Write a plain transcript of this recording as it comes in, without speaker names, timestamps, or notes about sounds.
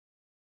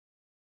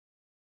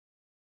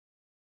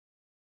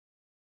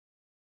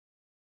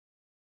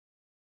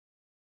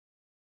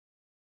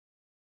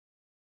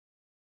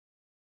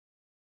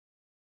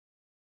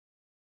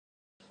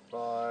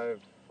5,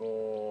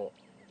 4.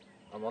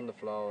 I'm on the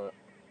flower.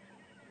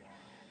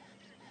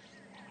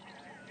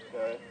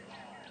 Okay.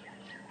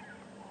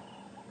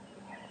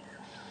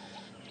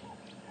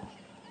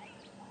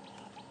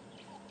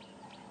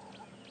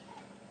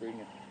 Bring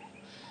it.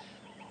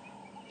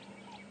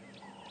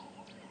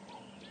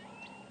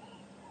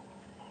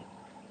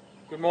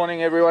 Good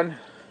morning, everyone,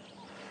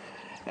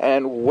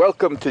 and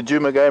welcome to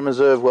Djuma Game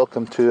Reserve.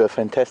 Welcome to a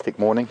fantastic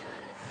morning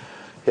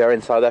here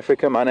in South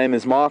Africa. My name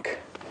is Mark,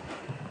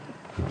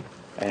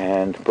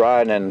 and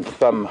Brian and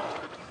Thumb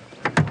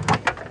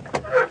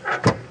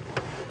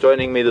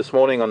joining me this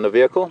morning on the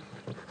vehicle.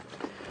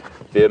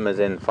 Vim is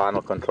in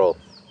final control.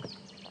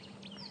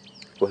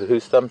 Well,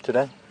 who's Thumb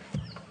today?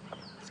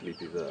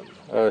 Sleepy Thumb.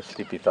 Oh,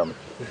 Sleepy Thumb.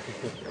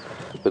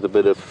 With a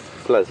bit of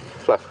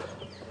fluff.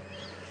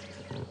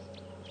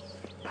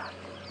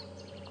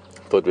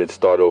 Thought we'd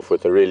start off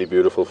with a really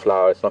beautiful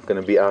flower. It's not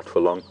going to be out for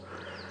long.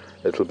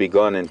 It'll be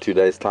gone in 2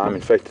 days' time.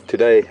 In fact,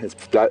 today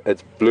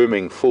it's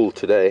blooming full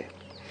today,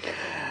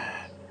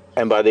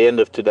 and by the end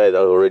of today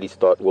they'll already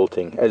start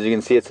wilting. As you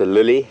can see, it's a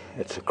lily.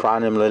 It's a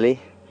crinum lily.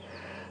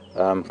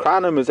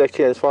 Crinum is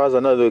actually, as far as I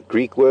know, the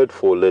Greek word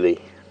for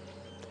lily.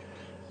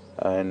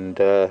 And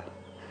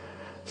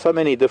so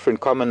many different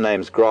common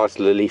names: grass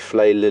lily,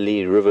 flay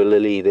lily, river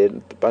lily. There's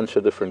a bunch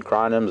of different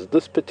crinums.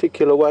 This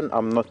particular one,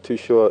 I'm not too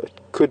sure. It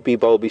could be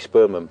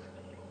bulbospermum,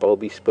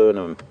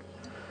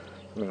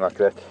 something like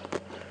that,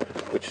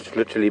 which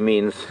literally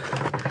means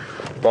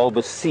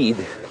bulbous seed,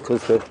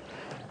 because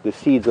the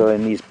seeds are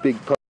in these big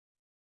pods.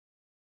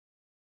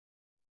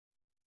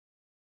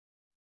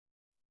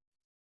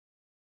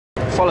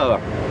 Follower.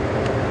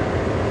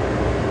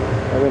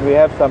 And when we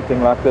have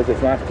something like this,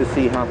 it's nice to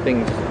see how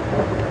things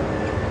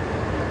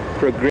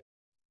progress.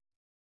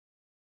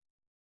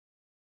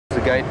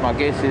 The gate, my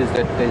guess is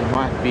that there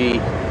might be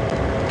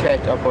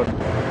cat up on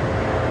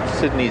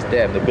Sydney's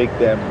dam, the big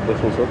dam,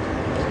 Whistleshoek,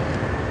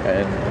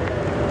 and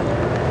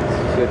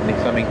certainly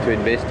something to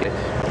investigate.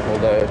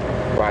 Although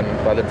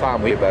by the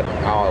time about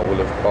an hour will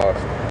have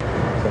passed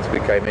since we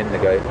came in the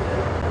gate.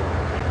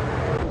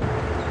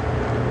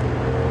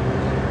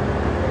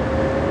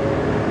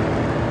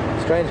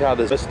 Strange how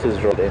this mist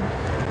has rolled in.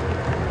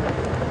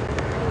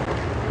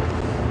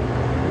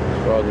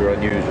 It's rather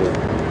unusual.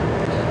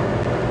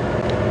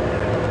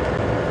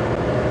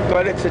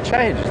 But it's a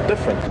change, it's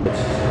different.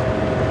 It's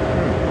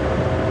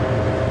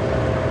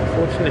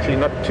fortunately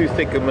not too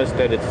thick a mist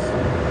that it's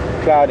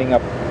clouding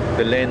up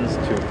the lens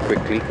too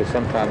quickly, because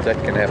sometimes that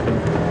can happen.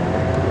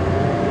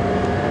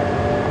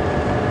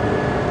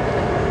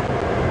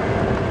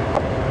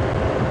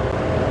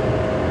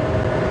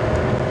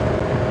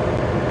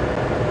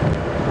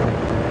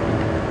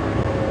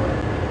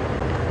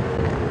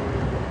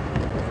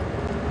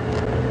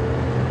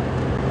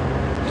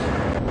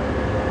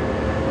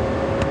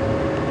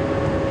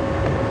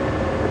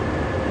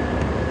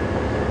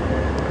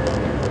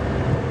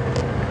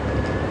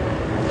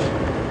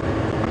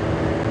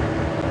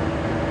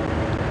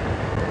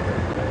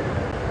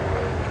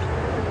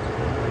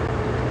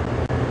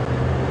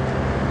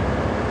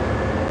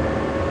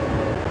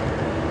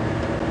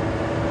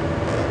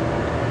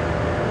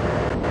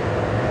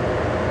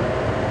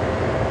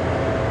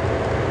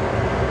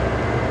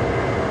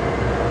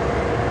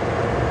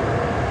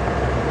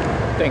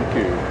 Thank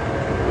you.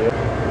 Yeah.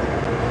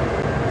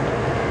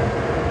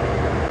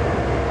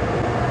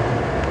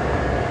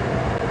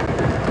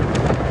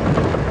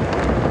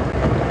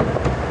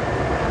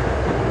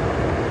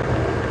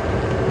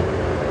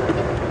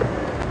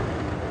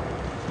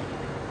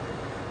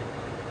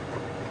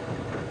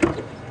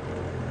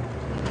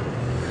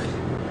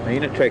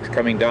 Hyena tracks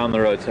coming down the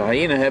road. So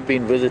hyena have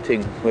been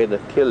visiting where the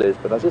kill is,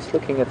 but I was just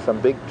looking at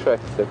some big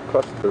tracks that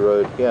cross the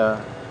road here.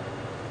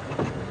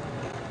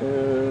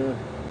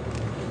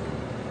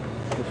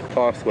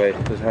 Pathway,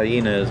 there's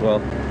hyena as well.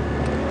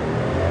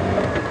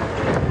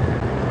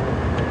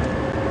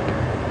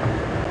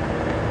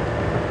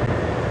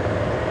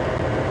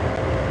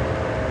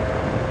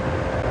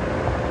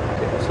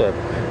 So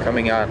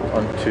coming out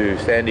onto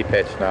Sandy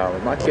Patch now, we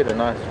might get a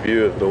nice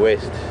view of the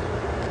west.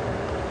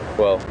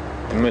 Well,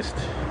 mist,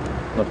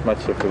 not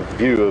much of a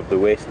view of the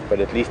west,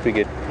 but at least we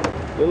get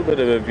a little bit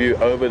of a view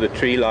over the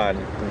tree line,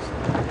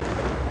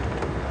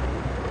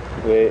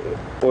 where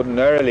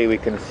ordinarily we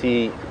can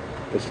see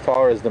as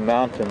far as the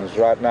mountains.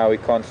 Right now we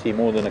can't see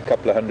more than a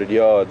couple of 100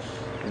 yards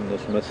in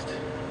this mist.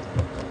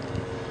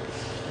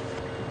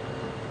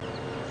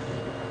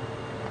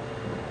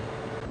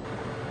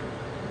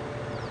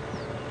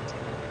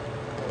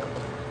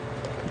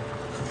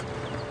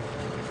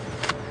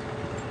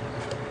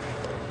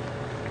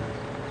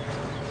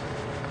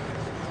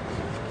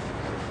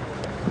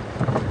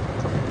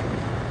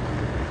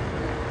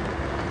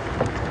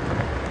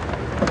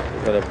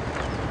 Got a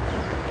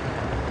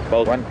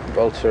one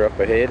vulture up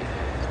ahead.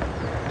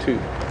 2.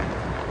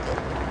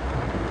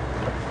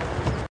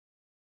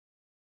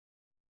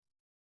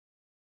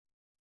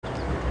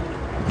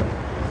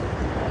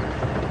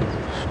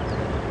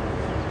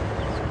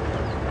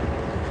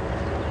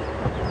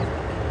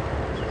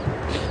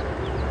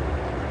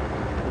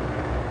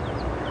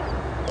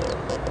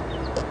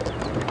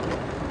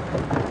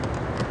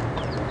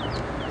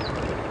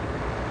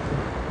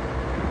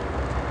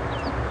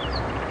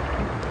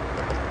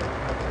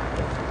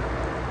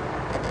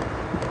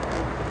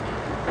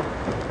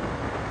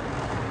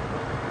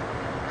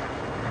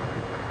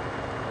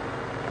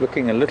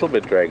 looking a little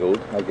bit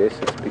draggled. I guess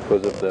it's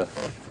because of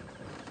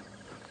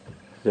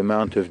the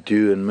amount of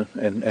dew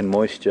and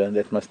moisture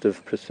that must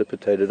have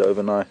precipitated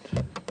overnight.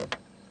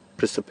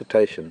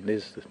 Precipitation,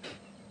 these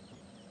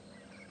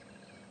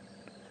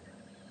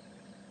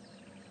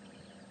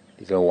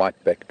are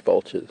white-backed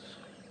vultures.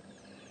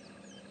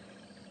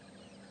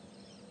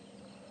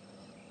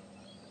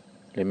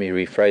 Let me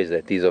rephrase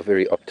that, these are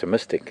very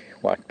optimistic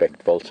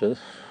white-backed vultures.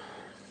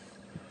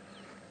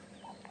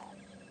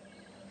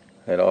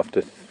 And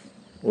after,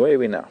 where are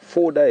we now?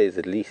 4 days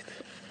at least,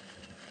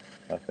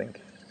 I think,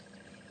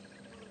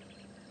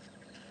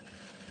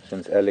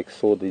 since Alex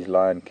saw these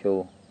lion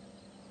kill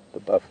the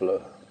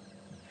buffalo.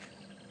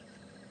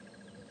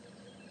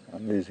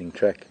 I'm losing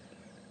track.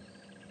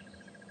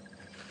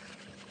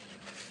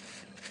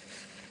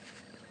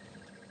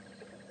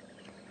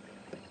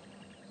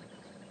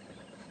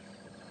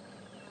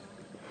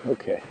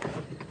 Okay.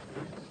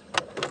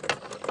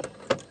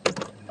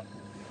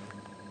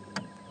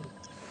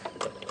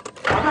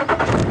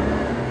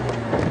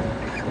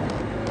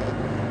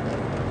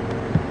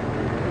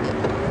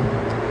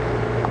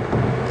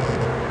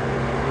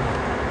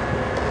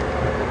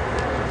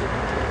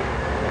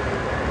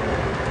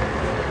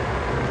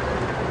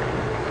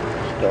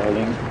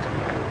 Starling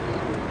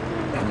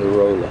and a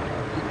roller.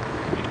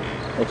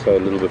 Also a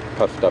little bit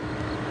puffed up.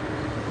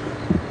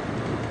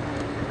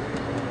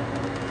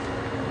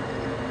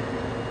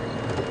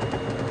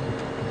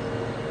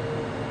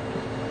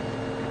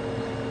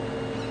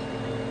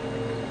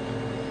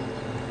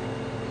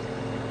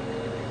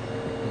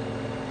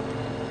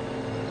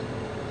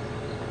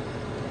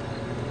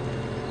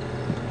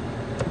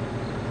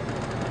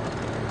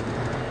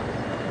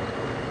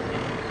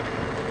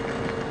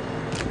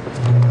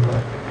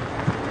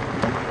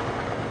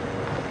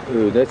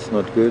 Oh, that's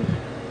not good.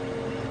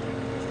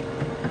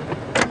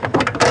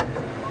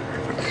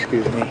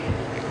 Excuse me.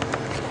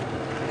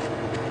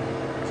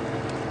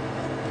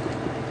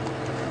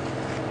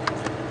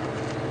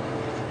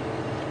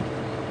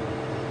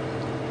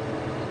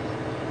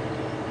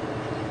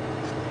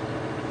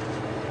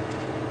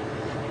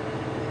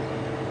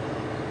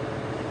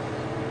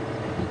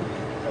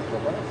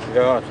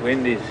 Yeah, it's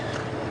windy.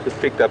 Just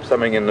picked up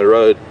something in the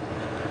road.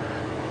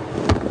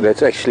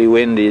 That's actually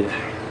windy.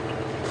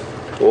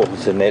 Oh,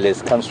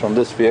 Zanellis comes from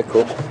this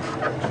vehicle,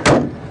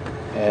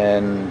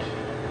 and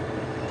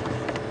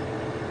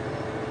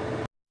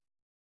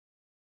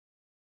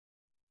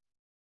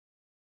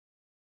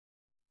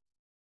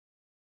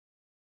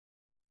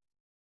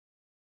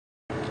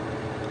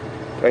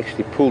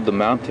actually pulled the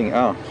mounting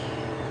out.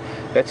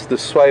 That's the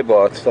sway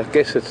bar. I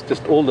guess it's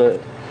just all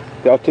the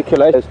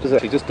articulation is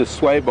actually just a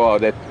sway bar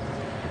that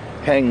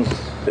hangs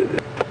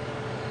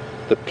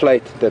the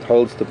plate that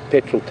holds the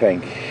petrol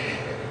tank.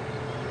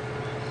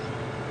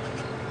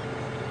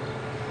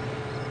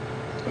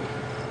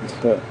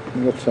 So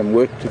we've got some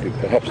work to do,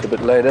 perhaps a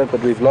bit later,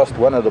 but we've lost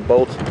one of the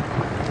bolts.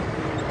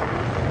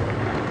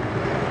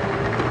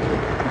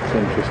 That's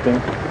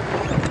interesting.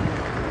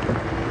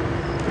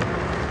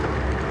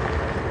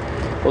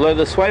 Although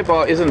the sway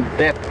bar isn't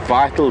that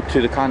vital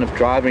to the kind of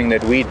driving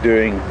that we're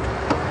doing.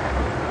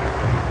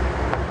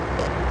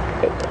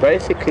 But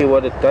basically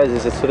what it does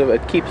is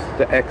it keeps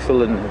the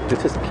axle and it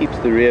just keeps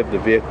the rear of the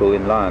vehicle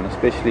in line,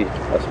 especially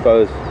I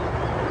suppose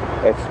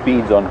at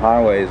speeds on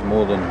highways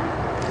more than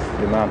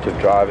the amount of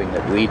driving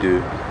that we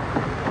do.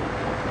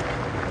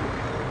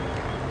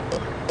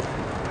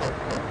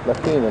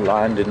 Luckily the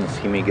lion didn't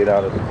see me get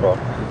out of the car.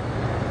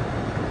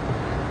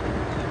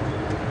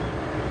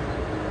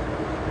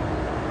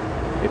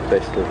 If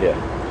they're still here.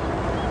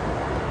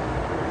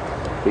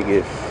 Big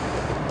if.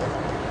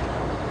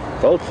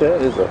 Vulture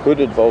is a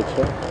hooded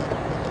vulture.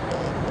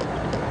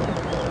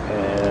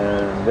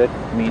 And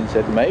that means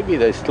that maybe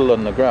they're still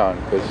on the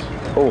ground because,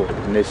 oh,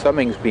 and there's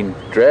something's been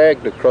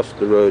dragged across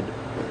the road.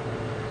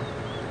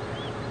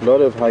 A lot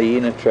of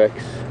hyena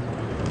tracks.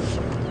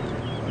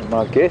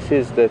 My guess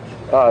is that,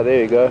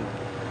 there you go,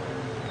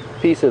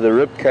 piece of the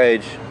rib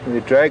cage, the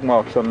drag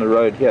marks on the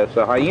road here.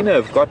 So hyena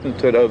have gotten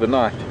to it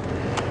overnight.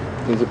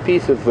 There's a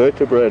piece of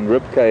vertebra and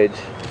rib cage.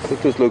 It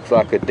just looks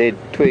like a dead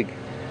twig.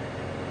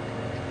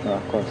 No,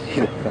 I can't see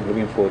that. I'm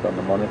looking for it on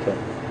the monitor.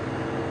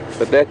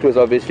 But that was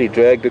obviously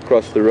dragged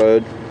across the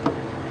road.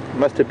 It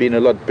must have been a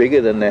lot bigger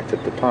than that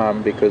at the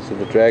time because of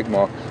the drag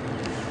marks.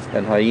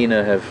 And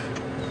hyena have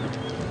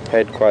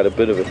had quite a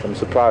bit of it. I'm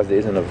surprised there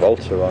isn't a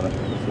vulture on it.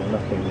 There's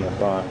nothing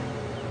nearby.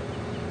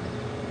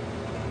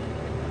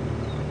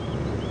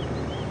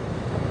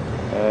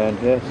 And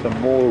here's some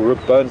more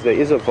rib bones. There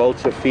is a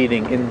vulture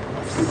feeding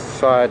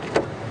inside.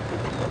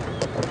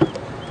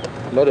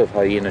 A lot of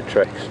hyena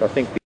tracks. I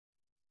think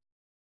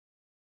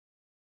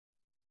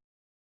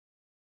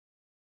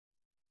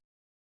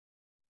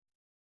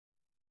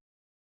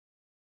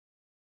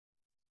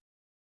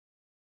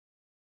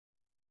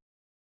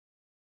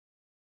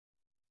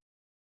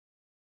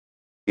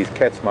these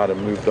cats might have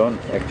moved on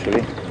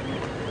actually.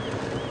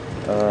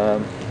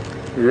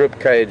 Rib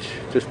cage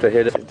just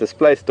ahead of it.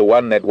 Displaced the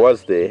one that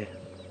was there.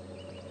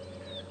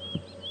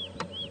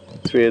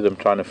 3 of them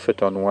trying to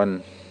fit on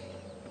one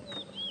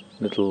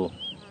little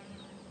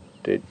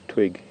dead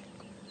twig.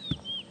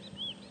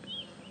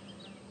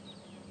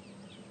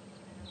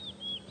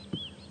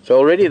 So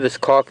already this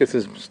carcass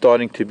is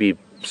starting to be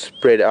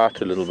spread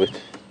out a little bit.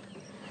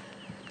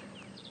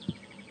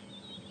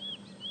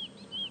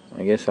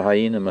 I guess the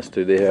hyena must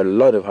have, there are a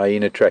lot of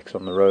hyena tracks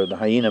on the road. The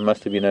hyena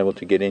must have been able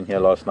to get in here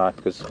last night,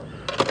 because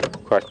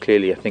quite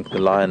clearly I think the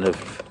lion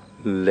have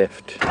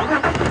left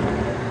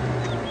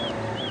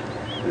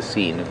the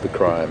scene of the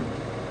crime.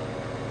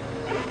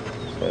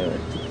 So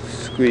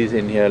squeeze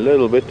in here a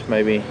little bit,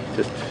 maybe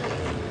just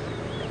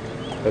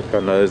poke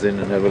our nose in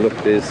and have a look.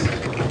 There's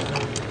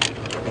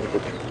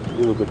a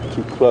little bit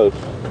too close.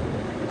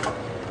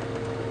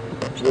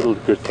 A little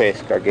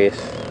grotesque, I guess,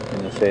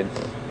 in a sense.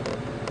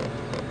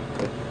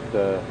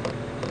 But,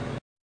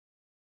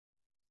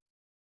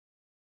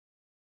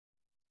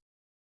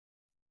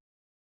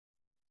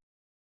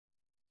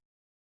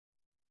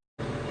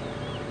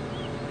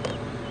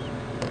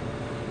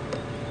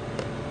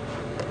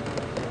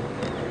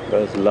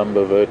 those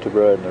lumbar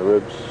vertebrae and the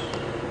ribs.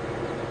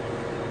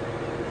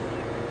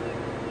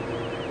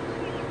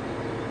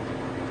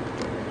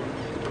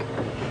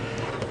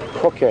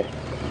 Okay.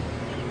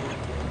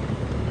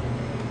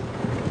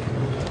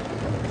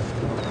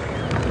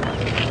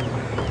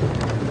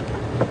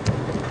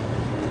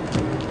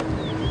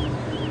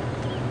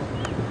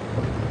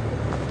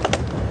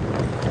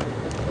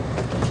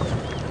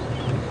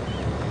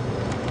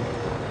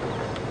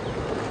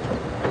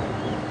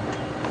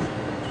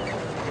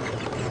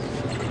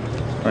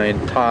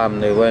 In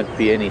time there won't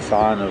be any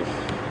sign of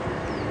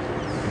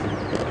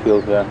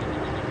kill here,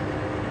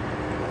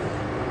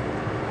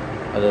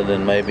 other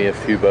than maybe a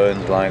few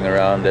bones lying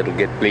around that'll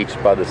get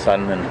bleached by the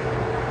sun, and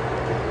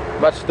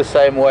much the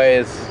same way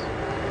as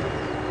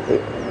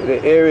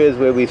the areas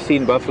where we've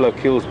seen buffalo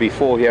kills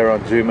before here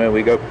on Djuma.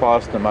 We go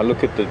past them, I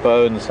look at the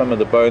bones, some of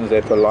the bones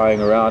that are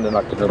lying around, and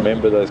I can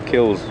remember those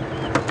kills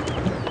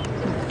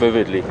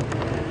vividly.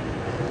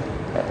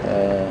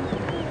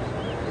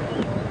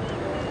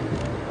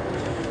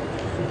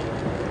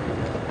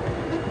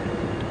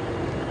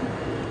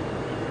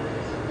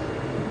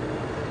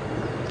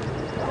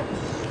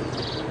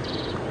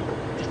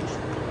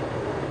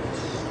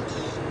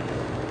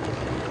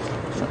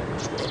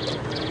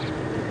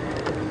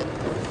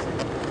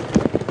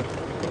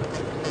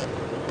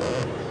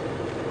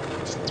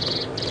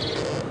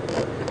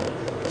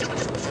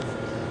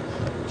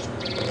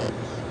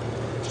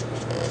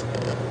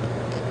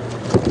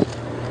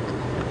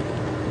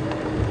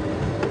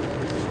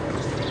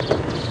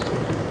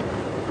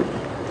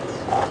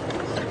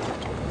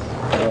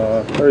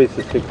 Very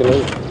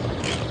testiculars.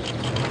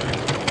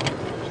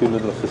 Two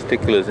little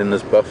testiculars in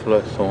this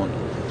buffalo thorn.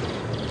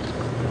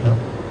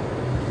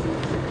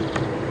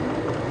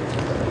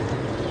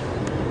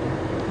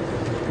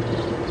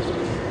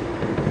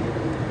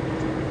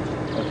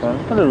 Okay,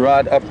 I'm going to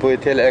ride up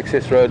WildEarthTV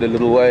access road a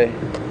little way.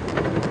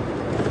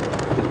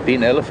 There's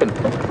been elephant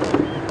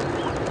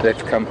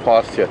that's come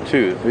past here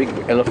too. Big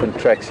elephant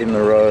tracks in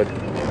the road.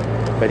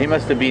 But he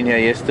must have been here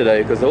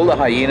yesterday, because all the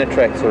hyena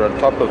tracks are on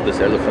top of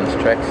this elephant's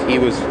tracks. He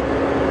was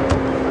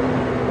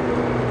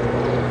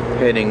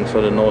heading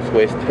sort of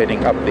northwest,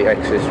 heading up the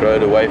access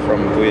road away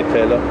from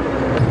WildEarthTV.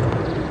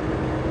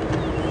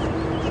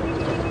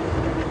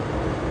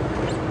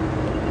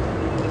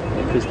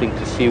 Interesting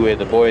to see where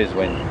the boys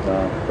went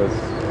now, because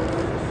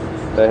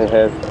they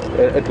have,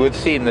 it would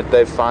seem that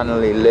they've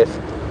finally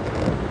left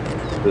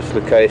this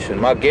location.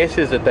 My guess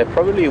is that they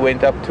probably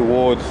went up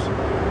towards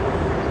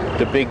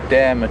the big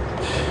dam at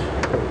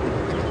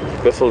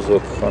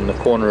Buffelshoek, on the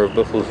corner of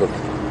Buffelshoek.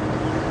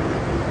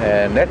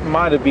 And that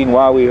might have been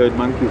why we heard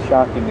monkeys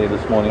shouting there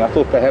this morning. I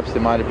thought perhaps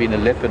there might have been a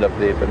leopard up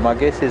there, but my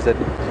guess is that,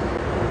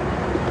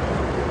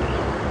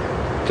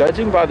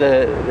 judging by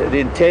the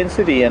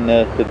intensity and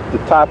the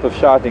type of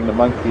shouting the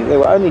monkeys, there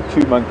were only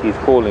two monkeys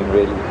calling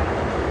really.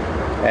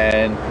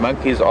 And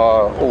monkeys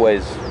are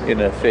always in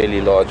a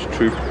fairly large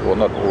troop, well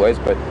not always,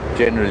 but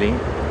generally.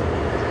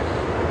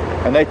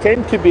 And they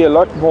tend to be a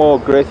lot more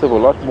aggressive, a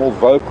lot more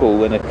vocal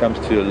when it comes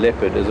to a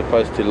leopard as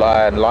opposed to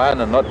lion. Lion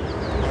are not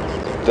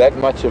that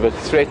much of a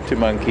threat to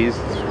monkeys.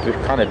 It's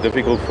kind of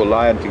difficult for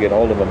lion to get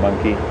hold of a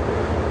monkey.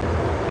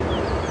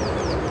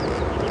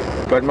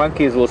 But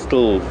monkeys will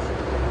still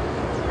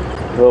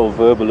throw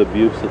verbal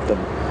abuse at them.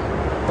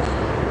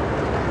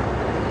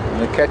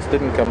 And the cats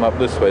didn't come up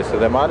this way, so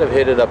they might have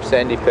headed up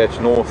Sandy Patch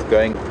North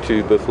going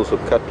to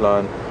Buffelshoek Cut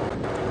Line.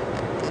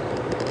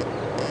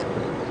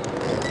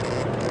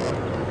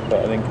 So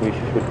I think we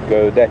should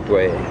go that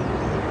way.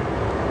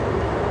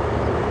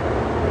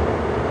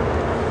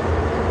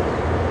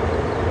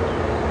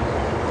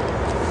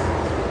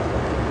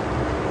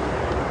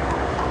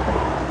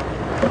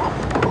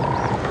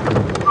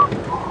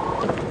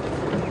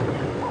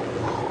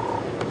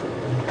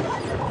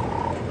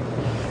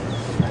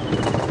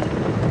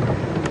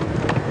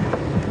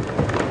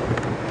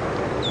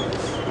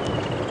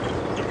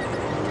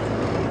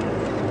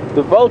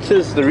 The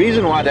vultures, the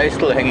reason why they're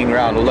still hanging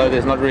around, although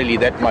there's not really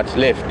that much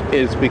left,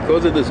 is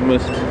because of this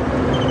mist.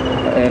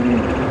 And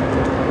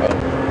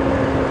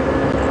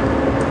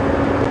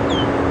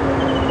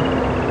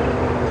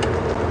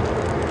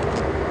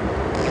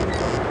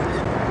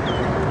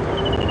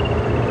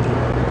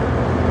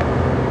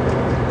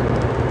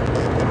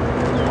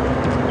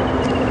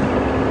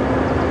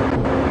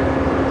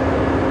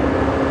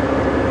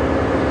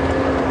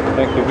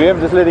Thank you. VM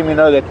just letting me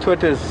know that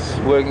Twitter's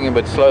working a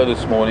bit slow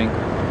this morning.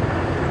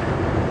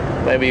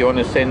 Maybe you want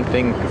to send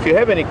things. If you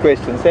have any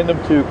questions, send them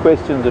to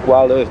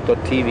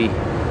questions@wildearth.tv.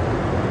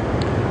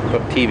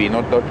 .tv,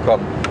 not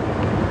 .com.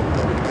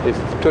 If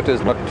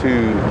Twitter's not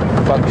too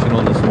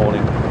functional this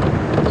morning.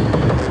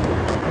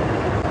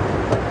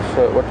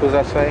 So what was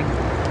I saying?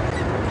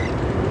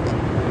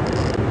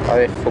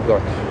 I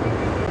forgot.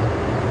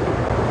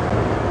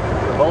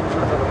 The vultures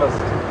in the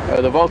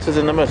mist. The vultures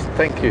in the mist,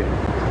 thank you.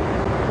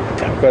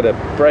 I've got a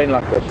brain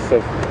like a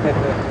sieve.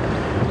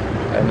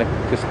 And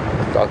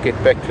I'll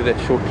get back to that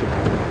shortly.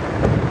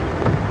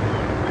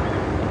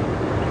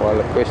 While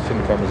a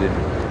question comes in.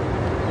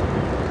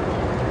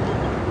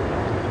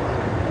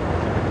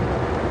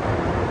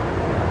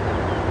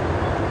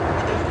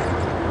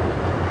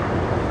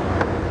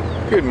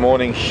 Good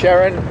morning,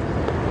 Sharon.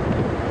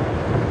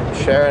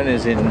 Sharon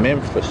is in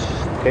Memphis,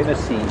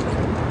 Tennessee.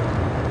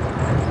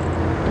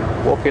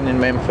 Walking in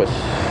Memphis.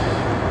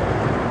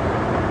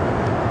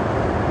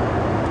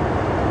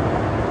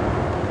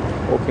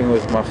 Walking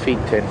with my feet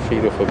 10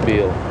 feet off a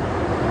beal.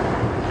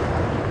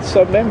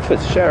 So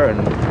Memphis,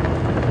 Sharon.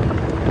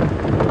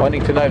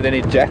 Wanting to know if there's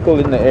any jackal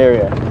in the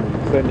area.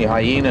 Certainly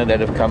hyena that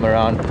have come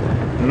around.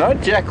 No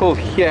jackal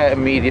here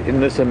in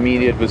this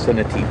immediate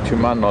vicinity, to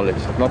my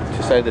knowledge. Not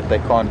to say that they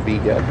can't be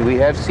here. We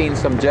have seen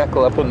some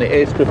jackal up on the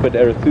airstrip at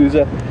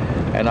Arathusa,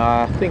 and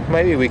I think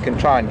maybe we can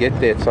try and get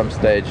there at some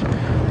stage.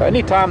 The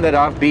only time that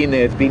I've been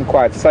there, it's been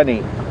quite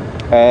sunny,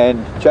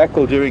 and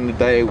jackal during the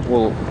day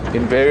will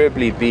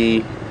invariably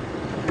be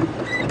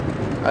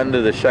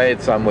under the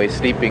shade somewhere,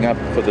 sleeping up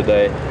for the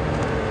day.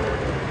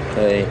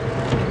 They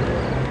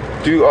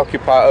do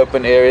occupy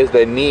open areas.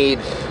 They need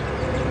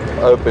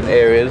open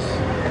areas.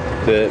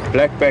 The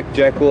black-backed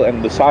jackal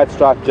and the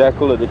side-striped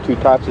jackal are the two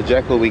types of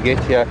jackal we get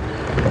here,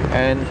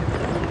 and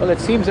well, it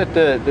seems that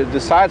the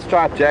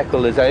side-striped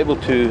jackal is able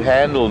to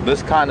handle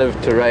this kind of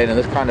terrain and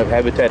this kind of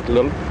habitat a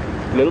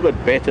little bit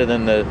better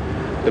than the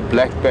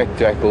black-backed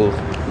jackal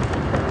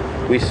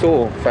we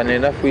saw. Funny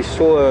enough, we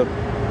saw a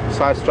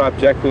side-striped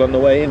jackal on the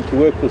way into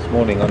work this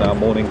morning on our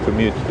morning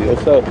commute. We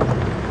also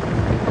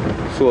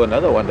saw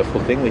another wonderful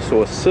thing. We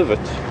saw a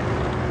civet,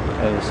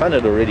 and the sun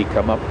had already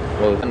come up.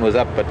 Well, the sun was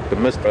up, but the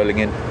mist rolling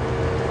in.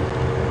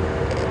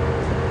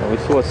 We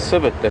saw a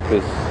civet that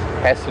was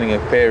hassling a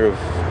pair of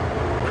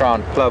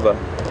crowned plover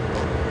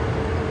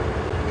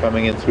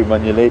coming in through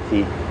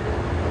Manuleti.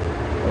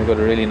 We got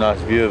a really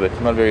nice view of it.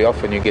 Not very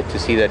often you get to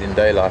see that in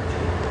daylight.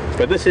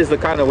 But this is the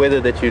kind of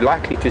weather that you're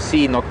likely to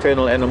see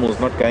nocturnal animals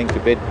not going to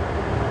bed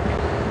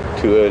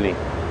too early.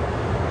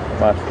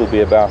 Might still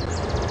be about.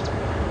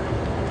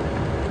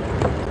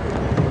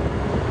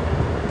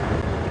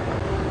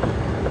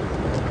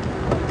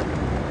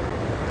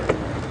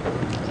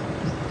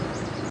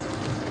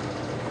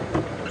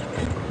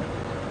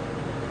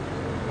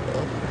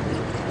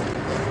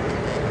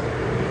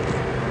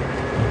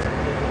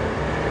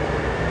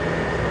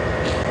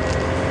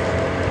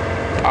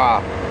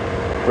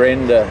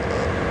 Brenda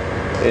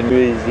in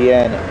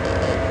Louisiana.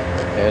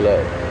 Hello.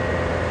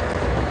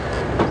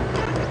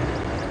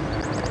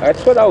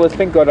 That's what I was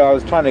thinking, what I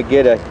was trying to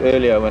get at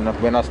earlier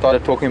when I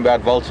started talking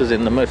about vultures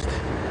in the mist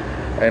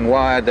and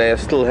why they are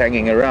still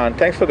hanging around.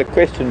 Thanks for the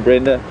question,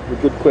 Brenda. A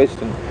good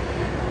question.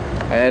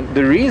 And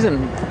the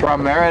reason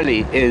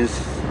primarily is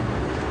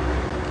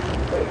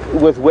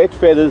with wet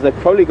feathers. They've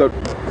probably got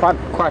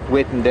quite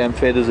wet and damp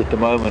feathers at the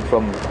moment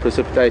from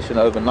precipitation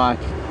overnight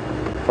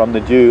from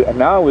the dew, and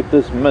now with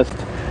this mist,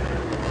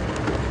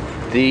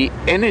 the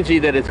energy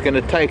that it's going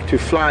to take to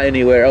fly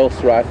anywhere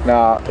else right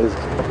now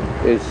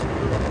is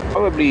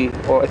probably,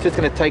 or it's just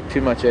going to take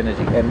too much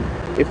energy. And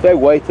if they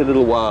wait a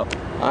little while,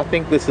 I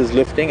think this is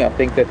lifting. I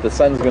think that the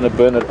sun's going to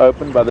burn it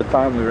open by the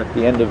time we're at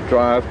the end of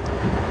drive,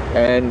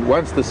 and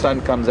once the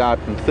sun comes out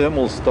and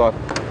thermals start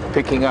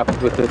picking up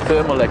with the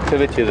thermal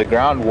activity of the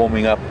ground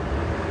warming up,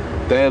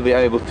 they'll be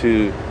able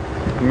to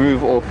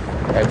move off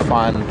and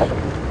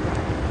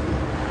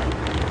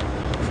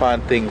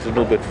find things a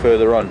little bit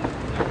further on.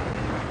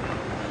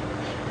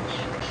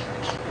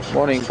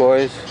 Morning,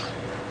 boys.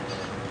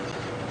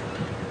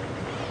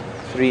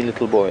 3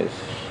 little boys.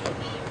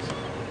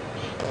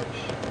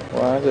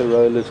 Why are the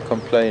rollers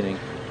complaining?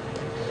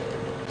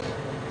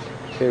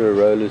 Here are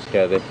rollers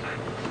gathered.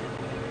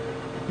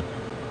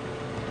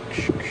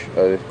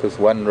 Oh, because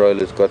one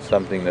roller's got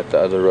something that the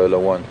other roller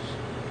wants.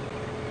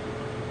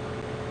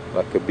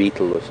 Like a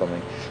beetle or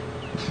something.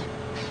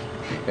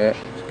 Yeah,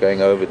 it's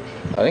going over.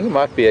 I think it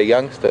might be a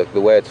youngster,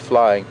 the way it's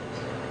flying.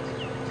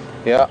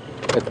 Yeah,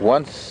 it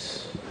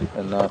wants,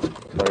 and now,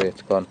 sorry,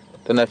 it's gone.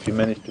 Don't know if you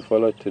managed to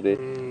follow it today.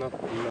 No.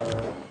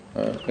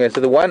 Okay,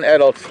 so the one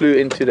adult flew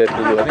into that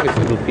little, I think it's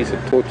a little piece of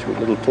torchwood,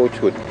 little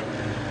torchwood.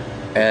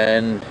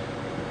 And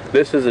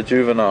this is a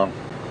juvenile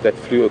that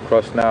flew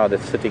across now,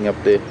 that's sitting up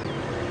there.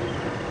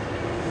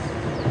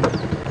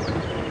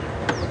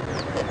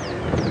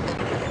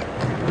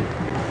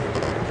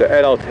 The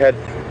adult had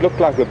looked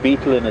like a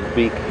beetle in its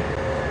beak,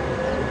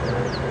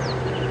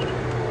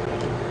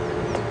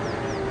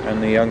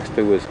 and the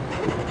youngster was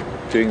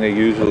doing the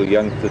usual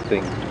youngster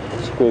thing,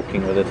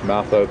 squawking with its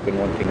mouth open,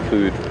 wanting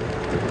food,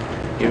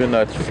 even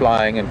though it's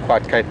flying and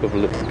quite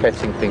capable of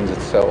catching things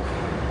itself.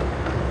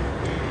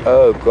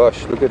 Oh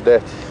gosh, look at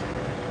that.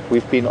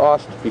 We've been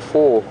asked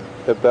before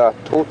about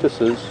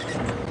tortoises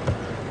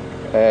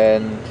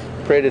and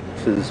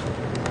predators.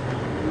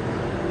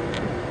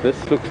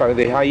 This looks like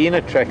the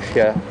hyena tracks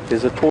here.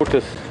 There's a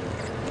tortoise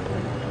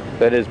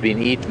that has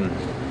been eaten.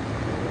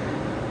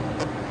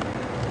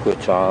 Poor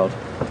child.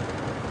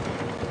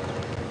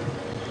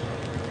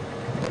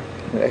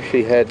 It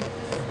actually had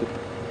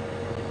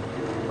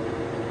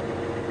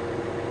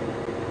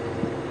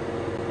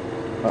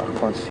I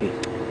can't see.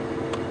 It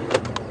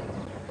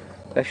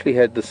actually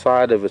had the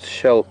side of its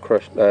shell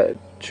crushed,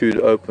 chewed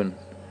open,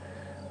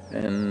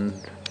 and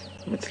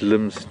its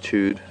limbs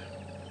chewed.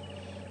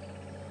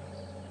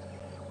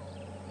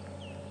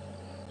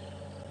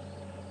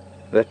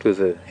 That was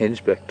a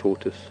henchback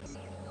tortoise.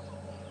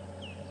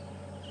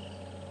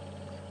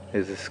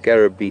 There's a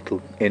scarab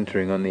beetle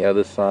entering on the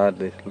other side.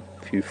 There's a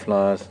few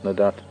flies, no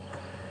doubt.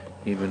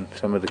 Even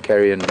some of the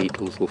carrion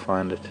beetles will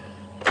find it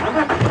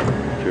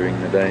during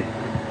the day.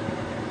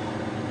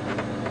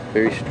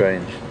 Very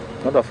strange.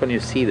 Not often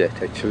you see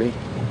that, actually.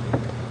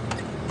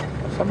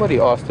 Somebody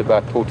asked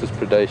about tortoise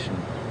predation.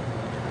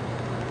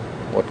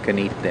 What can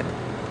eat them?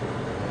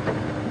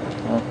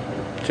 Oh,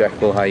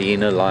 jackal,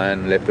 hyena,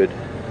 lion, leopard.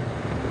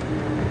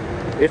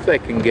 If they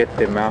can get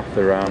their mouth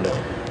around it.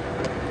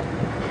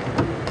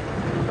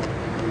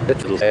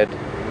 That's a little sad.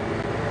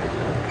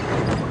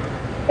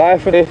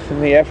 Life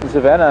in the African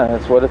savannah,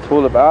 that's what it's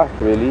all about,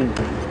 really.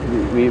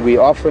 We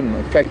often,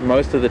 in fact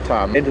most of the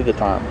time, end of the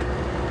time,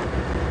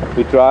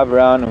 we drive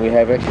around and we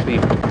have actually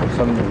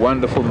some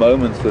wonderful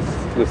moments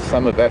with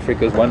some of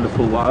Africa's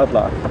wonderful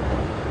wildlife.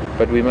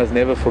 But we must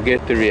never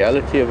forget the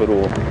reality of it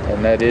all,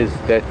 and that is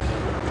that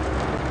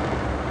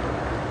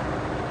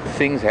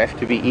things have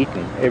to be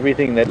eaten.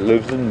 Everything that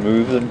lives and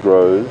moves and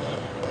grows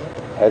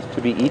has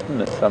to be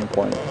eaten at some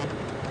point.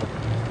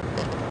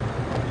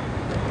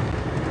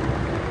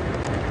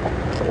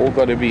 It's all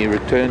got to be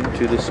returned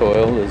to the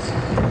soil as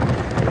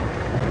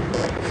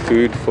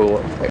food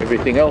for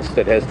everything else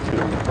that has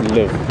to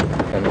live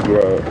and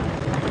grow,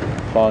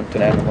 plant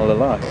and animal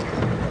alike.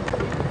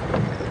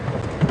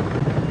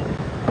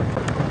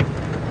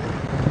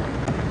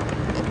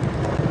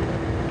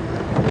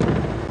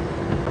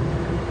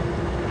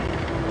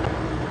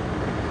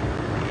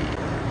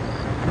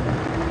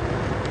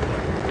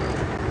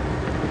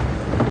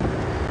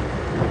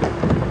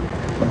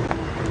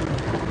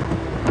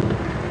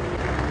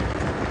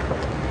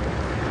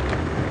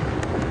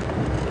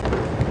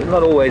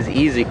 Not always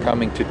easy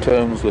coming to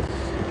terms with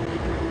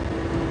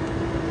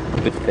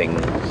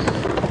things,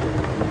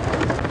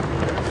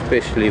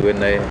 especially when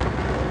they,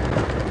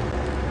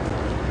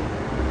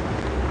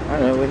 I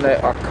don't know, when they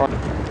are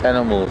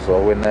animals,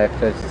 or when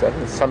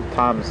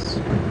sometimes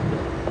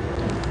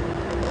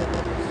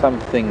some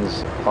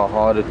things are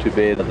harder to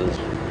bear than others.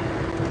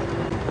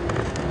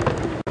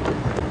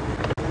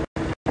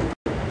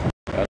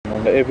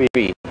 And every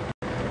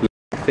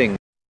thing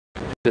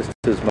just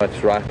as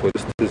much right, or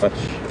just as much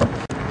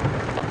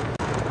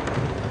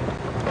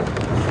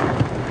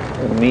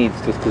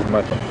needs just as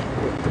much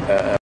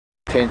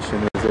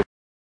attention as it.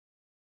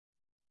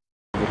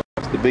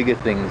 The bigger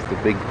things, the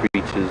big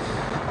creatures,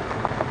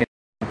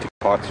 into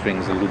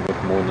heartstrings a little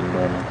bit more than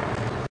normal.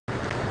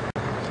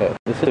 So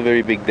this is a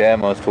very big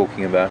dam I was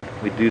talking about.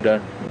 We do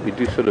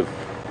sort of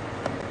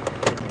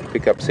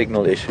pick up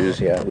signal issues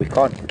here. We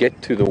can't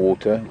get to the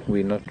water.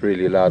 We're not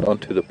really allowed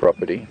onto the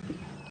property,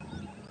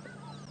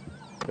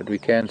 but we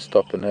can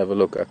stop and have a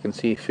look. I can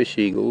see fish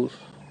eagles.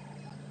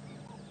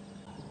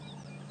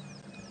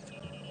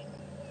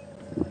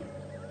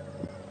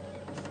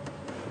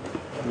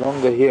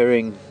 Longer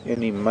hearing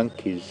any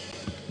monkeys,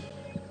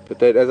 but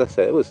that, as I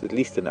said, it was at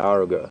least an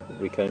hour ago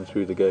we came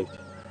through the gate.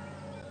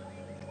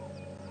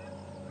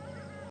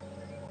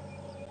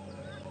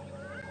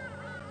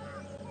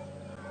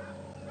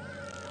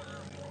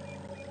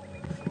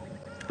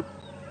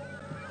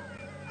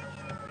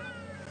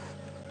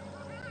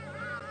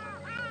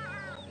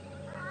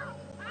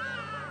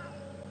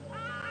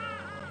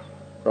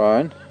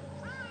 Ryan,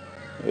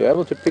 are you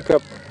able to pick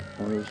up?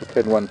 We've just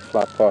had one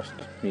fly past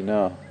me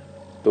now.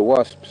 The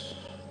wasps,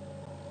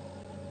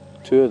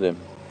 two of them.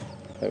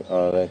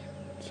 They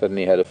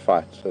suddenly had a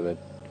fight, so they.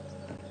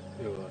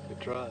 You want to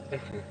try?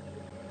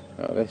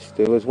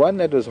 There was one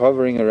that was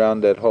hovering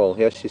around that hole.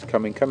 Here she's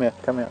coming. Come here,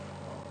 come here.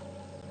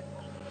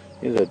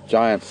 Here's a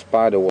giant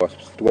spider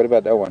wasp. What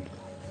about that one?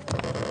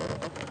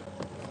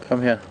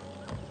 Come here.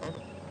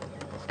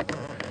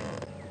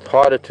 It's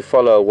harder to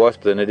follow a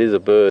wasp than it is a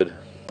bird.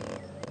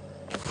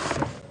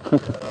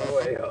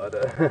 Way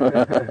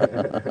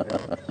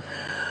harder.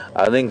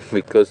 I think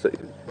because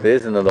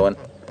there's another one.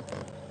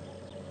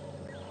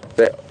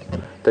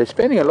 They're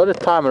spending a lot of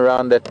time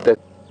around that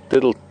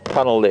little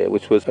tunnel there,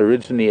 which was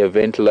originally a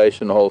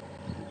ventilation hole,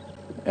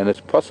 and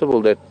it's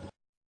possible that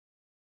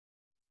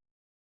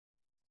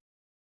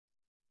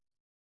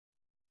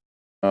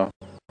I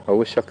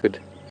wish I could.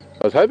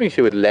 I was hoping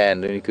she would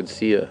land and you could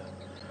see her.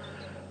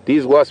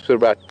 These wasps are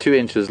about 2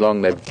 inches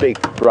long. They're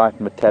big, bright,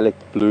 metallic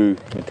blue,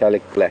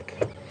 metallic black.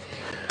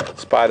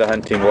 Spider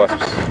hunting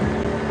wasps.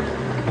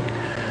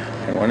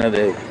 And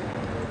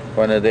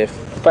one of their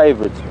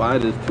favorite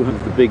spiders to hunt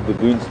is the big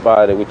baboon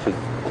spider, which is,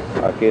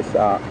 I guess,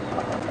 our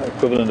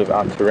equivalent of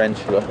our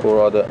tarantula, or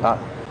rather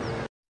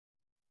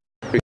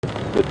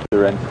the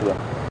tarantula.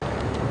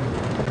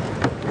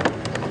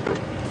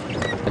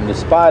 And the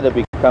spider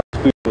becomes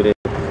food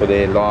for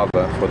their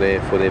larvae, for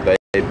their baby.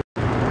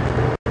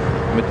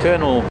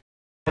 Maternal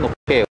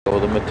care, or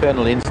the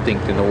maternal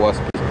instinct in the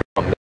wasp is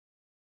strong.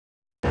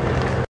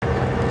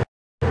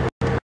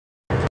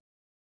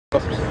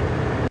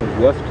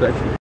 Wasps are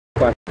actually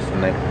quite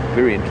and they're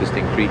very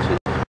interesting creatures.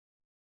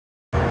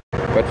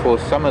 But for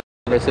some of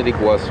the acidic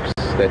wasps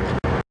that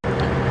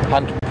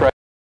hunt prey,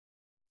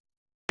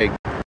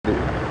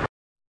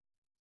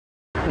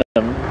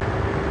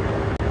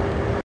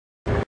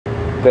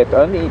 that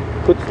only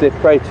puts their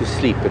prey to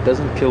sleep, it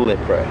doesn't kill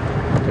their prey.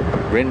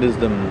 It renders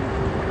them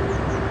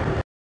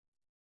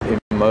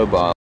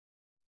immobile.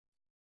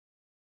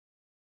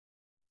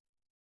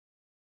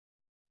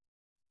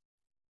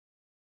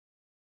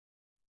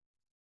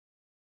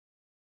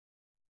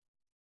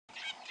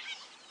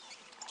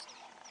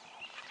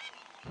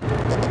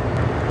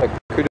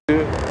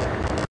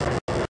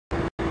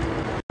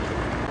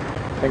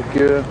 Thank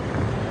you.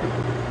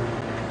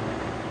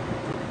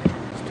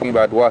 Talking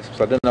about wasps,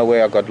 I don't know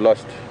where I got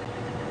lost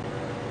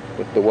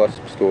with the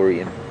wasp story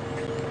and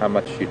how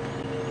much you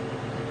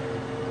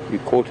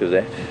caught of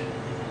that.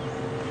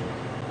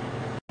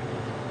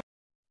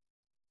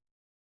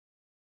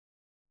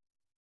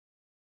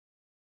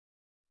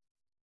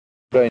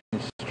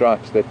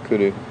 Stripes that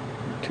could have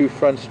 2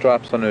 front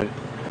stripes on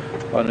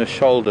a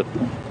shoulder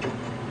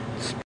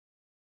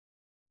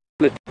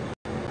split.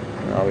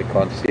 Now we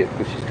can't see it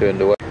because she's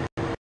turned away.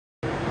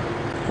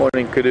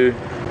 Morning, Kudu.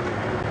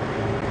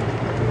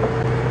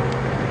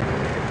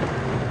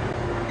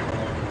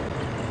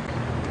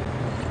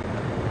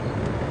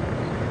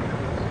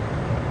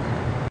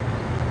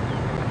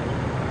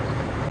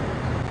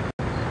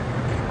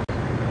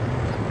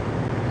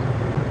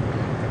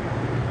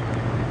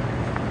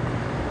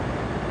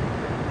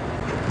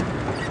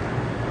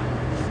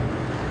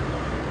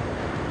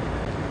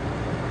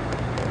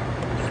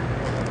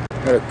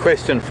 A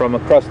question from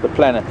across the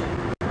planet,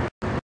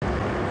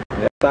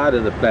 the side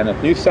of the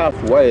planet, New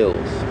South Wales.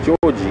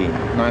 Georgie,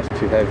 nice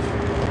to have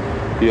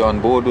you on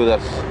board with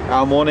us.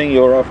 Our morning,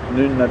 your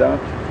afternoon, no doubt.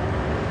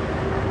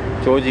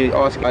 Georgie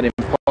asked about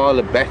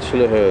impala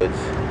bachelor herds.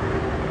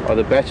 Are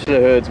the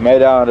bachelor herds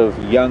made out of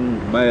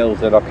young males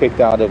that are kicked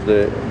out of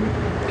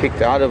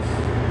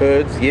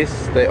herds?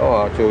 Yes, they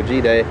are,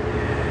 Georgie.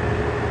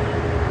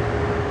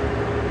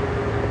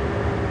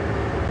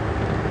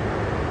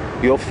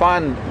 You'll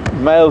find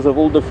males of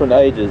all different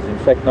ages. In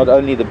fact, not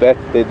only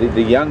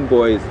the young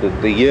boys,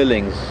 the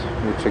yearlings,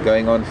 which are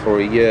going on for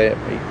a year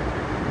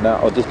now,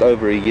 or just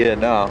over a year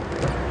now,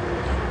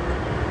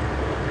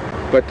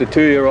 but the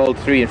 2-year-old,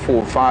 3 and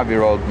 4 and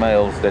 5-year-old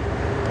males that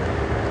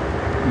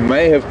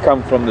may have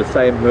come from the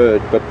same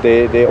herd, but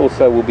there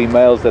also will be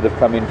males that have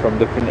come in from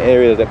different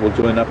areas that will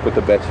join up with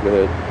the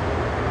bachelor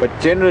herd. But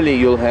generally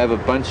you'll have a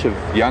bunch of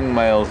young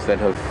males that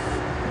have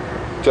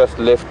just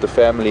left the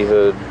family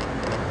herd.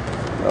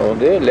 Oh,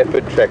 there are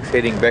leopard tracks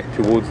heading back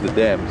towards the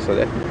dam, so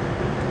that's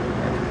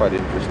quite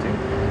interesting.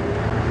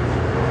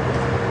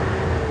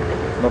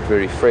 Not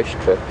very fresh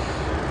tracks.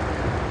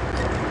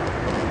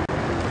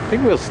 I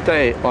think we'll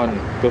stay on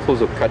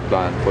Buffels of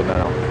Cutline for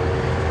now.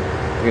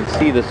 You can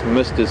see this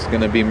mist is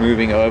going to be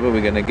moving over. We're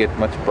going to get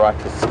much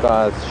brighter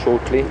skies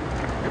shortly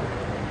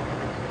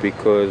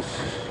because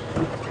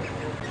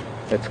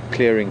it's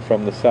clearing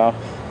from the south.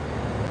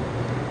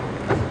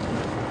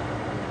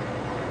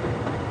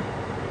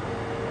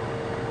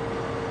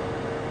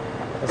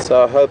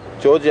 So I hope,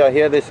 Georgia, I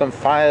hear there's some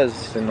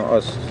fires in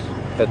us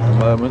at the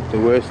moment, the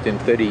worst in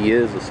 30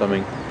 years or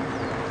something.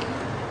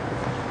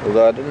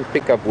 Although I didn't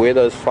pick up where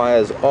those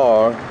fires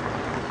are.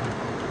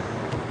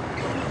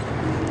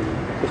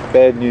 Just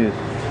bad news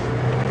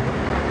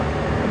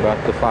about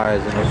the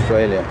fires in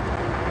Australia.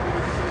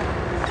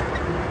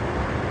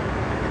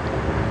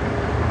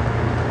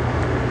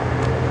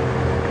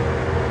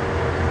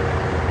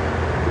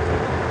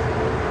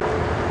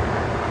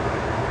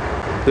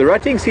 The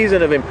rutting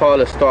season of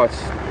impala starts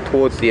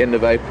towards the end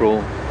of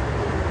April.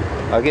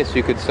 I guess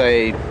you could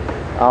say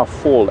our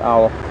fall,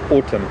 our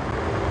autumn,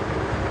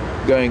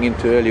 going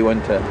into early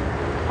winter.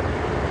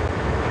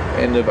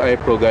 End of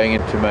April going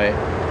into May.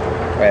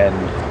 And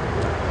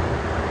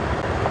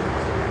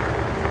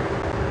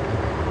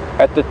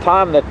at the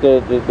time that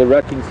the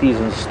rutting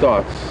season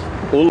starts,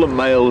 all the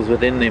males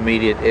within the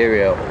immediate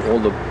area, all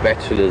the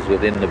bachelors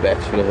within the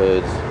bachelor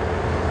herds,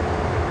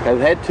 have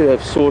had to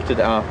have sorted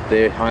out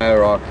their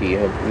hierarchy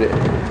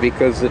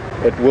because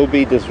it will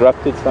be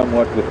disrupted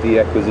somewhat with the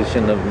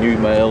acquisition of new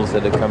males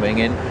that are coming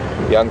in,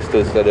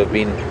 youngsters that have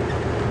been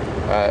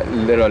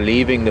that are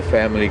leaving the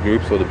family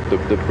groups or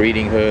the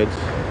breeding herds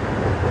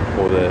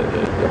or the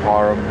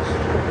harems,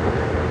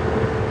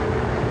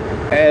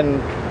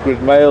 and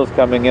with males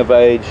coming of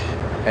age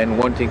and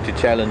wanting to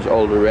challenge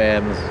older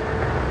rams.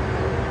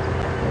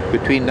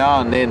 Between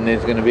now and then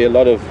there's going to be a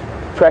lot of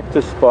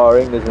practice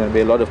sparring, there's going to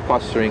be a lot of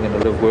posturing and a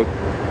lot of work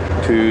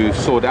to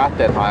sort out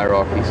that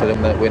hierarchy, so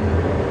that when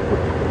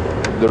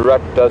the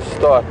rut does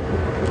start,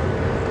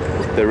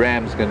 the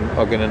rams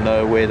are going to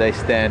know where they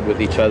stand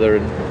with each other,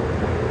 and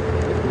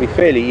it'll be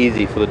fairly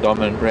easy for the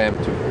dominant ram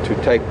to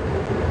take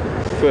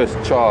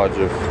charge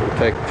of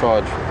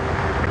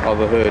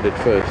a herd at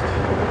first.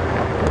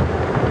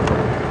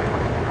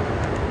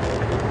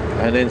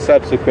 And then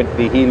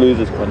subsequently he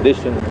loses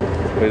condition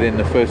within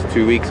the first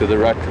 2 weeks of the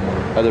rut,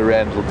 and other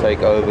rams will take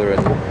over,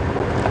 and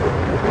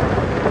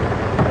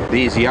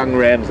these young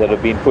rams that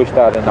have been pushed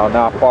out and are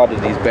now part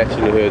of these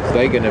bachelor herds,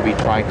 they're going to be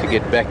trying to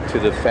get back to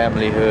the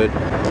family herd,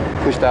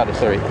 pushed out of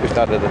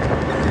the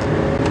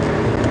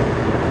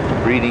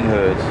breeding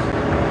herds.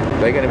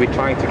 They're going to be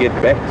trying to get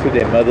back to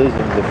their mothers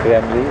and the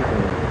families,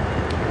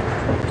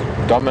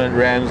 and dominant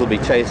rams will be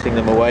chasing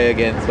them away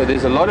again. So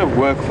there's a lot of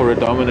work for a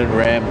dominant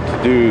ram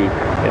to do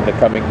in the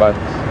coming months,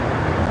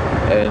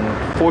 and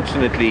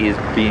fortunately he's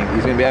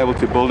going to be able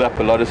to build up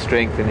a lot of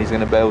strength, and he's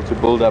going to be able to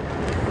build up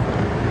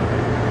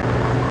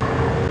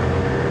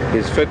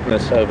his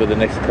fitness over the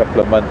next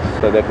couple of months,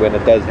 so that when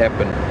it does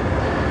happen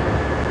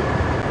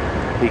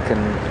he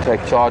can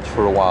take charge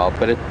for a while.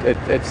 But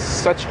it's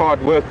such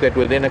hard work that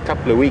within a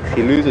couple of weeks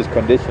he loses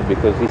condition,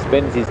 because he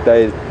spends his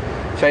days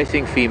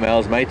chasing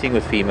females, mating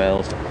with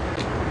females,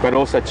 but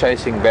also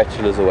chasing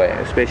bachelors away,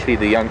 especially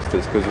the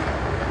youngsters, because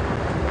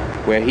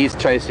where he's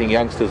chasing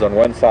youngsters on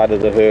one side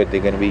of the herd, there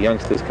are going to be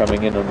youngsters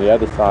coming in on the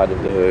other side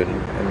of the herd,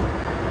 and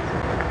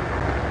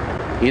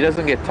he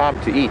doesn't get time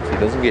to eat, he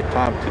doesn't get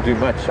time to do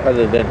much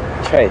other than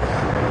chase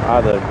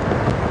either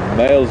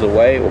males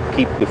away or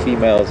keep the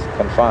females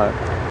confined.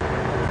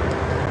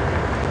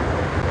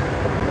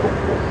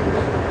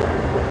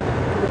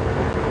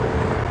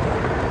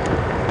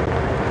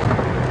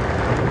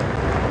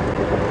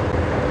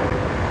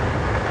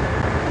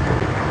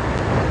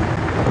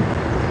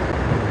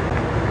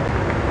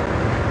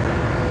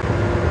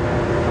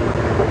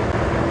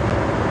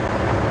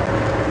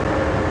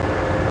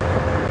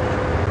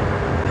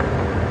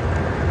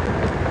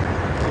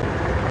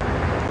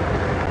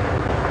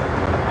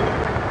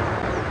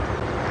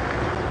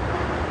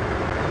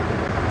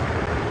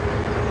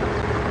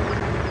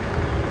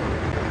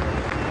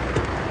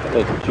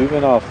 A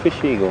juvenile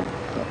fish eagle,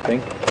 I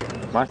think.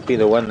 Might be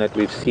the one that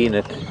we've seen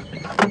at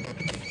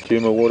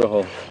Djuma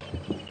waterhole.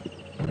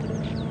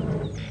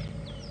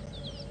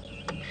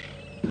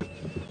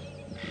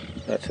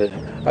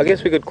 I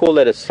guess we could call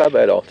that a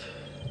sub-adult.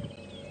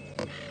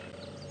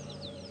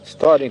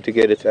 Starting to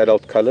get its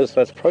adult colors.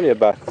 That's probably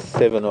about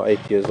 7 or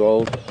 8 years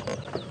old.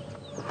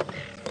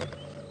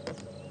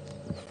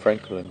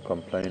 Franklin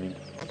complaining.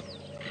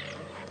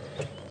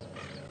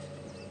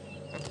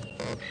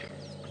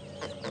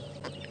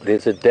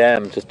 There's a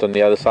dam just on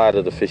the other side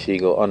of the fish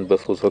eagle on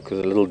Biffle's Hook.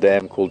 There's a little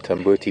dam called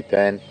Tambuti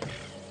Pan.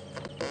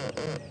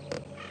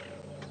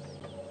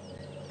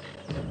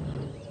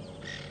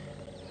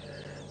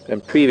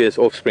 And previous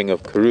offspring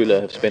of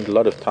Karula have spent a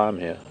lot of time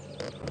here,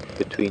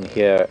 between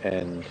here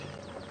and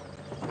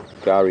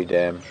Gowrie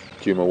Dam,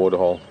 Djuma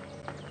waterhole.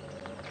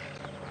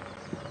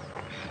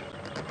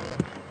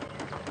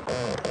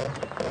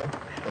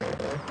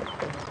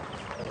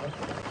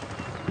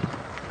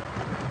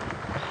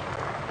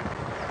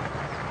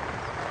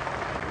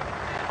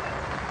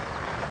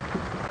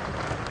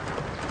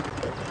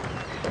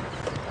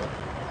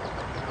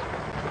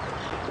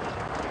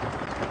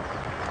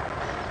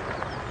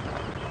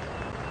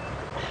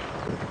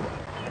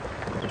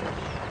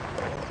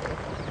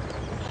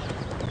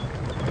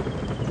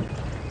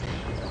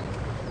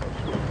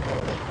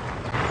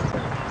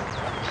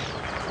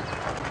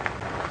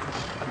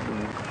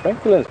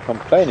 Franklin's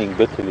complaining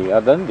bitterly. I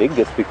don't think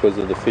it's because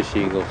of the fish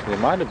eagles. There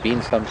might have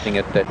been something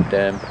at that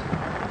dam.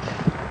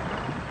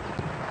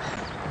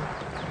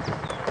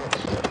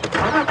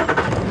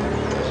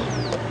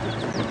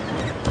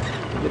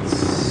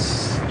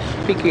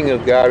 Speaking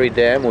of Gowrie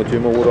Dam or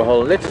Djuma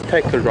waterhole, let's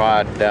take a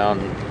ride down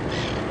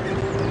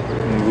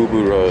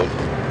Ngubu Road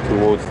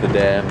towards the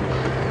dam.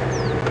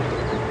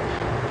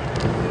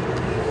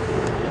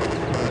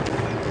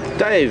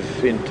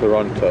 Dave in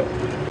Toronto.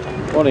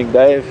 Morning,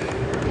 Dave.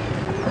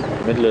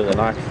 Middle of the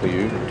night for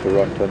you in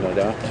Toronto, no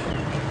doubt.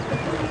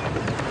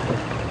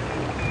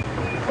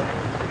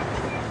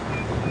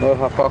 No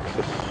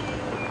hypoxis.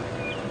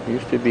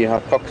 Used to be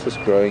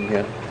hypoxis growing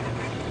here.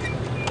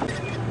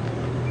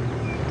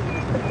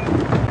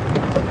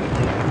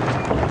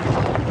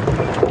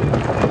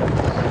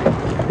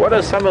 What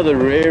are some of the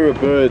rarer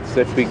birds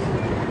that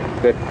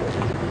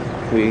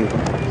we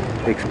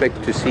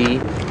expect to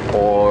see,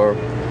 or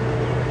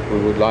we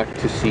would like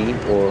to see,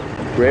 or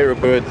rarer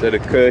birds that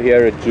occur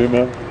here at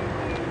Djuma?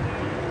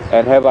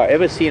 And have I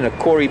ever seen a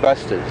Cory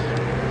bustard?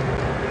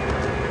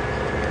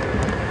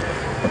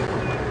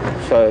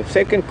 So,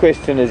 second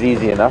question is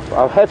easy enough.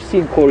 I have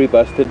seen Cory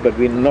bustard, but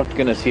we're not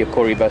going to see a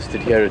Cory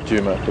bustard here at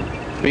Djuma.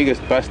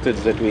 biggest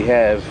bustards that we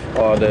have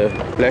are the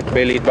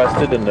black-bellied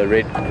bustard and the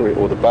red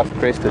or the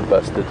buff-crested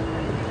bustard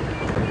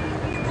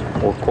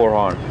or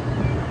korhan.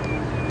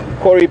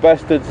 Kori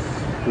bustards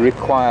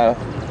require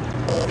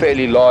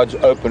fairly large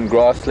open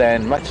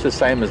grassland, much the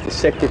same as the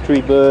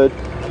secretary bird,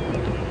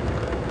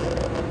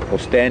 or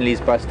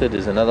Stanley's bustard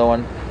is another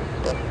one.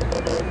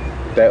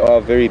 They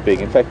are very big.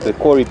 In fact, the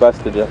Kori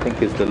bustard, I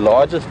think, is the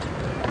largest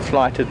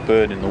flighted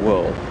bird in the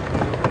world,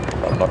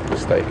 if I'm not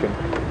mistaken.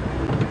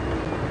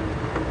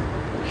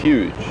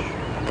 Huge.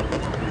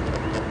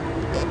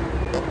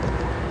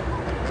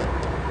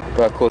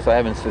 But of course,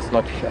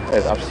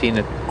 I've seen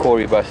a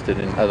Kori bustard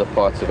in other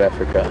parts of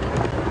Africa.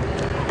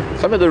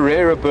 Some of the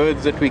rarer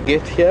birds that we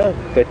get here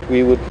that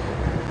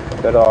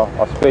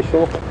are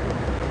special.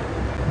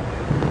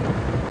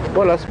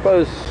 Well, I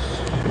suppose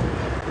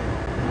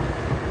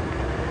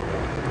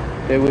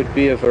there would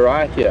be a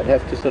variety. I'd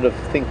have to sort of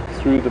think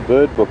through the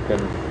bird book,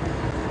 and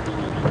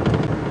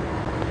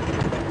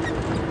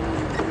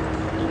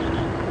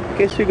I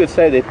guess you could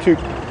say there are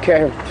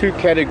two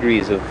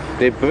categories of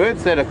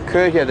birds that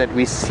occur here that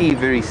we see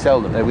very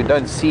seldom, that we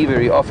don't see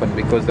very often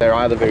because they're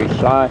either very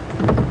shy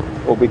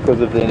or because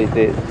of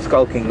their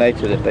skulking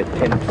nature, that they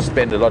tend to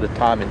spend a lot of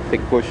time in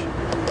thick bush.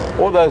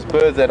 All those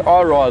birds that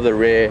are rather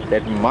rare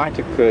that might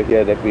occur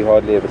here that we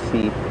hardly ever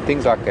see,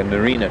 things like a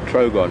Narina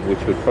trogon, which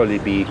would probably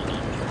be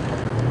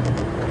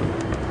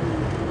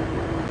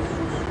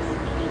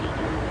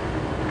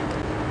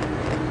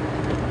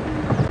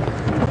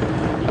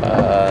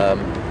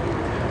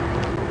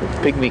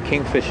pygmy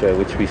kingfisher,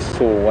 which we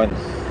saw once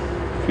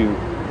a few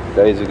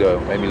days ago,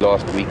 maybe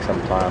last week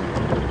sometime.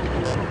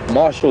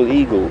 Martial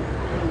eagle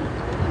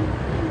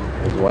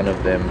is one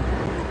of them.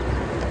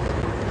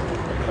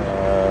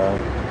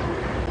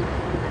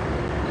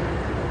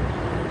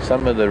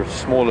 Some of the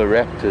smaller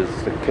raptors,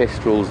 the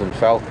kestrels and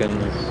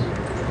falcons,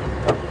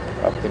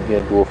 up in here,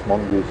 dwarf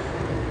mongoose,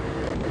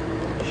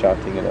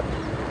 shouting it up.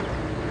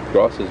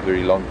 Grass is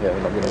very long here,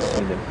 we're not going to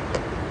see them.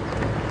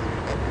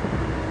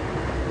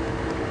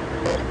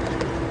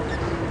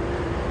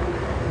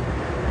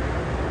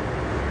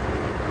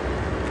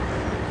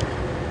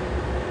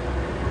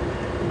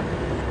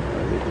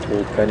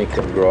 Volcanic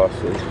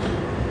grasses.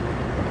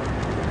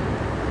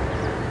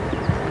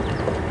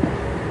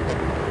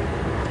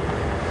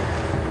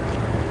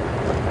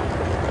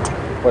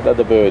 What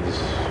other birds?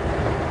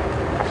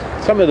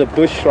 Some of the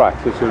bush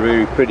shrikes, which are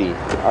very pretty.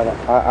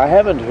 I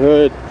haven't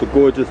heard the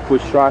gorgeous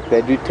bush shrike.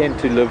 They do tend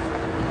to live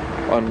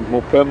on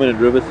more permanent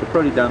rivers, so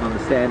probably down on the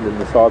sand in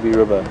the Sabi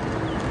River.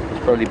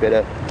 It's probably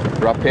better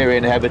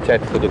riparian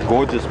habitat for the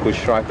gorgeous bush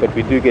shrike, but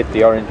we do get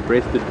the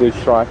orange-breasted bush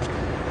shrike.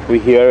 We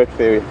hear it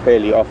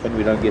fairly often.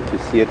 We don't get to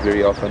see it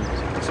very often.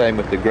 Same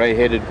with the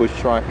grey-headed bush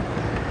shrike.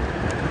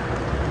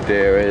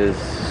 There is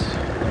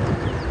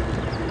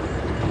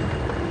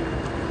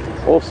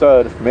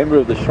also a member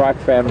of the shrike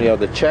family are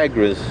the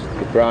chagras,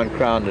 the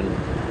brown-crowned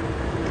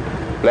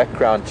and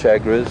black-crowned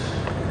chagras.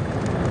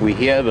 We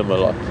hear them a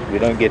lot. We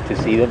don't get to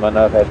see them. I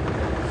know that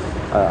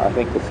I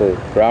think it's a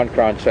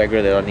brown-crowned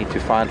chagra that I need to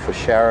find for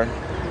Sharon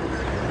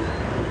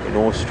in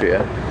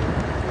Austria.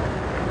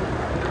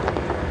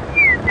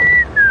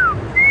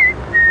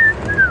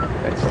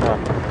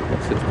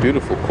 It's a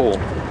beautiful call.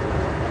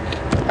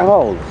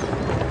 Owls.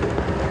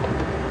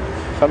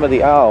 Some of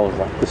the owls,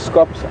 like the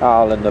Scops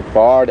owl and the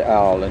barred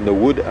owl and the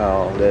wood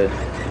owl. The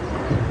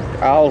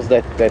owls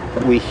that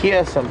we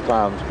hear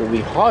sometimes, but we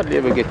hardly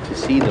ever get to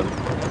see them.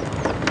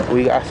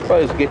 We, I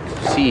suppose, get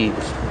to see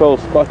the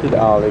pearl-spotted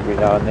owl every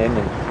now and then,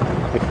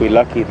 and if we're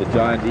lucky, the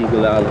giant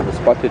eagle owl and the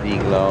spotted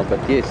eagle owl.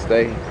 But yes,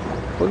 I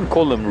wouldn't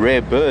call them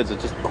rare birds, I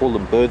just call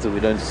them birds that we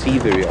don't see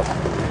very often.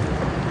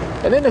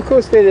 And then of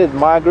course there are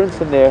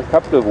migrants, and there are a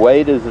couple of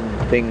waders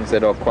and things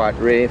that are quite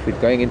rare. If we're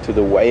going into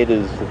the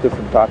waders, a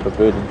different type of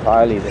bird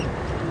entirely, that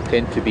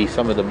tend to be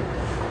some of the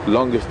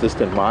longest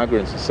distant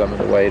migrants of some of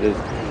the waders.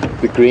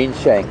 The green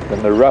shank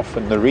and the ruff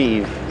and the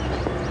reeve.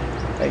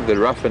 I think the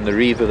ruff and the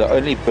reeve are the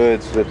only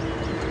birds that,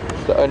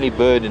 it's the only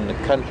bird in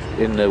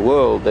the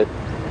world that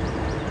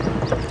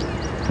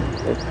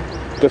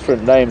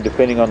different name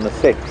depending on the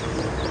sex.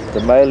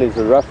 The male is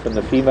a ruff and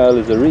the female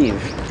is a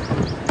reeve.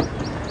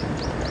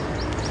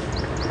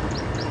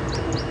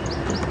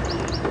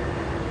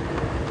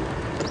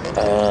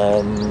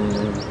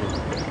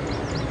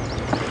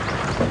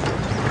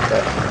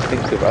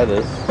 Think of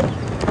others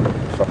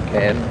if I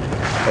can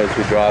as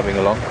we're driving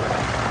along.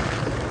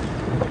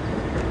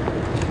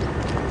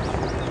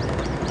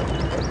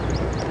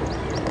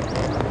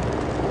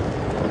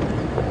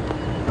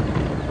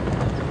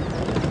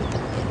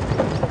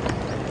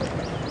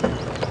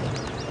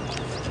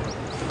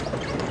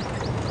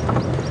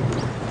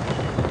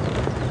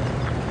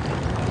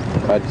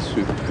 Mud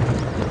soup.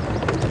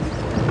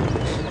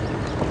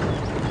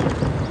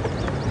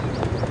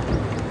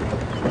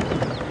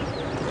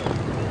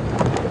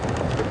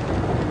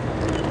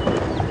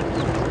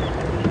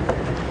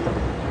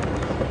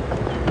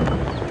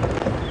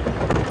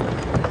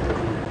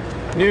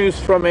 News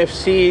from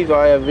FC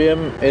via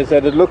Vim is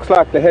that it looks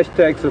like the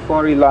hashtag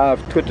Safari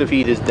Live Twitter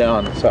feed is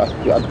down. So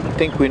I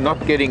think we're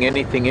not getting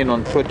anything in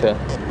on Twitter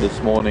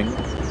this morning.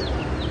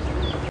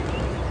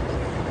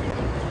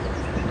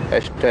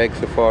 Hashtag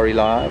Safari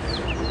Live.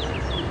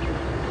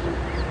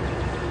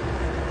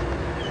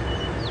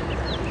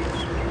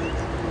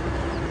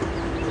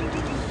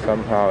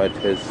 Somehow it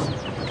has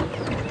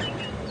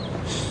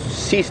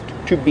ceased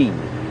to be.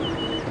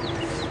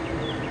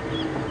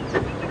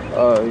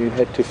 Oh, you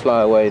had to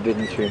fly away,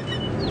 didn't you?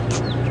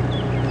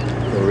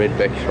 The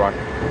redback shrike.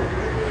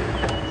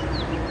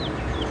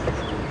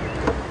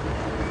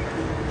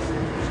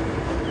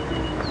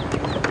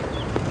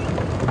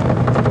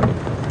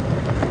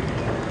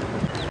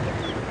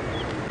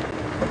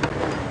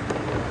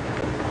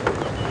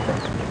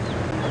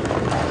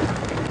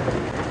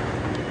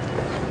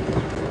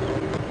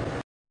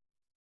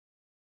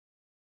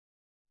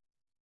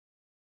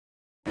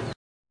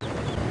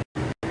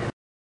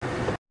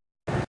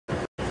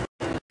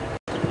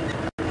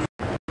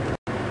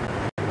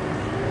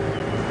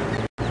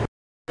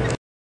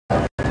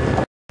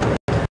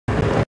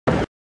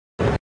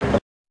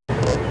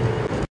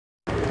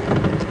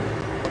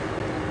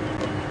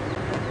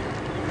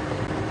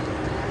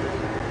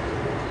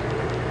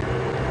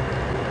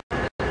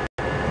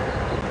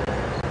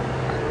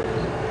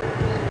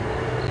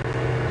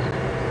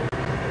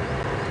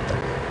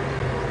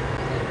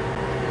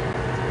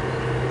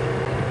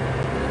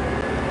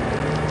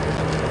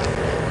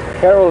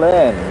 Carol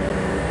Ann,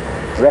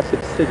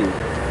 Rapid City,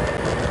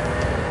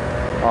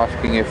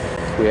 asking if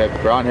we have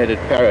brown-headed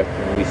parrot,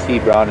 and we see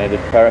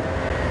brown-headed parrot.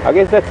 I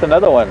guess that's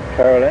another one,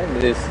 Carol Ann.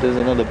 There's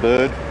another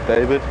bird,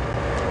 David.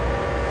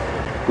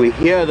 We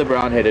hear the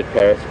brown-headed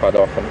parrots quite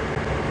often.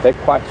 They're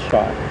quite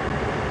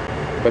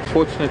shy, but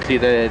fortunately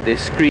their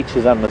screech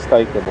is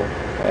unmistakable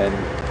and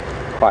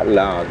quite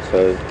loud.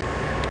 So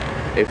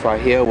if I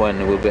hear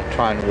one, we'll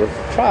try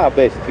our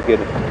best to get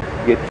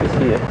to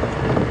see it.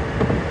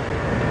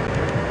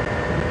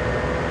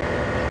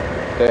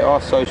 They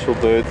are social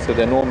birds, so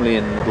they're normally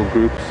in little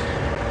groups,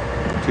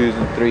 2s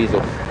and 3s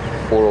or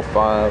 4 or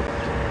 5.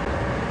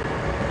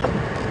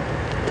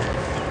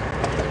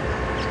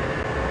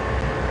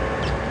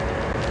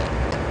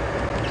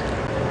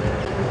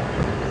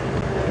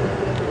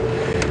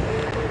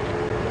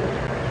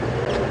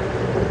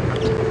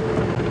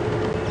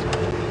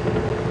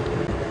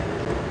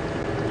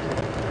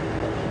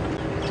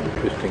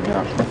 Interesting.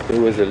 Now,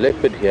 there was a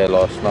leopard here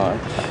last night.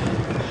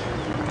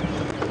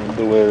 I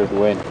wonder where it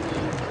went.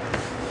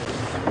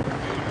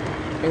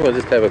 I think we'll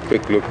just have a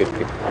quick look at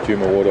the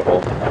Djuma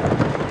waterhole.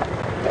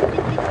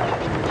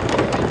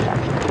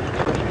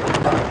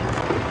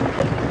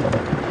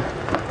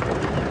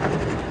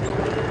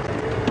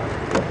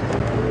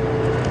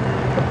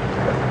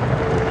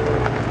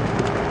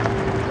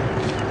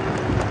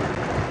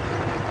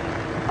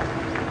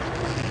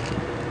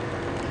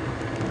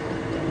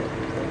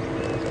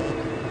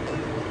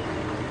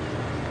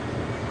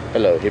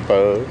 Hello,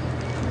 hippo.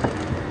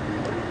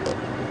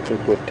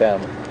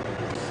 Hippopotamus.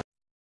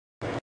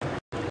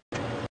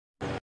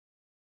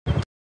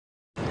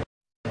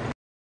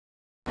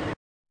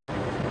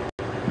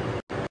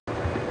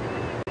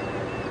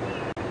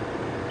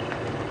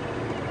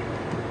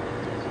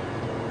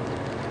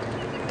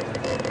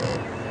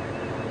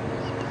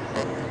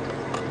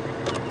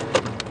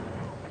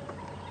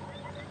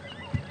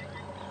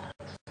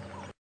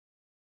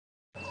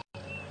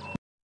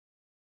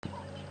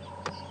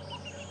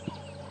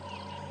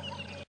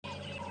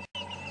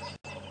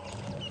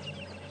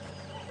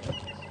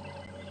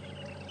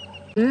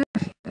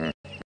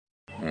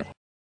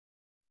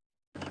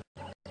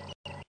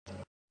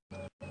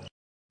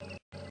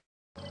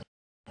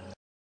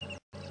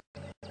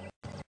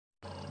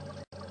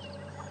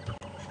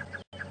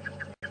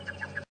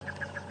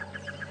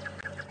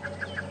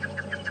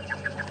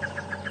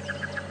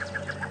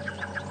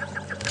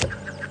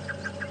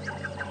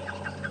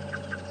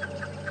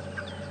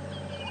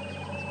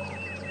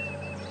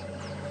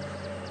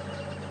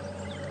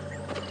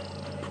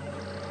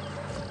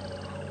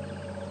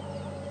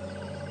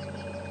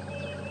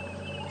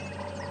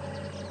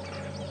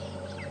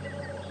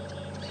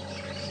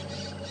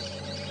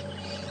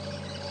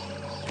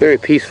 Very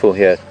peaceful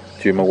here,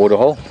 Djuma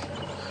waterhole,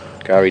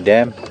 Gari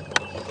Dam,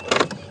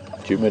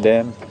 Djuma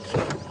Dam.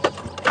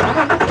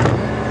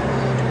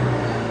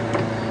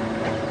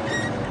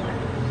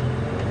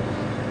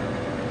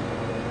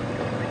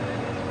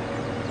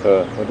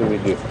 What do we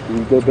do? Do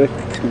we go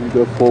back? Do we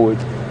go forward?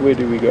 Where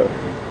do we go?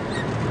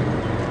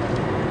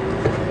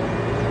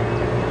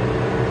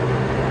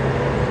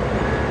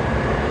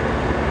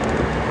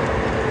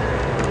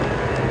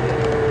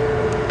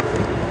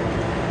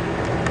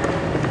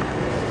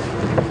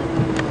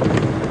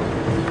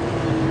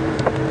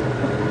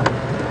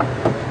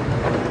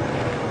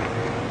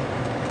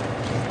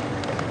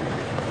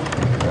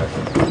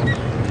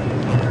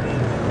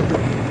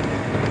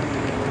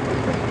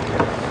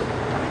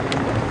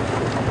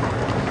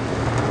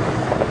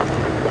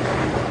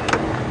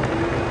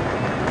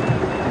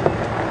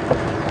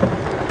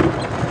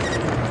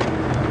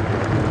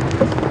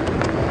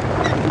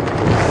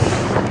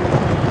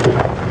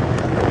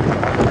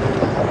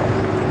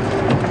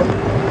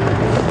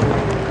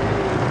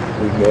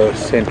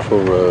 Central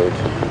Road.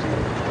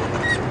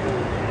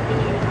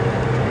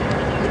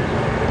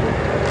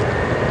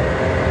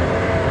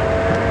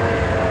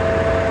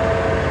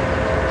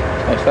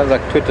 It sounds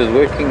like Twitter's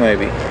working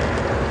maybe.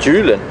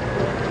 Julian.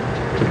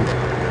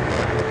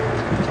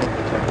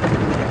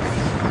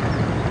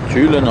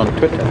 Julian on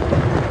Twitter.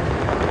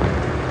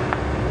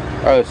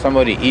 Oh,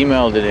 somebody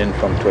emailed it in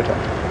from Twitter.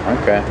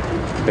 Okay.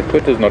 But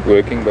Twitter's not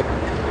working, but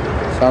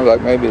it sounds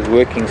like maybe it's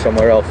working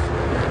somewhere else.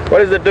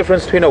 What is the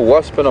difference between a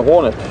wasp and a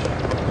hornet?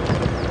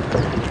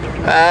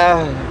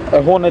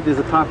 A hornet is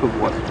a type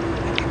of wasp.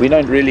 We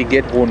don't really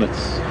get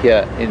hornets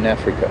here in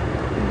Africa,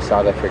 in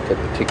South Africa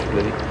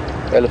particularly.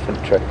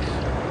 Elephant tracks.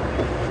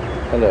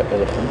 Hello,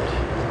 elephant.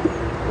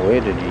 Where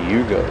did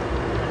you go?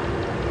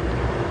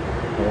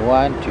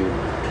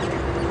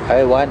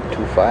 I want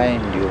to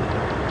find you.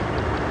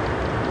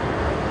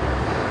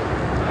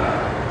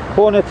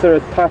 Hornets are a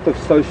type of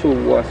social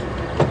wasp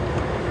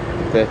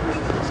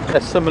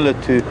that's similar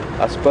to,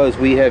 I suppose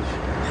we have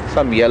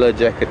some yellow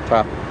jacket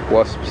type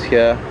wasps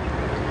here.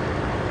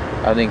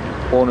 I think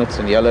hornets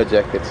and yellow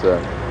jackets are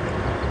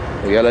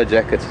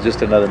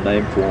just another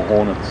name for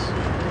hornets.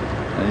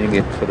 And you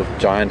get sort of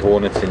giant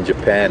hornets in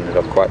Japan that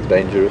are quite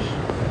dangerous.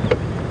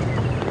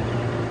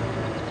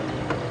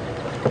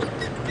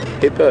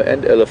 Hippo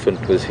and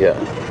elephant was here.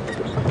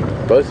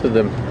 Both of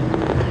them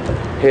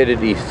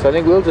headed east. So I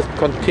think we'll just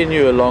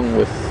continue along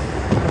with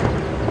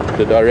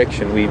the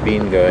direction we've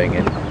been going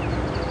in.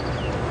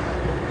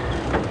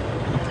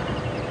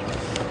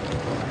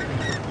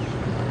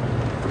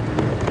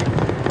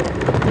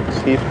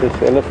 See if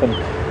this elephant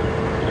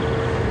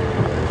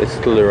is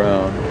still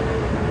around.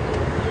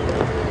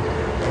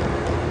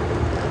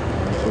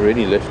 It's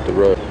already left the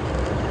road.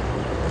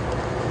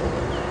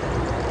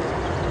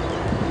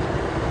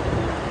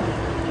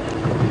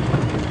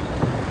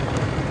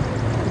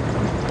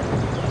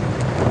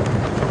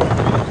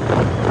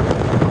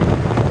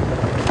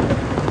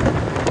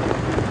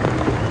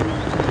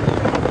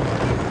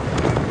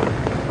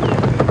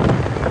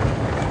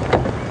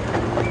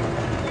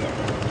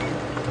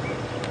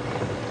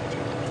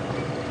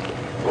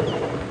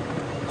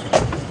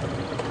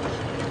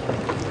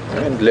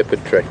 And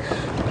leopard tracks.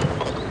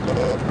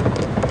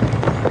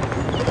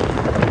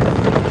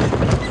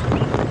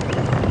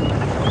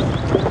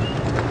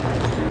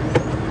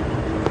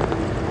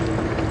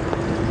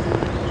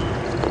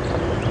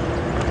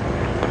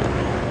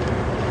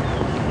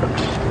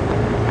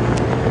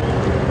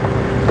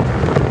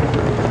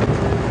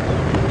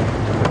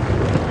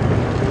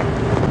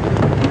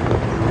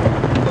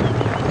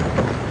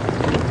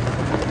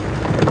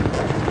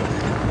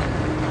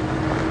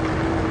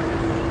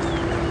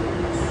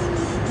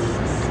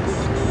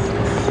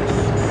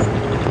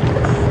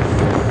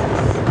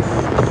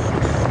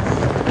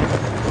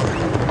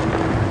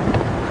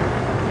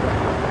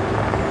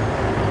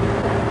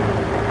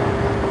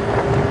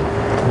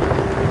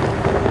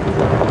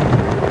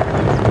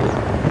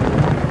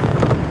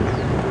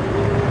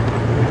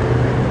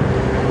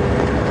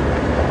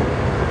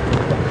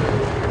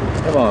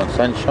 Come on,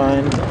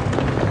 sunshine.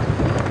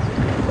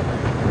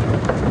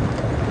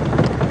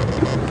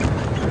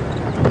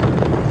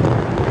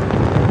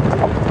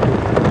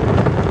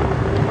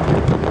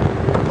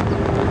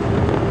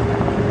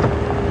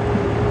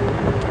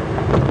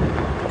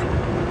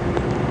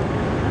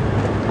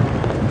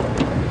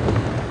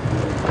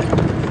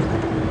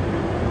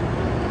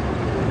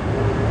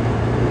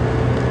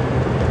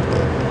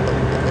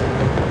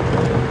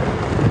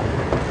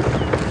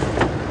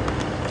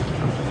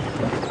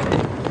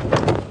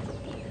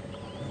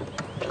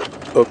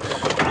 Oops.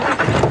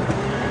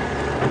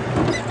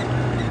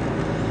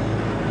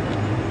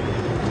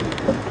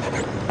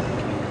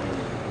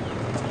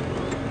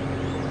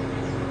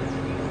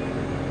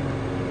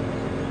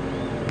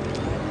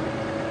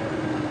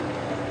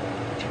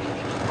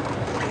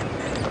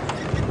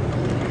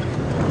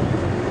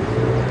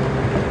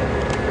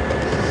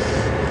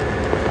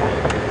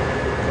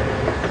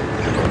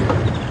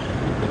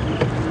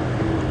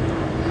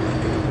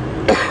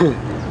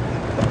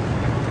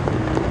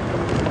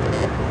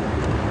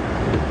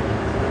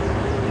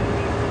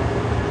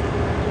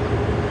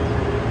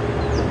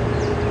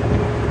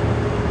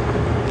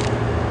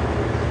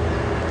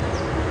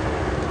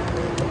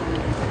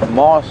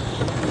 Moss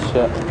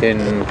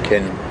in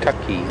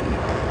Kentucky.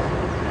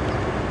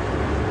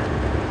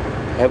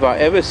 Have I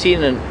ever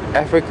seen an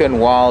African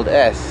wild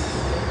ass?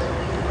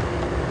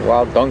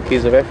 Wild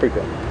donkeys of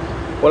Africa?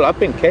 Well,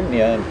 up in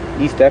Kenya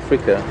and East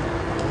Africa,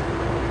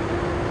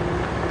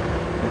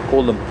 we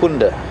call them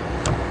punda.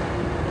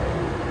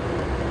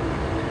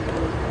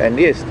 And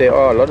yes, there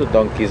are a lot of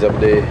donkeys up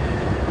there.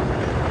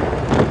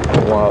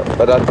 Wow,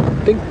 but I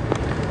think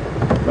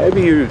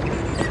maybe you're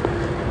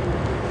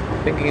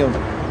thinking of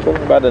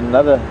talking about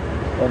another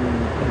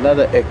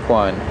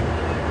equine.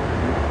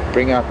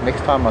 Bring out,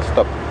 next time I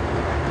stop,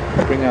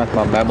 bring out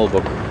my mammal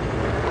book.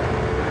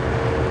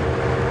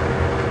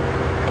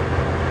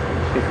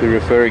 If we're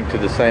referring to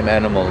the same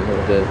animal,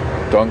 the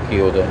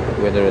donkey, or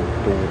whether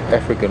the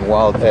African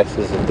wild ass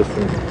is a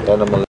different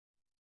animal.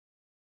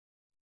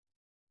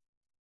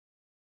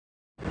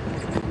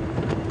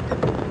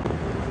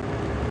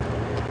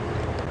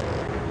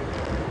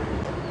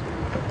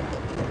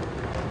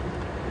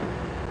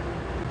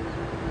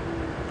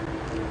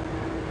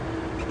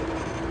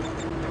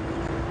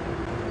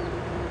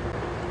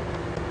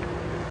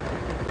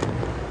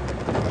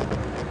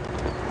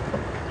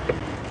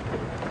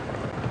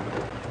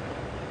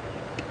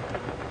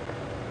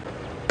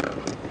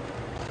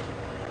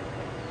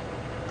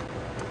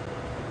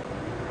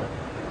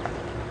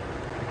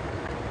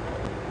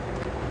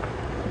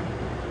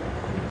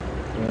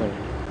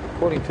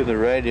 according to the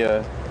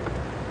radio,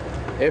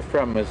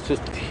 Ephraim is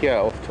just here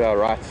off to our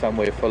right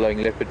somewhere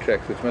following leopard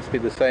tracks, which must be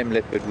the same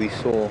leopard we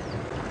saw,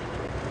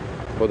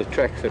 or the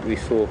tracks that we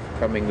saw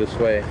coming this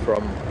way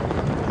from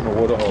the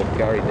waterhole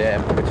Gary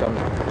Dam, which I'm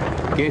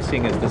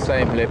guessing is the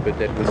same leopard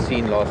that was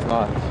seen last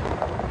night.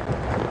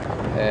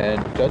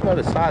 And judged by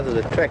the size of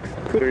the tracks,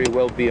 it could very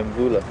well be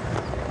Mvula.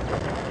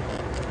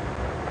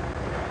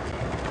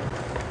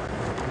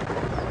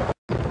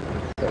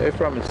 So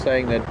Ephraim is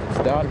saying that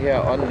it's down here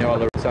on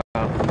Nyala South,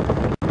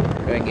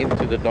 going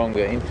into the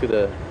Donga, into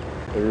the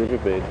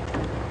riverbed.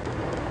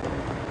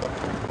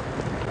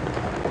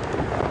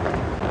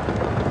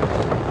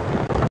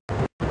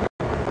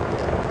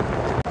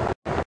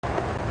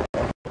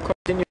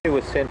 Continue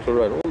with Central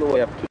Road all the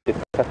way up to the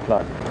cut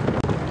line,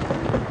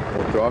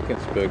 or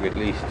Drakensberg at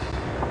least.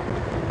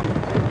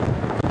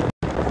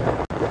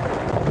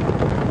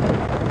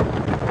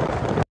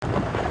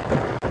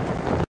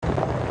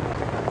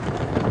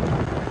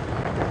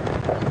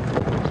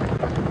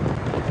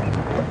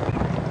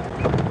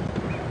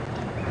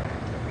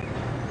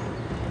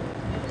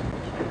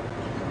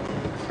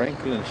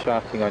 Franklin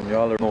shouting on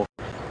Nyala North.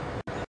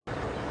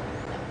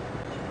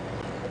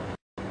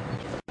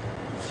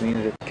 Which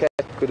means a cat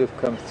could have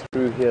come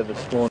through here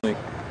this morning.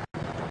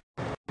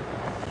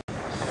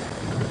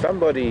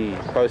 Somebody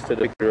posted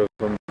a picture of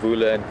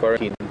Mvula and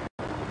quarantine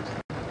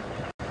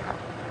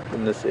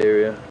in this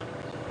area.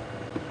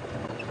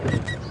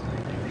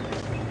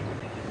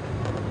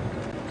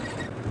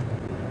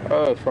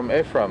 Oh, from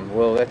Ephraim.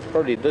 Well, that's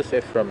probably this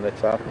Ephraim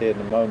that's out there at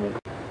the moment.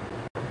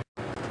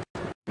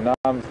 Now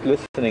I'm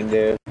listening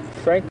there.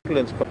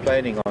 Franklin's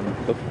complaining on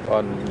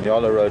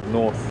Nyala Road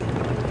North.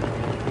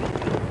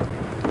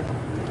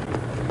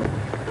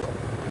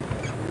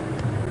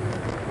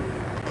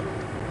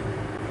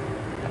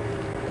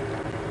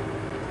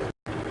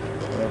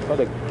 Well, not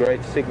a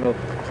great signal.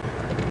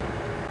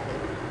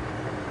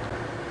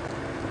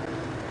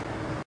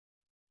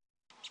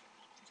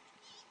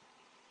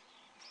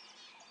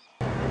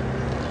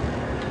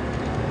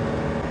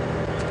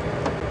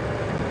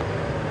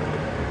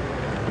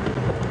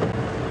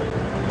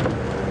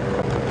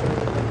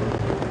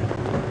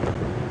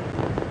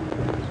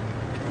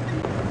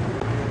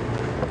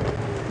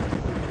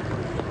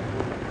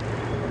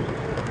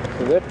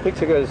 That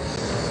picture goes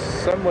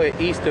somewhere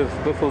east of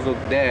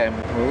Buffelshoek Dam,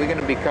 where we're going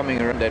to be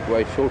coming around that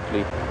way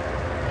shortly.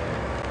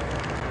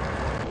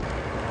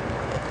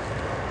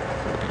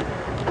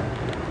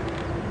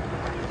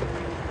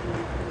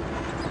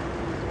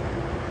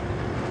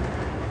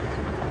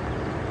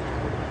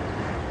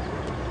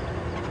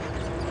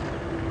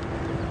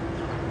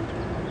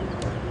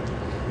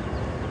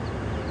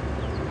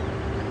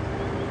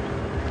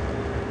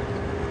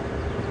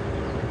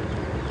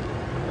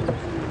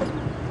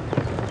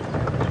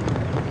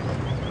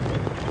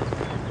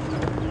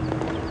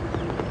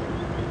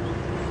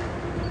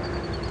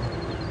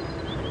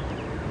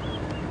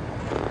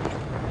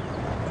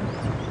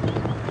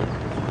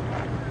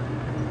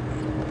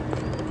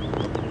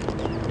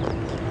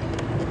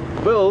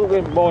 Bill,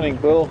 good morning,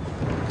 Bill.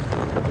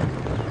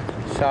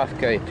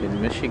 Southgate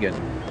in Michigan.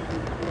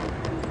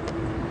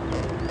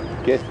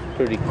 Gets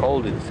pretty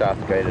cold in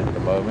Southgate at the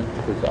moment,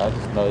 because I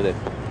just know that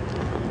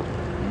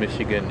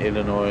Michigan,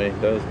 Illinois,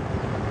 those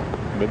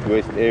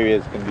Midwest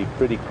areas can be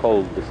pretty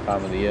cold this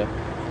time of the year.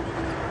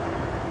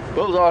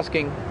 Bill's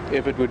asking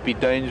if it would be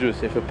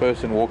dangerous if a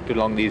person walked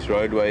along these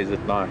roadways at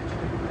night.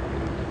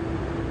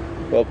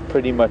 Well,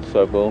 pretty much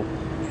so, Bill.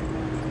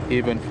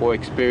 Even for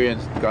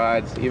experienced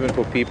guides, even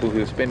for people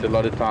who spend a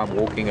lot of time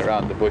walking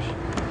around the bush.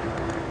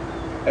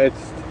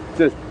 It's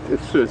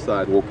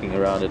suicide walking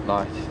around at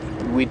night.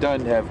 We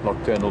don't have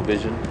nocturnal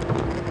vision.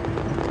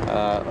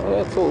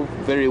 It's all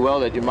very well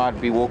that you might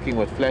be walking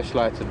with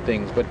flashlights and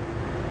things, but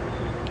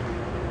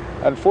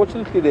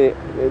unfortunately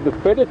the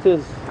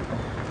predators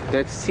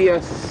that see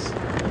us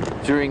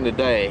during the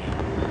day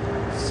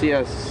see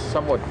us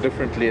somewhat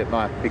differently at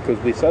night, because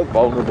we're so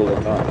vulnerable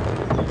at night.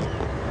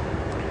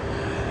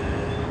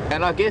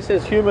 And I guess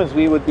as humans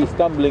we would be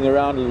stumbling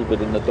around a little bit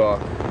in the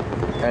dark,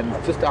 and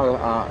just our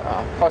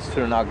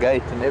posture and our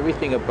gait and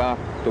everything about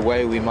the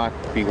way we might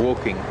be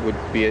walking would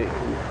be,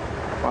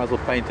 might as well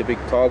paint a big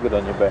target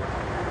on your back.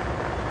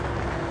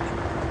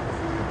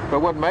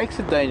 But what makes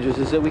it dangerous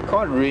is that we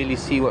can't really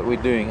see what we're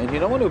doing, and you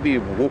don't want to be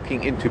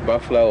walking into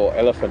buffalo or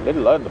elephant, let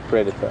alone the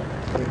predator.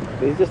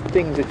 There's just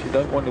things that you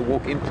don't want to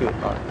walk into at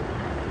night.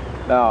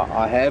 Now,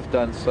 I have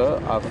done so.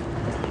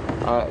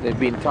 There have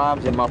been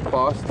times in my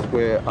past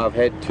where I've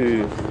had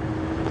to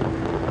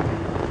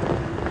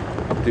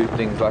do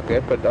things like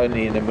that, but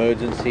only in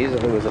emergencies.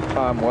 There was a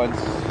time once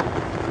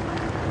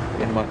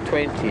in my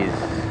 20s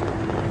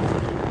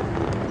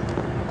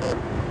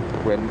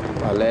when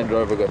my Land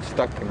Rover got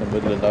stuck in the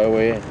middle of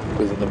nowhere. It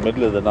was in the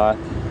middle of the night.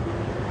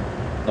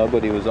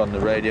 Nobody was on the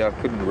radio. I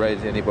couldn't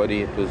raise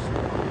anybody. It was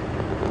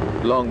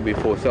long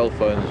before cell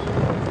phones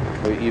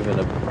were even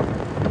a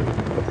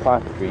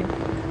pipe dream.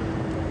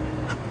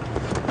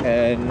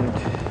 And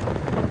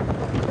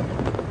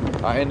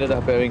I ended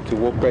up having to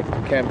walk back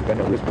to camp, and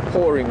it was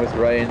pouring with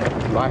rain,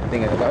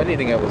 lightning, and the only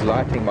thing that was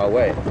lighting my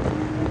way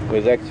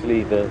was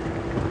actually the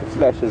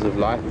flashes of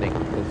lightning.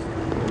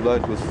 Although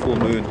it was full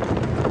moon,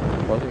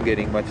 I wasn't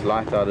getting much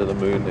light out of the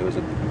moon. There was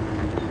a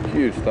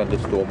huge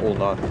thunderstorm all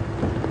night.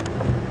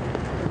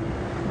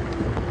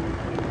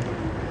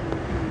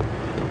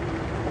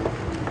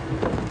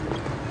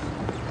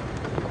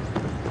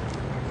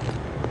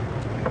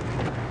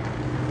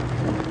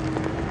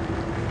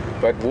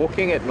 But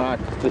walking at night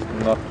is just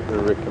not a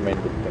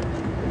recommended thing.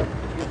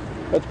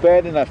 It's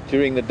bad enough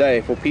during the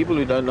day for people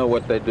who don't know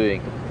what they're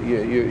doing.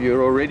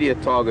 You're already a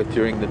target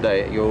during the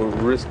day. Your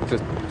risk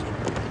just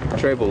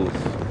trebles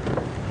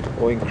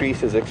or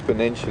increases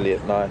exponentially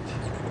at night.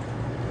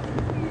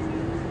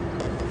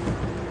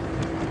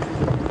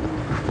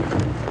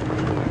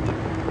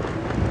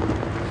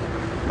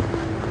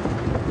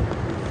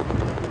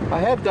 I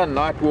have done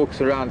night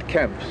walks around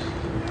camps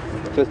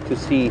just to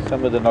see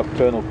some of the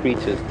nocturnal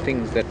creatures,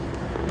 things that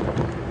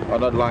are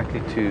not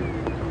likely to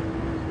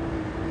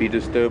be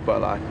disturbed by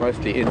light,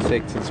 mostly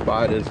insects and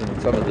spiders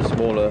and some of the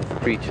smaller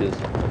creatures,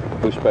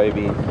 bush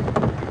babies.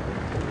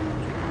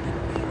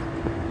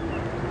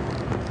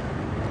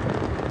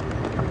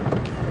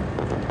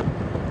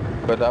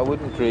 But I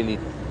wouldn't really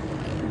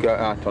go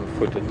out on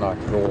foot at night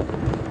at all.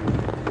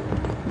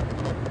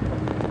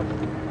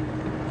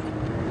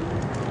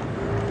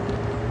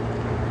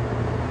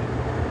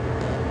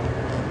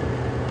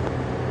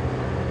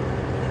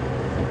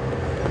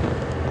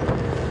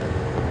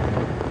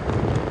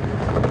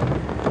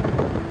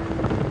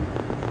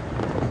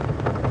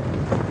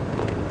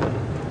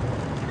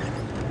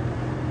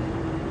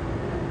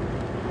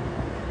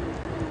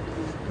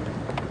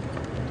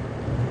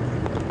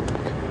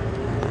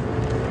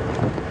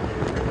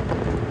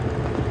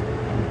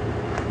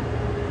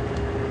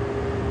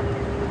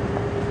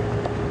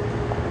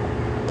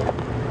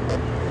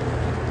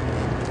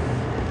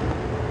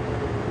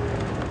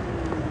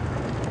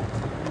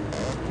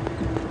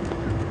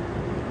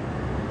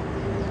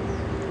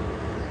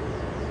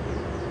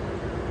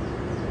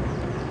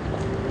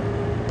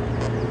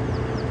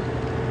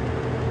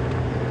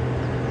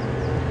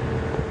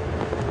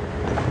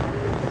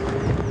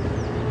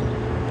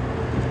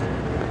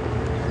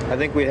 I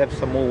think we have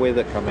some more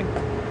weather coming.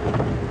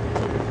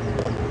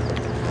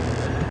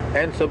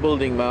 Ants are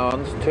building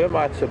mounds,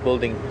 termites are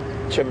building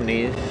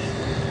chimneys.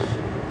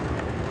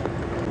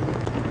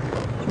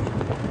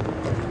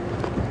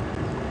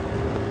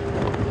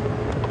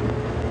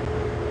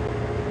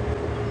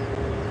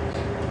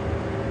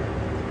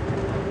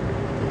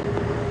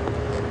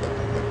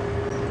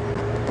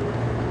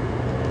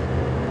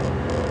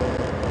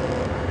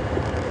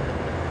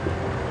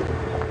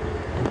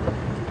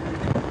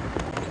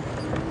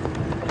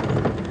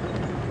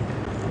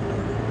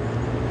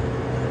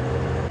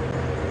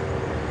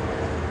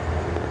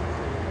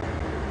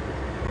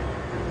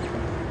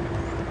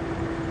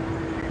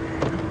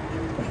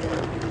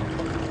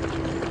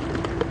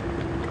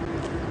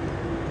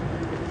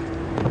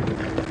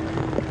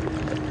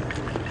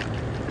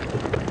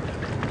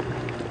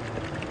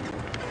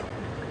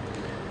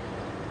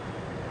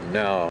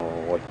 Now,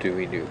 what do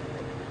we do?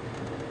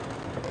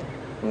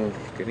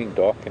 It's getting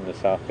dark in the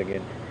south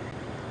again.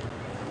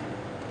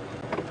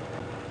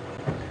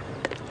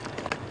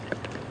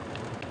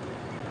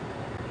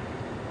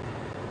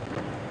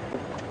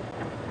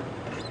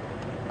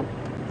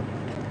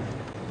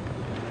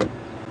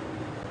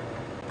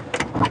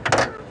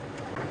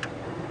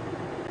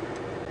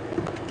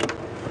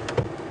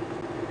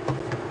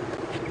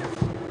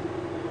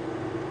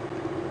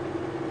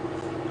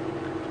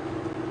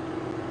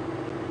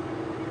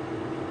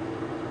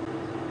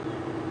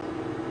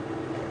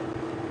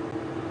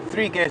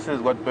 Three guesses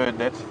what bird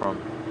that's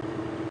from.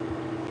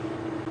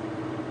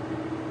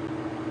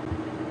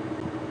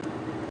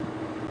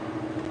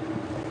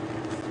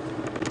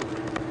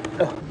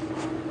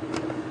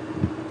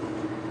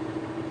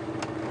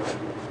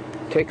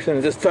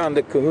 Texans just found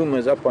the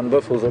kahumas up on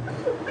Buffles up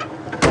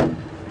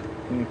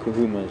in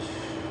kahumas.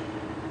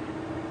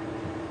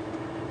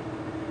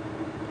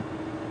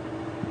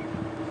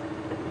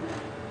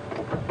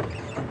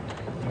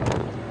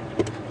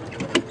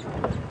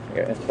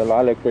 Yeah, it's a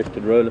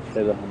lilac-breasted roller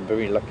feather. I'm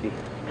very lucky.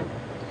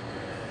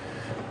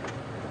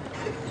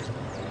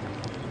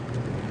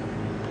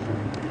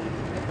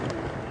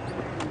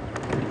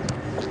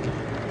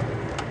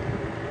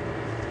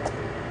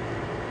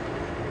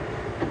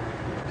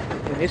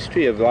 The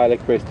history of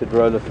lilac-breasted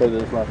roller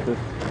feathers like this.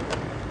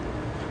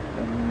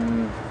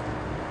 In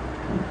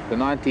the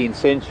 19th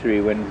century,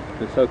 when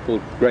the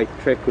so-called Great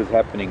Trek was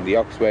happening, the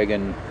ox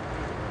wagon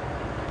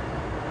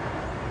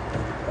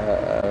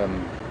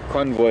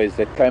convoys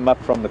that came up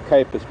from the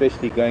Cape,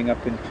 especially going up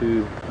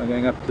to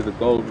the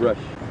gold rush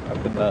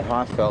up in the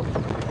Highveld,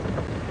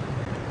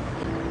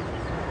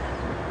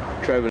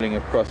 traveling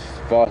across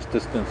vast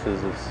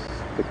distances,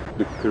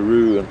 the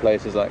Karoo and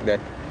places like that.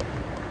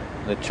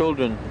 The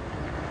children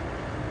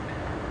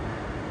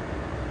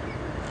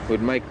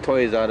would make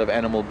toys out of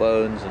animal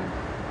bones, and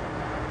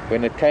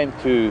when it came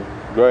to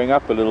growing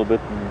up a little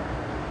bit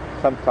and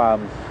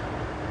sometimes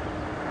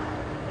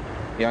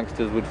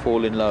youngsters would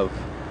fall in love,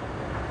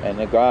 and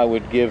a guy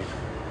would give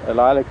a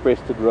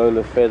lilac-breasted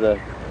roller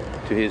feather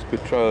to his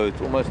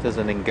betrothed, almost as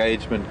an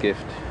engagement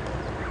gift,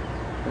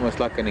 almost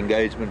like an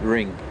engagement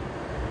ring.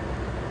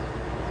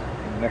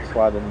 And that's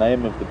why the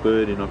name of the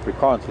bird in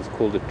Afrikaans is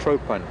called a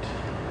tropant,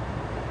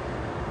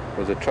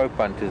 because a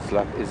tropant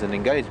is an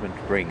engagement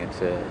ring.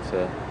 It's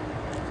a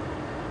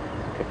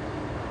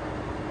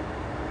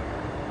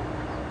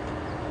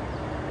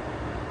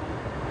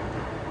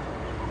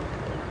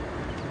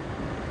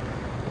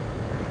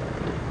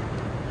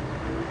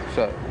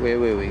So, where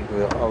were we?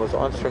 Well, I was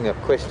answering a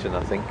question,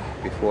 I think,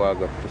 before I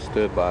got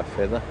disturbed by a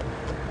feather.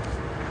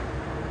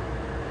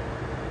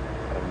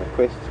 And the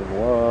question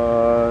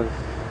was...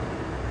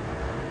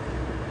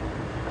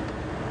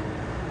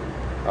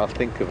 I'll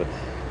think of it.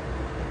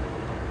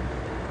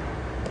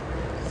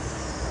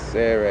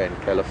 Sarah in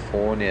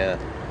California.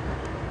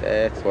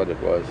 That's what it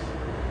was.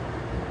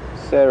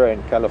 Sarah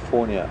in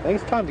California. I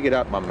think it's time to get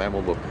out my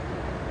mammal book.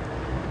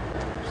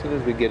 As soon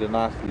as we get a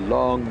nice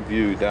long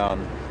view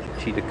down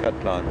Cheetah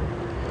Cut line.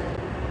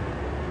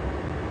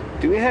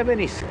 Do we have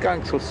any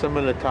skunks or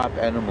similar type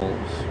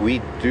animals?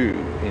 We do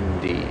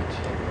indeed.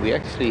 We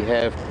actually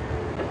have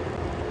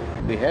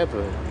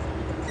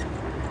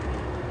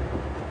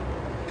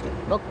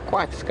not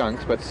quite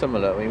skunks, but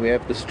similar. I mean, we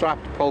have the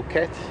striped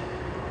polecat,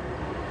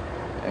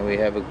 and we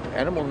have an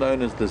animal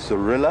known as the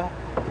zorilla.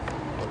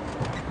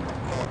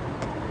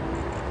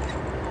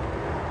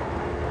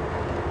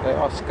 They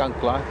are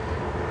skunk-like.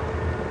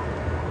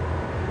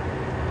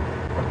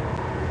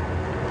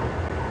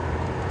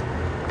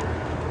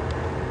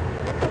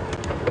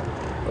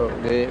 Oh,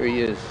 there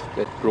he is,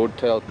 that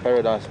broad-tailed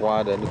paradise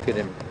wider. Look at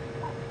him.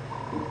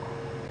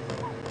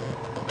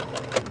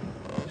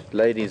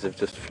 Ladies have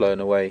just flown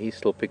away. He's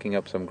still picking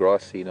up some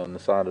grass seed on the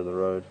side of the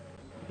road.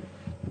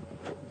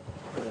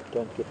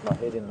 Don't get my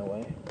head in the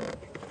way.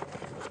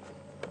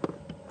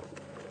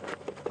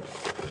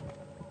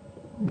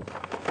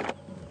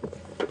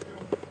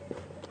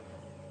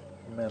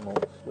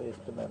 Mammals, where's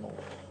the mammals?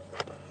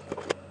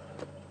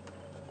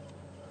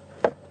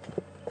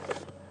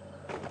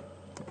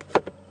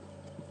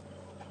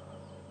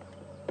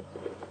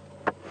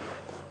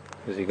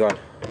 Where's he gone?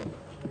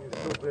 He's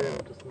still there,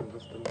 just in the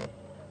distance.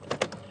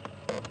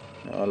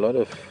 A lot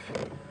of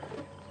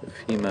the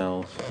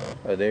females.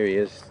 Oh, there he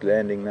is,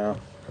 landing now,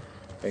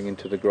 going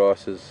into the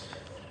grasses.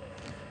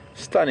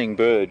 Stunning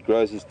bird,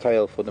 grows his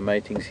tail for the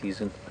mating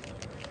season.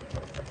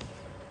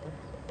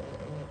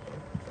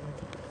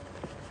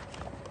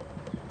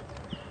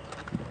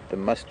 The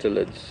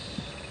mustelids.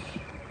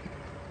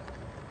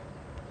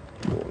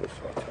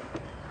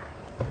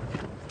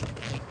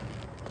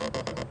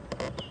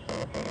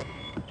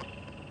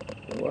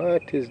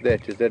 What is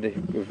that? Is that a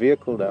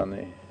vehicle down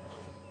there?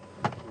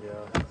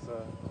 Yeah,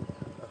 so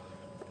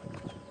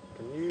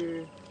can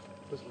you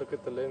just look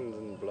at the lens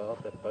and blow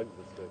out that bug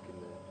that's lurking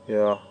there?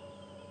 Yeah.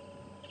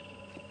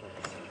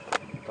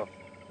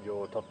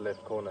 Your top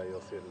left corner,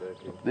 you'll see it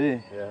lurking.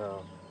 There?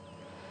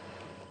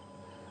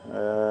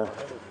 Yeah.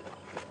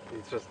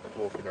 He's just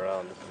walking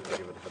around just to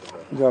give it a bit of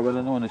a... Yeah, but I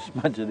don't want to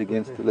smudge it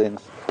against the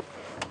lens.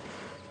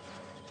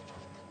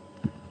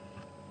 Yeah,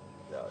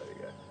 there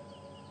you go.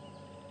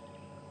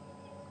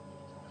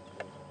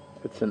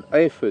 It's an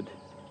aphid.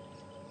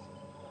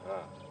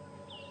 Ah.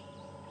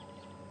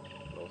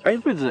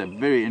 Aphids are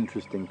very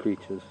interesting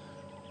creatures.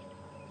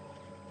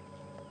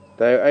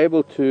 They are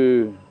able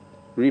to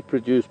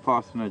reproduce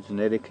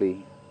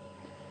parthenogenetically,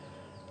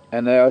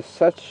 and they are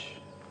such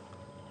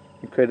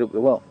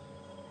incredible, well,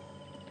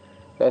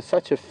 they are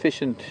such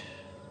efficient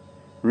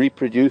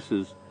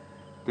reproducers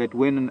that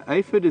when an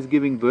aphid is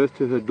giving birth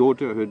to her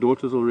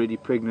daughter's already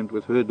pregnant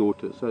with her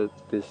daughter. So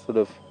there's sort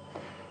of,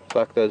 it's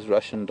like those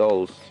Russian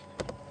dolls.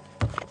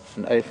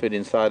 An aphid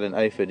inside an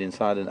aphid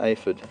inside an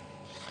aphid.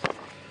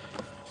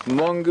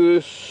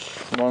 Mongoose,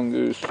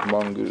 mongoose,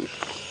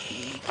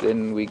 mongoose.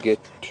 Then we get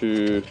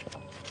to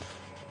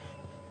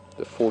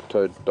the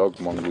four-toed dog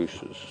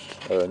mongooses.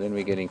 Then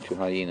we're getting to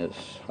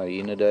hyenas.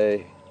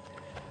 Hyenidae,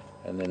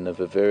 and then the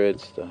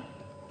viverids, the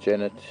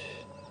genet,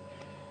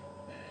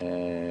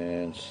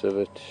 and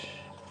civet,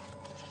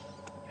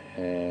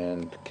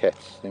 and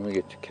cats. Then we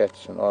get to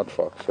cats and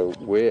aardvark. So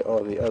where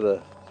are the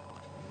other?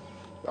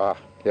 Ah,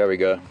 here we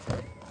go.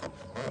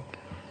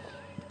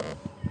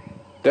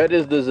 That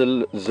is the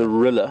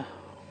zorilla,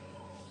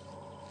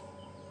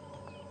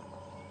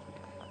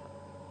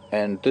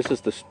 and this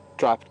is the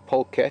striped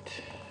polecat.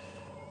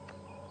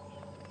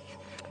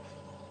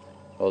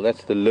 Well,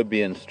 that's the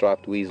Libyan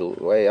striped weasel,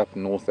 way up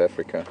in North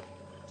Africa.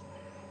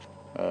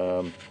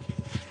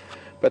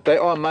 But they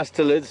are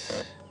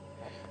mustelids,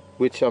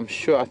 which I'm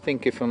sure, I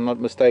think if I'm not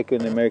mistaken,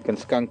 the American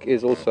skunk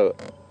is also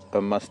a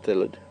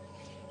mustelid.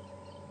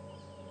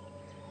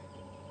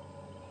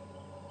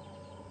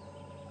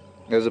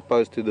 As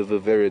opposed to the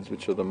viverids,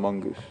 which are the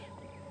mongoose.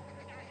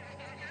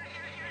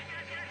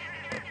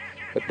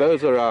 But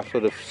those are our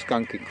sort of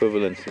skunk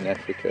equivalents in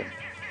Africa.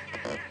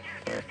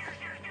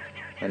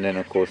 And then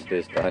of course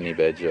there's the honey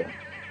badger.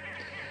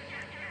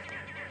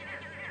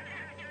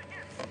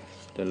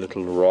 the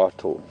little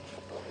rattle.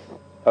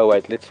 Oh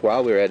wait,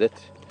 while we're at it,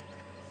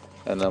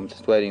 and I'm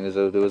just waiting,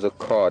 there was a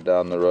car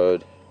down the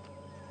road.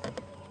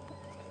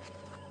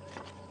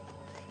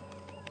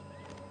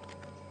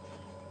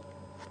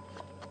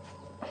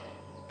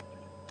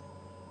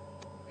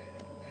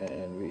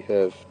 And we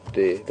have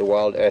the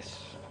wild ass.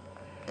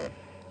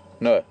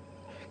 No.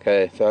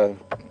 Okay, so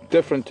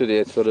different to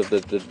the sort of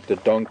the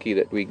donkey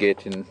that we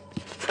get in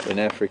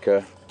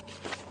Africa.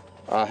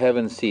 I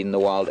haven't seen the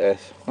wild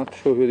ass. Not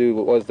sure who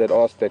it was that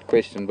asked that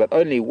question, but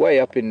only way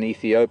up in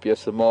Ethiopia,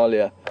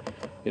 Somalia.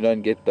 You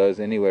don't get those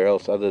anywhere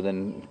else other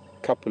than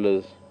a couple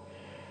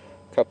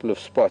of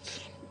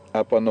spots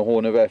up on the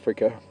Horn of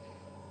Africa.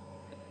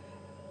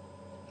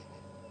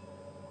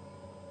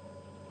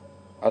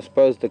 I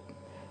suppose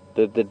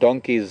the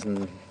donkeys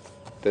and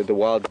the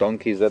wild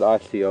donkeys that I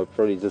see are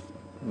probably just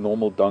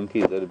normal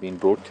donkeys that have been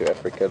brought to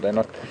Africa.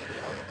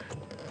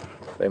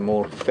 They're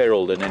more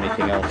feral than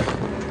anything else.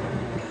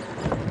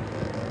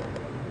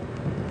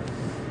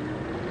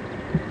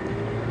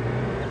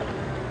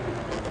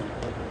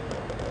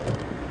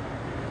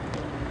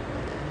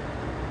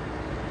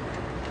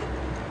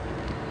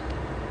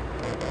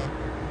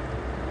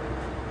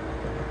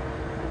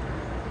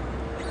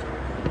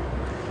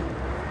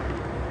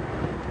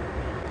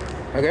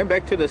 Going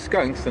back to the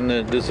skunks and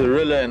the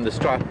zorilla and the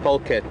striped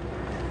polecat,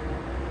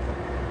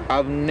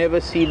 I've never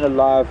seen a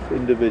live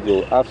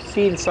individual. I've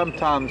seen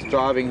sometimes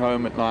driving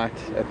home at night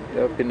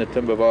up in the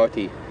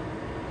Timbavati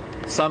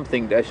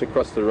something dash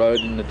across the road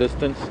in the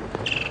distance,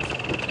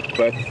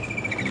 but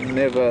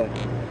never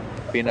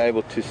been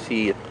able to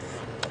see it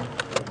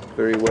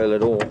very well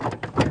at all.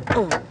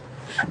 Oh,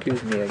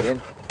 excuse me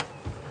again.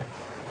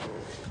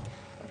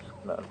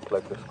 No,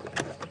 unplug this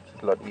quickly.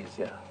 It's a lot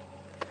easier.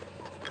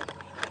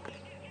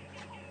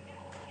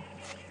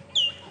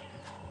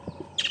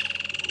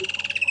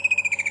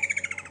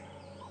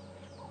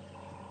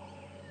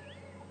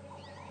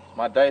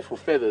 My day for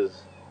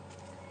feathers.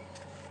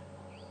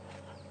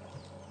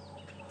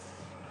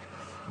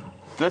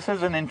 This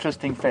is an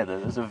interesting feather.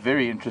 This is a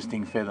very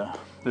interesting feather.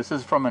 This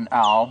is from an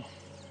owl,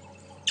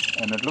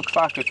 and it looks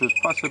like it was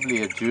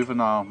possibly a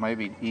juvenile,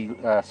 maybe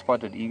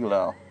spotted eagle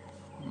owl.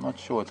 I'm not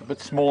sure. It's a bit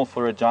small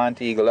for a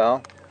giant eagle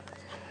owl.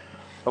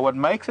 But what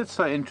makes it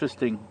so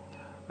interesting,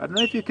 I don't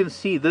know if you can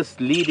see this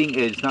leading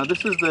edge. Now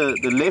this is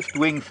the left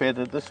wing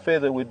feather. This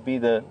feather would be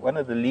one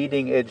of the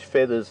leading edge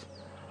feathers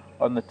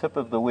on the tip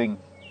of the wing.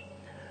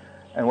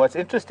 And what's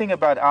interesting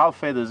about owl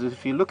feathers is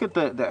if you look at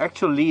the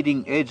actual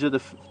leading edge of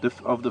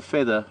the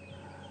feather,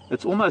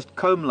 it's almost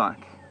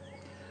comb-like.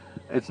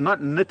 It's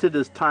not knitted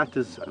as tight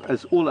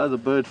as all other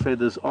bird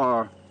feathers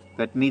are.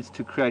 That needs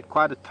to create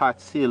quite a tight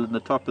seal in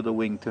the top of the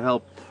wing to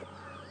help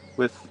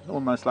with,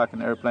 almost like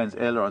an airplane's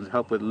ailerons,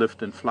 help with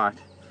lift and flight.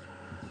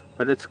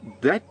 But it's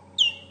that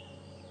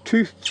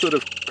tooth sort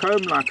of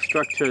comb-like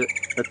structure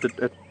at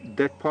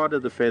that part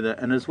of the feather,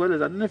 and as well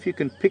as, I don't know if you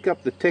can pick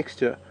up the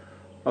texture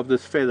of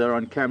this feather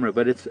on camera,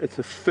 but it's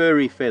a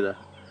furry feather.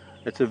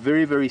 It's a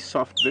very, very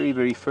soft, very,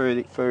 very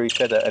furry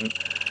feather, and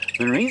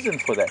the reason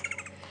for that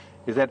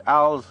is that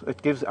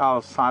it gives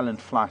owls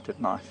silent flight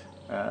at night.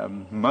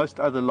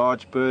 Most other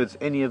large birds,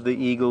 any of the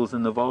eagles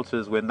and the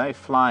vultures, when they're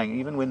flying,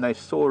 even when they're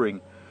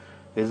soaring,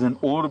 there's an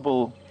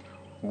audible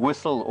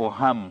whistle or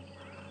hum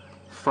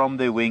from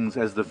their wings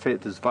as the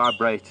feathers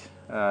vibrate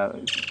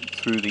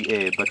through the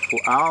air. But for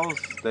owls,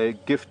 they're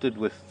gifted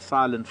with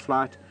silent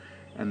flight.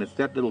 And it's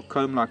that little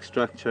comb-like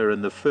structure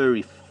and the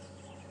furry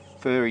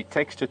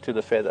texture to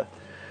the feather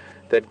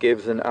that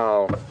gives an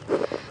owl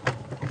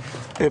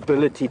the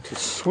ability to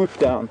swoop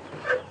down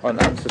on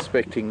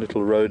unsuspecting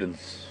little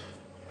rodents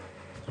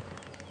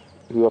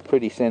who are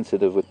pretty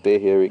sensitive with their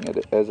hearing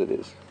as it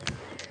is.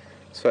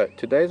 So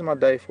today's my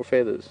day for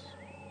feathers.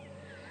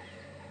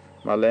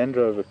 My Land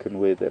Rover can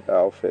wear that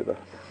owl feather.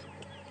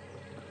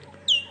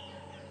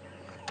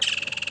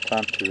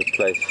 Time to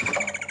replace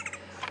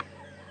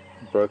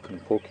broken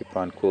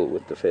porcupine quill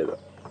with the feather.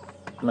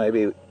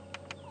 Maybe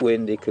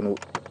Wendy can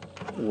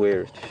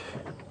wear it.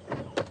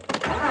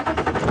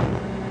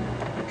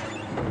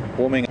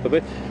 Warming up a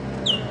bit.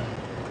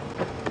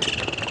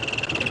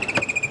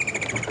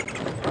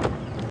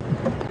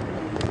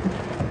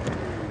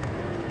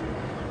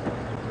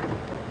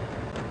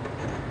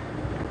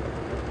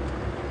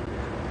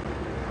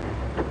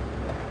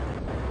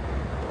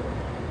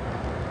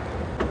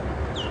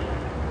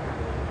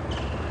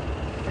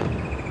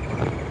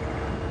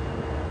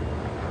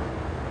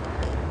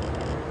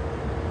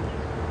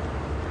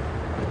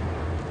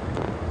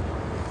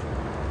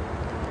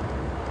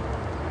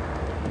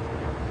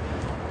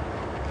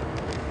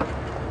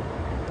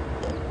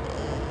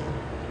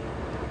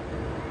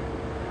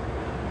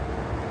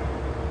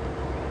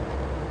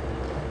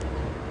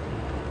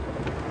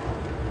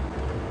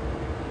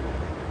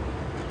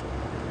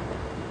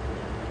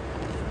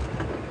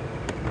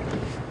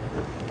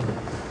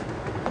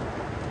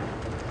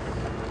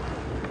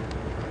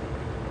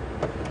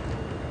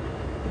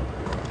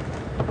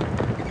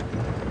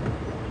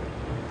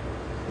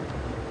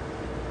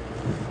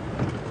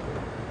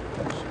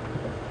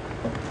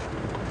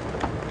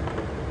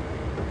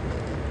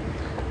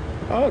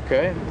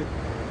 Okay.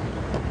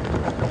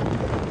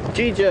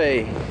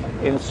 GJ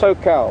in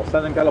SoCal,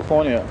 Southern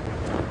California.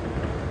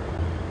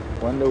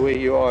 Wonder where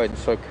you are in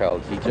SoCal,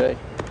 GJ.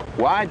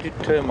 Why do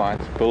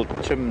termites build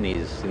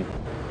chimneys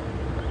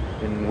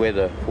in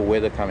weather, for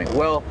weather coming?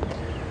 Well,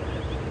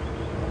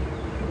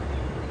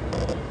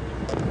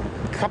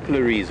 a couple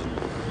of reasons.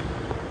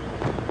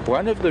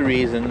 One of the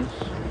reasons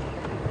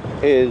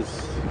is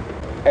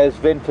as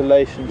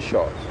ventilation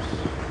shafts,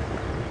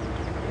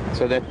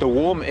 so that the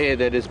warm air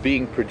that is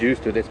being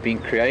produced or that's being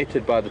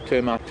created by the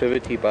termite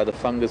activity, by the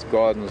fungus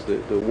gardens,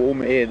 the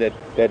warm air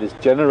that is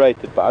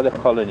generated by the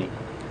colony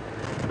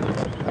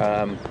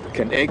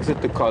can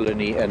exit the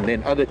colony, and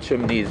then other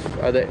chimneys,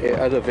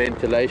 other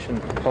ventilation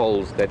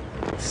holes that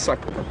suck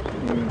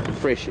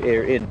fresh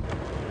air in,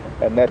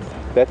 and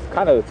that's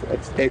kind of,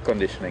 it's air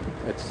conditioning.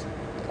 It's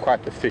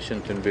quite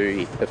efficient and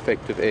very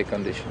effective air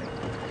conditioning.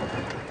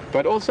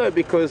 But also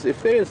because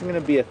if there's going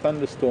to be a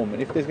thunderstorm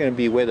and if there's going to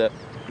be weather,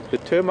 the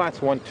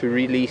termites want to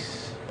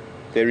release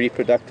their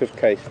reproductive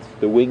castes,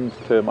 the winged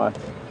termites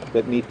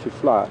that need to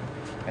fly,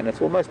 and it's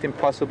almost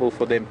impossible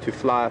for them to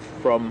fly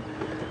from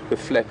the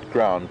flat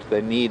ground.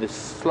 They need a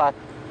slight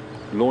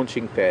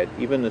launching pad.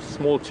 Even a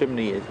small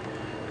chimney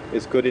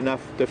is good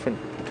enough. Different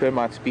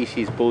termite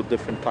species build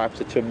different types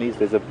of chimneys.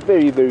 There's a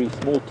very, very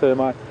small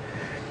termite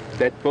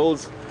that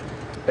builds,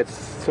 it's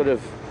sort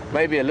of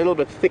maybe a little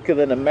bit thicker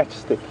than a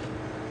matchstick.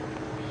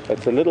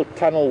 It's a little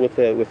tunnel with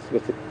a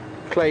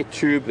clay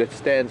tube that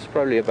stands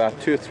probably about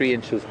 2 or 3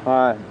 inches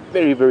high.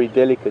 Very, very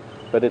delicate,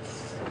 but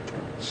it's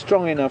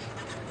strong enough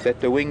that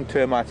the winged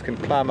termites can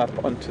climb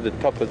up onto the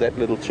top of that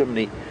little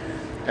chimney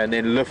and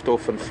then lift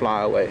off and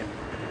fly away.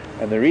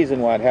 And the reason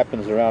why it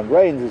happens around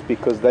rains is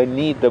because they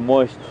need the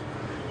moist,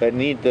 they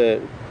need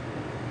the,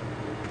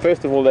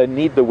 first of all, they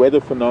need the weather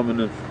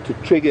phenomenon to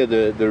trigger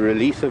the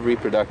release of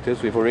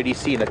reproductors. We've already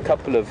seen a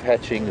couple of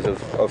hatchings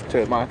of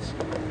termites.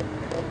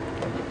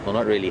 Well,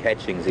 not really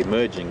hatchings,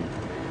 emerging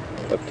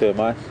of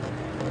termites,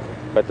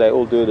 but they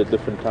all do it at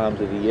different times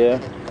of the year,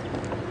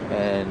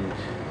 and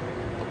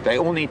they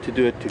all need to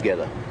do it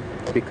together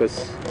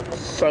because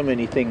so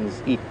many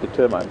things eat the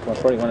termite. It's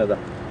probably one of the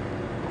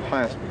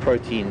highest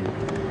protein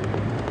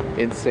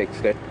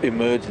insects that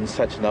emerge in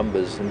such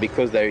numbers, and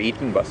because they're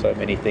eaten by so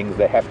many things,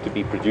 they have to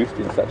be produced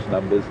in such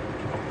numbers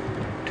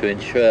to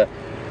ensure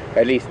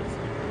at least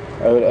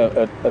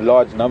a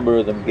large number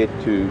of them get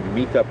to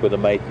meet up with a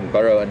mate and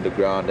burrow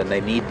underground. And they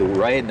need the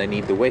rain, they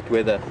need the wet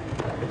weather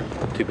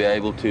to be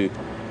able to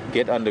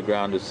get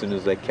underground as soon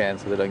as they can,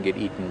 so they don't get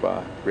eaten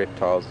by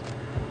reptiles.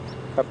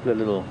 A couple of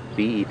little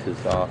bee eaters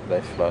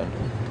they've flown.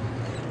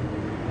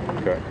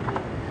 Okay.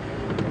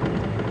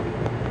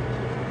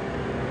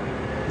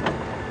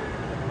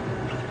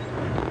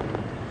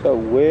 So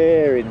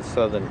where in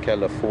Southern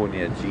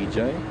California,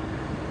 GJ?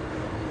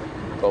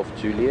 Golf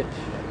Juliet.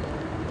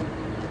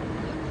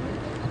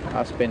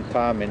 I spent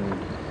time in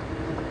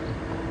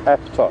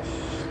Aptos,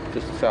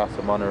 just south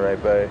of Monterey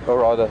Bay, or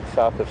rather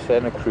south of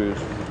Santa Cruz,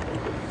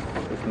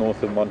 just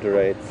north of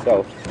Monterey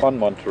itself, on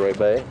Monterey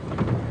Bay.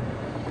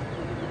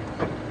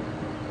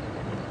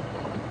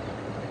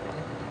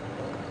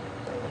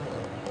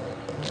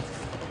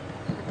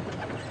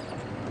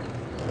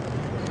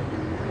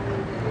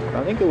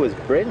 I think it was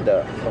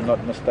Brenda, if I'm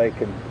not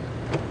mistaken,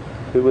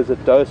 who was a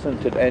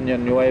docent at Año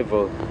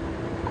Nuevo,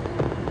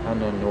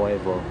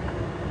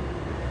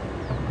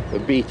 the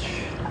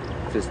beach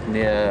just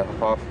near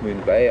Half Moon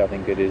Bay, I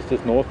think it is,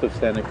 just north of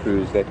Santa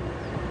Cruz, that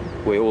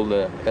where all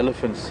the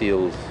elephant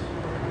seals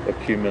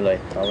accumulate.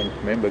 I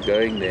remember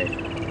going there.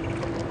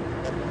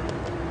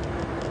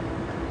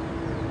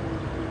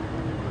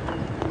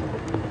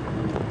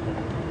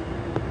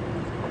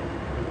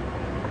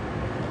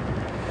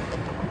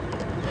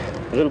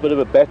 A little bit of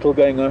a battle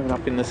going on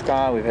up in the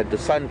sky. We've had the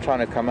sun trying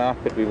to come out,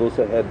 but we've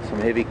also had some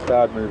heavy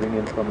cloud moving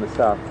in from the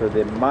south, so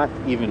there might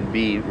even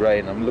be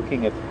rain. I'm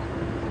looking at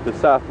the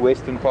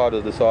southwestern part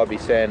of the Sabi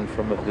Sand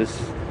from this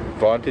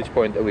vantage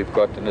point that we've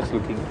got, and it's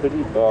looking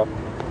pretty dark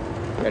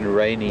and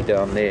rainy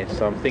down there.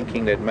 So I'm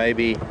thinking that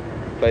maybe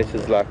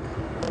places like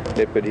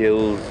Leopard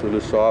Hills,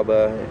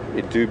 Ulusaba,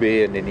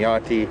 Idube and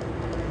Inyati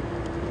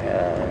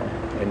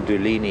and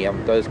Dulini,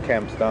 those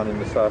camps down in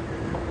the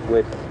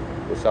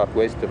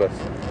southwest of us,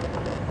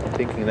 I'm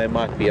thinking they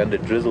might be under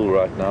drizzle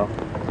right now.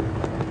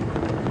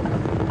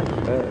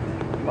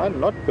 Might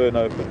not burn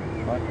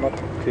open, might not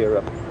clear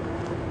up.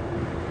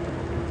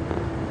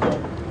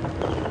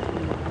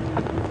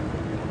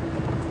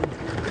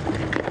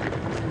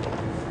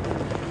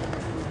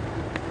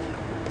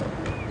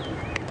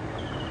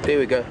 There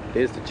we go,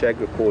 there's the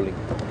Chagra calling.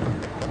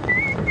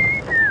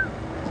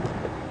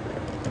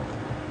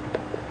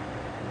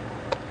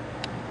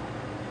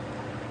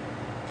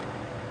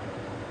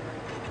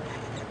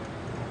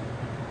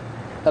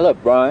 Hello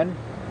Brian,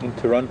 in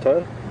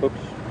Toronto. Oops.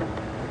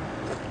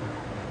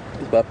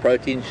 It's my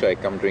protein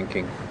shake I'm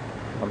drinking.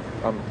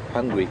 I'm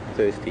hungry,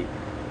 thirsty,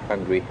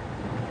 hungry.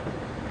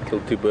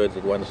 Killed 2 birds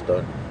with 1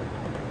 stone.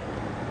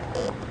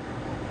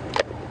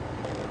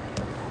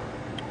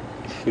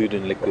 Food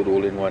and liquid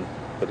all in one.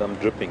 But I'm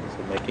dripping,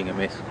 so making a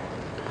mess.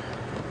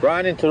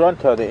 Brian, in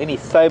Toronto, are there any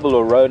sable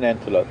or roan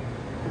antelope?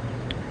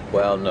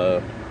 Well,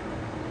 no.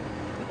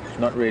 It's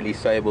not really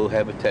sable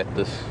habitat,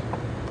 this.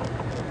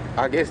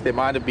 I guess there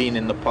might have been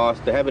in the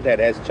past. The habitat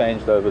has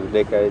changed over the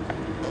decades.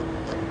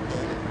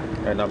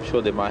 And I'm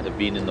sure there might have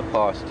been in the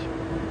past.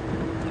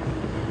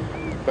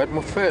 But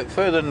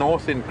further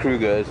north in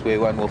Kruger is where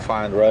one will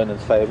find roan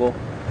and sable.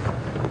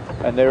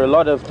 And there are a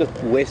lot of, just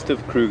west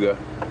of Kruger,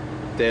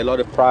 there are a lot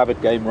of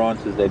private game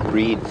ranches that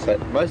breed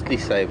mostly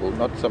sable,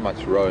 not so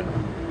much roan.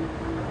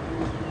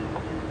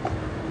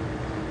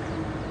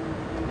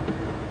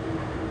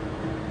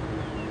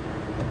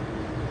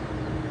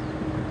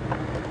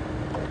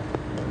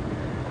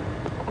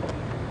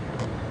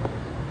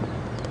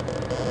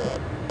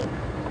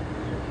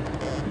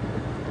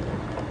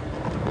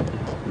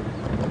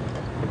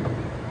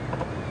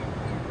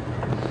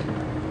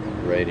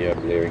 Radio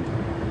blaring.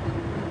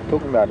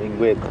 Talking about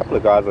where a couple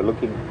of guys are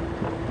looking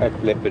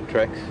at leopard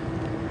tracks.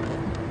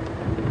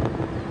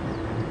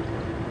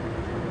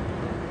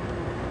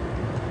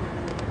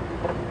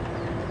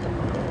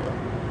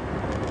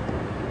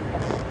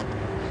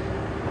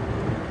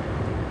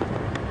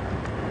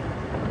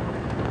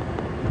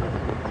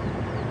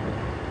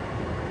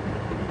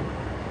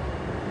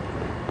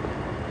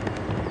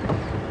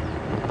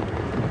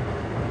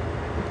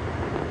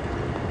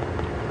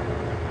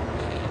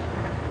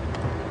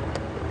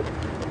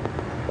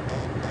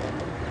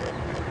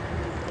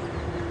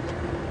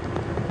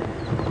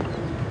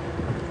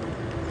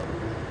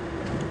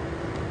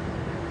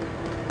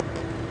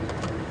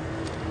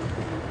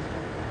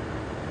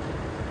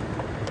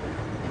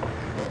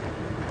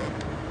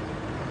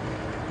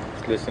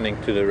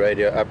 Listening to the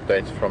radio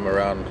updates from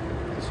around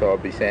the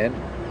Sabi Sand.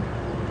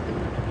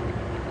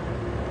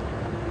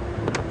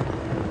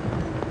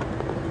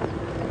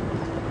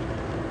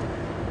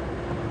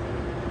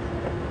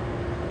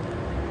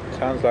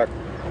 Sounds like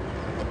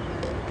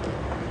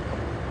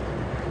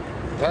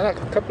a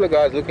couple of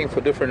guys looking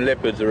for different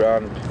leopards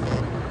around.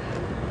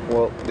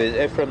 Well,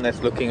 there's Ephraim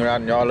that's looking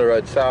around Nyala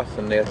Road South,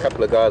 and there are a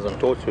couple of guys on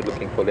Torchwood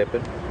looking for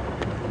leopard.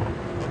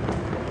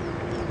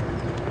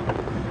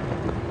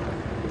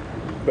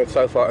 But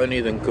so far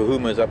only the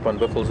Kahuma's up on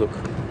Buffelshoek.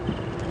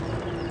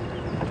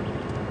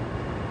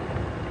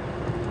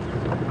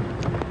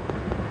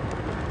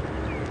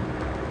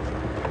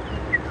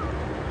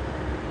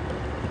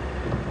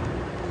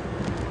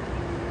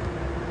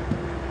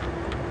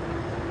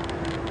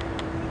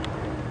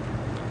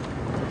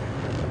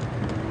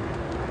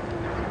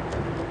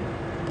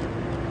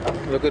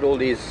 Look at all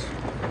these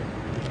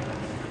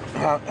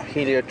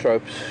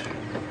heliotropes.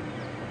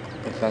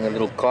 It's like a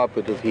little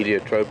carpet of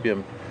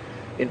heliotropium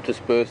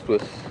interspersed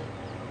with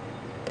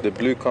the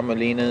blue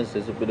comelinas.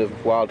 There's a bit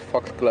of wild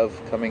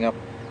foxglove coming up.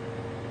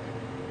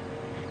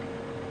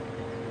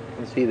 You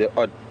can see the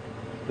odd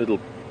little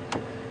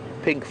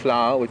pink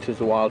flower, which is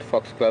a wild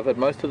foxglove, but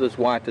most of this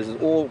white is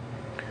all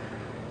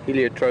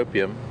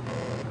heliotropium,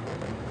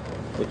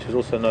 which is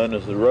also known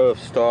as the row of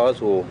stars,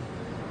 or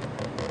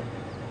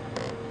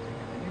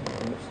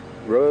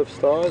row of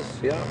stars,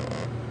 yeah.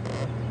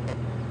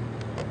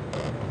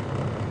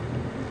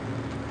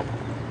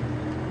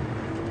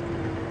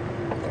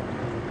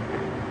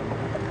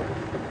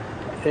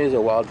 Here's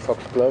a wild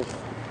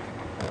foxglove.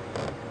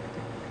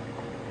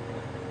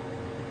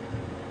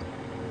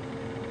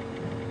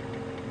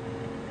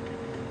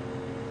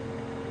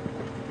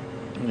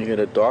 And you get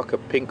a darker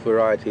pink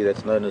variety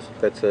that's known as,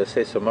 that's a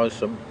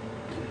sesamosum.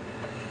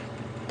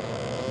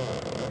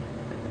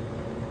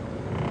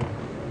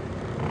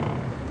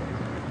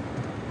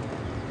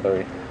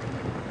 Sorry,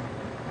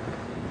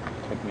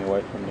 take me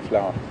away from the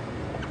flower.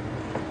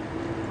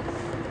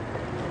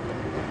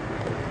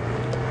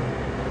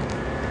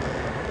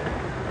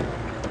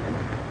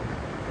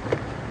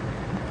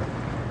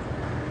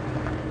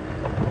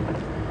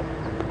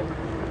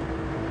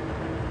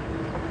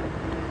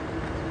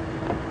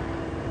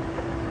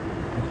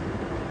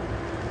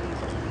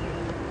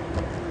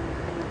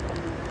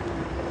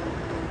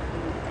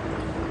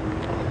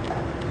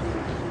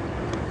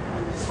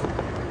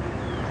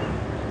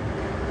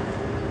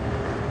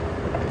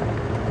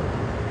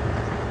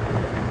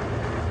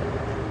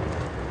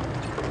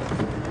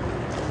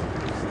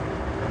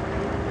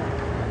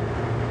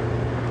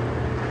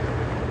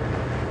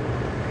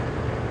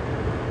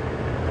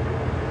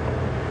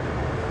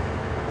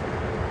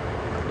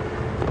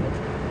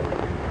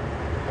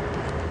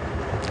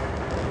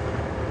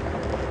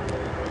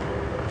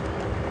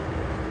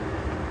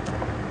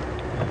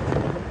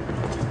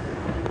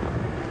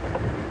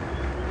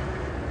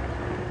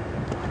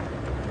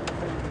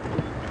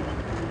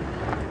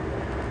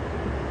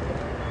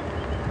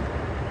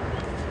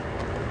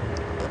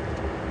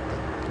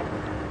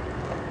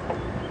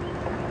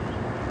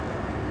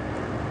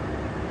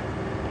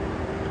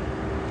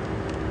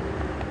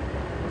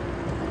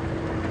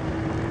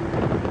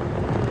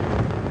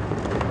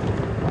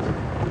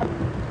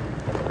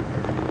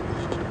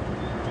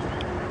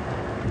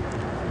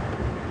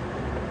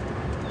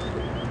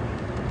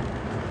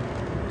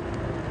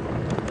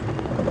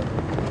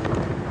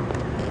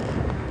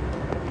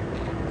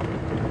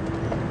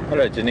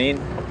 Hello, Janine.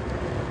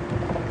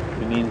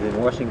 Janine's in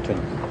Washington.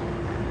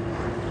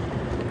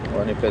 I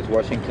wonder if that's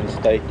Washington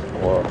State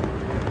or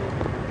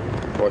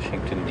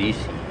Washington DC.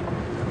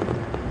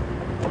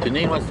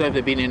 Janine wants to know if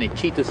there have been any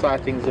cheetah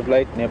sightings of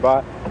late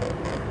nearby.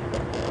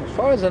 As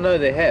far as I know,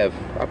 they have.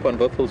 Up on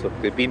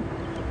Buffelshoek,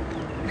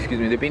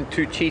 there've been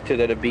 2 cheetah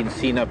that have been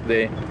seen up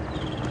there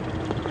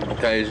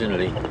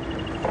occasionally,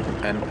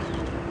 and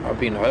I've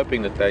been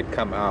hoping that they'd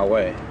come our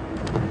way.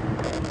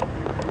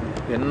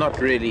 They're not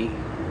really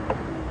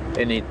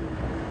any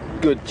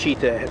good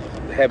cheetah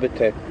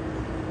habitat,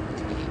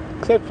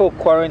 except for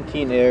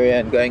quarantine area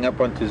and going up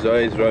onto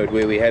Zoe's Road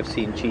where we have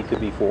seen cheetah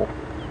before.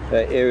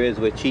 They're areas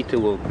where cheetah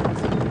will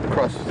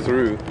cross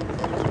through,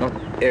 not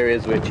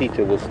areas where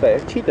cheetah will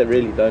stay. Cheetah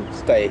really don't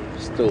stay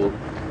still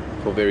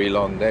for very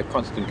long. They're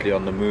constantly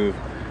on the move.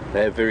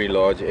 They have very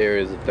large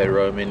areas that they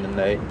roam in, and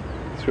they,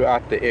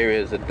 throughout the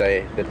areas that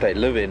they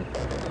live in,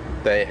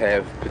 they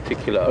have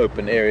particular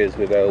open areas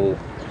where they will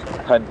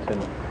hunt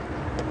and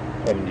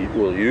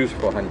will use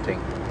for hunting.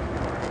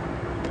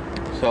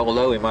 So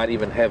although we might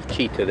even have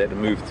cheetah that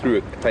move through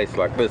a place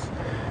like this,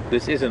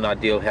 this is an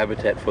ideal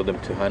habitat for them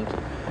to hunt.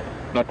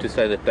 Not to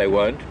say that they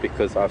won't,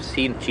 because I've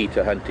seen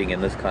cheetah hunting in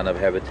this kind of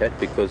habitat,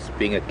 because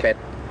being a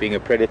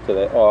predator,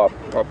 they are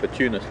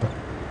opportunists.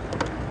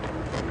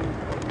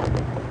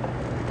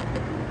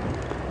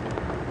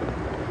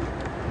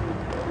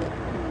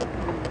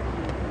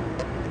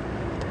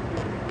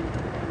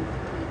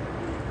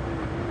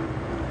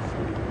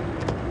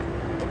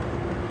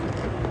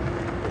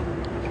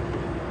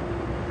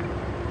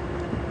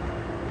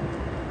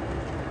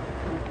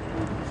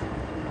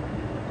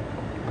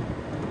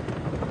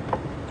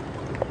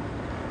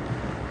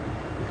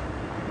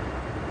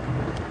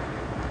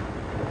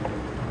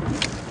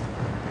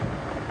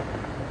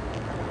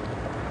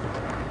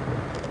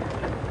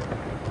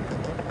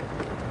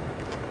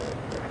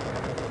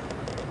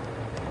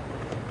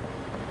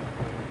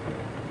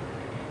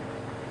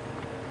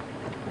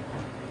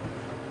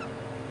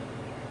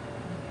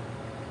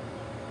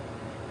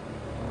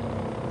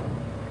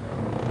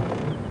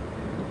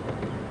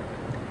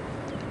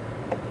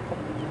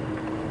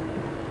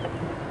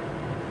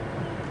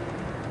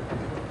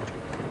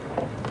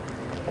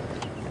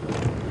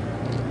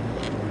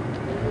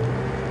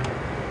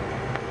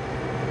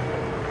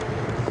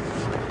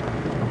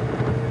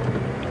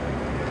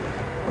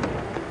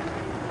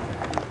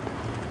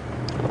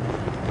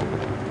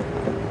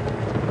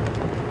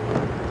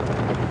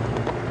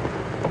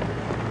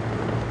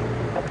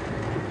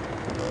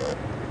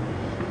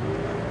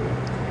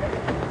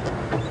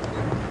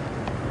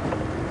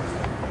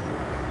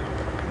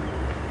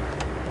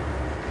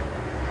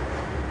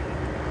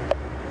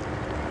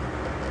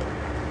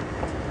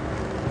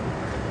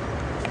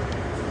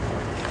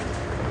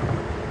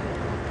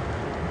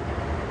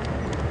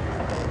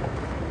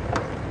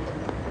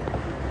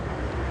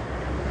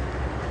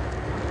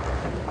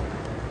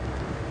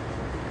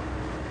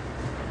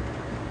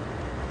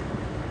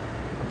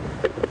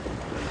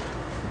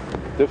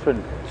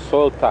 Different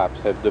soil types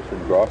have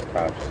different grass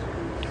types,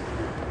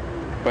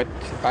 but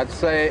I'd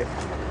say,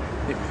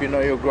 if you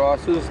know your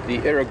grasses, the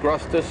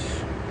Arathusa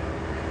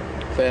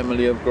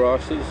family of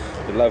grasses,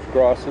 the love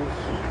grasses.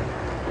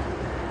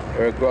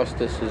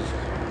 Arathusa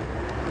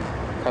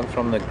comes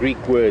from the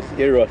Greek words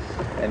eros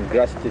and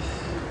grastis,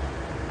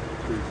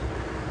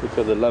 which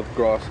are the love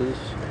grasses,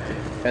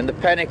 and the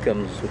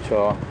panicums, which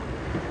are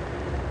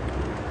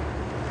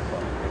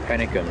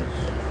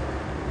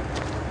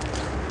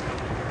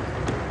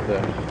the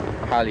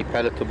highly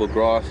palatable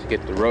grass. You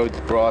get the Rhodes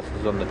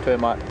grasses on the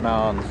termite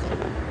mounds.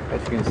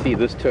 As you can see,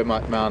 this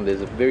termite mound,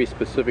 there's a very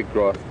specific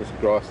grass, this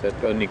grass that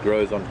only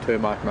grows on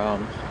termite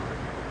mounds.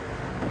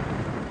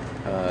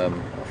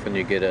 Often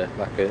you get a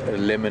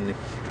lemon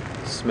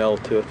smell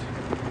to it,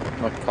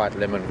 not quite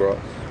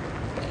lemongrass.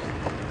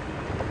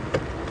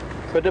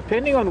 So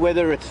depending on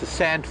whether it's a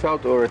sand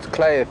felt or it's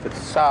clay, if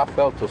it's sour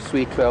felt or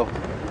sweet felt,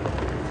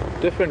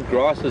 different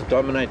grasses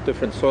dominate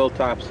different soil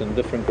types, and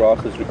different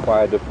grasses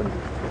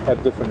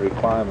have different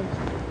requirements.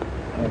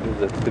 And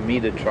there's a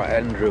Thermida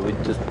triandra we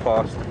just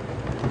passed,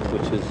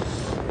 which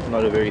is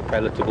not a very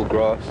palatable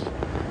grass.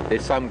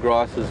 There's some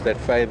grasses that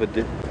favor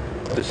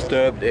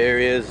disturbed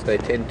areas. They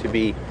tend to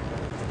be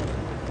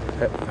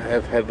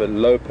have a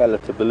low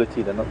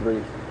palatability. They're not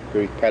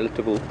very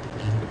palatable.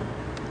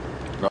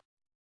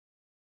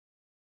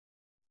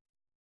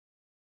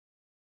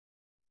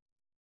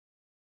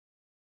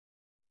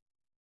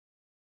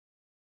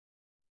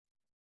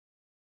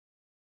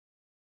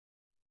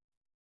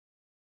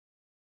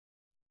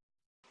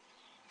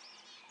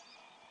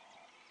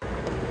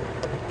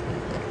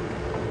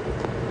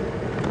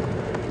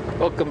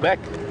 Welcome back.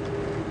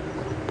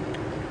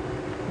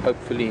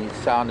 Hopefully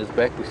sound is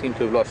back. We seem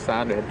to have lost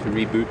sound. We had to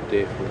reboot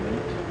there for a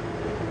minute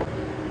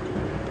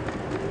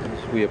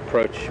as we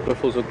approach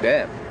Buffelshoek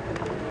Dam.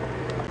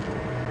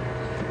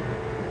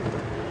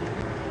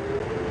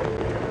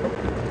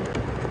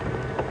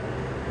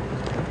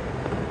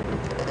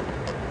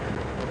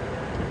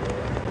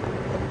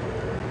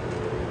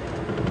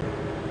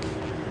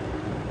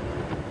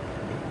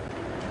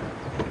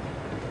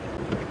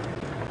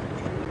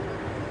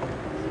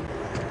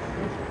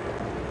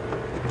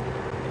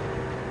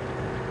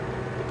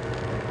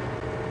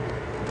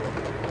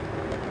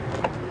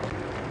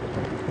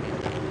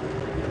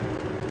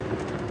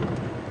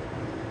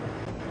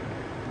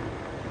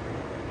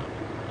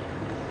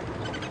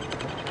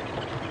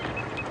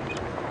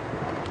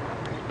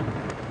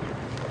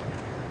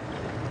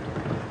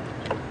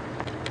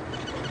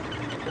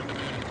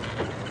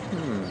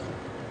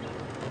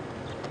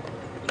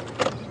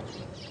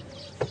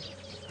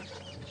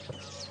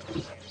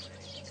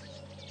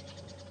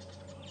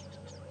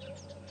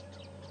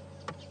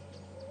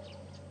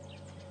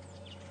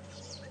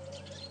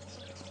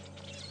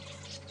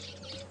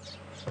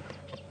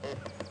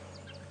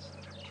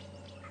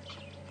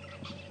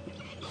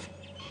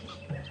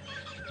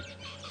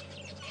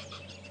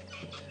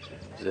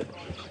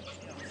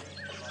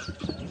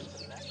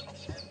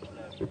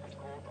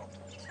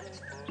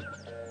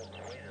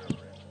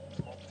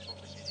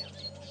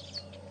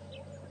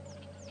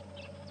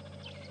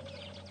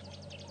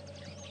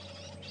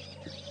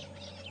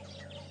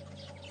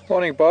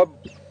 Morning, Bob.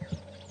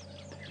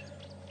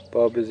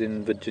 Bob is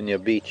in Virginia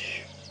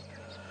Beach.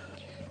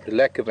 The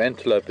lack of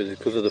antelope, is it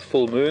because of the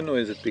full moon or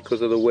is it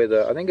because of the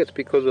weather? I think it's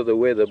because of the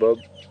weather, Bob.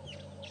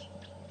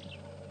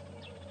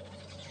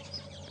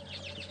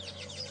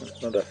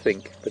 Not I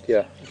think, but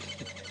yeah.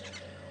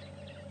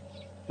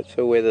 It's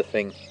a weather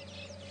thing.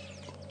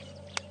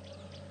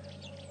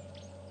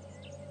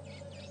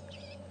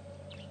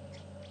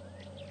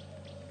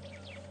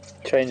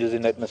 Changes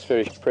in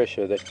atmospheric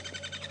pressure that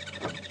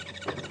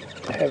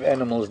have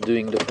animals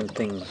doing different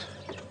things.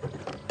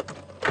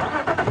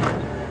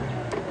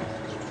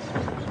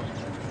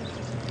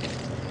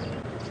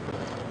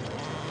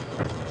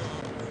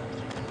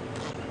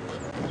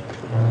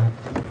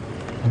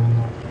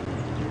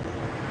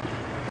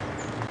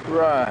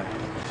 Right.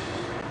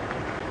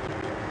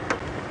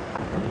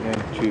 I'm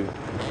going to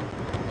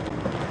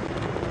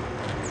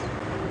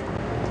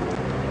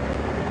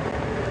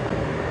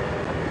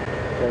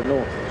go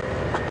north.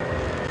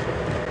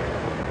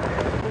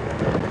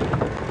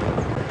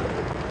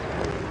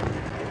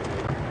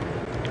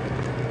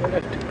 I'll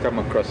have to come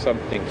across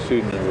something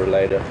sooner or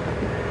later.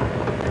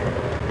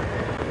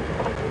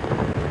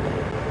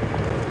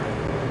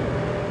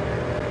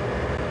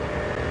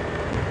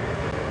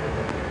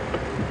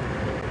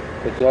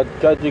 But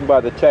judging by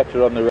the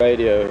chatter on the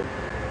radio,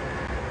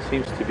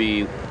 seems to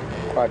be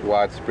quite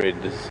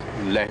widespread, this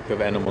lack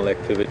of animal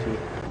activity.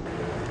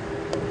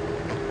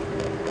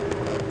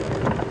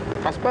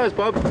 I suppose,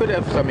 Bob, could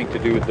have something to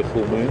do with the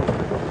full moon.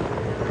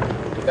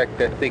 The fact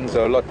that things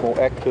are a lot more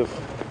active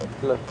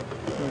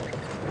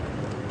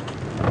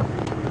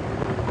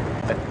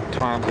at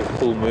times of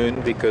full moon,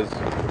 because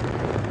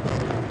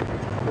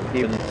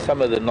even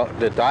some of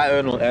the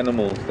diurnal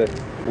animals that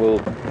will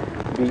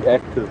be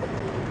active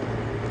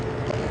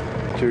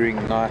during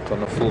night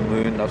on a full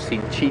moon. I've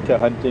seen cheetah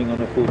hunting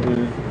on a full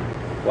moon.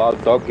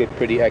 Wild dog get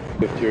pretty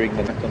active during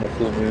the night on a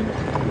full moon.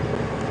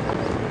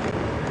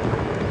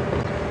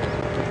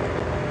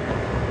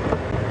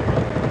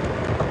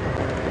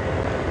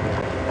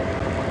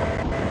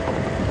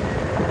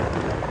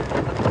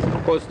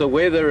 Of course, the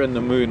weather and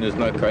the moon is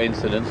no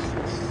coincidence.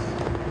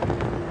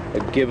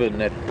 It's a given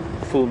that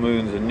full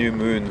moons and new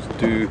moons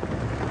do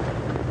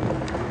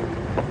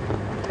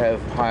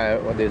have higher,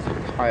 or there's a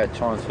higher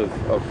chance of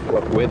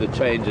weather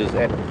changes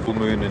at full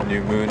moon and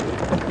new moon.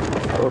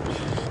 Oops,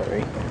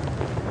 sorry.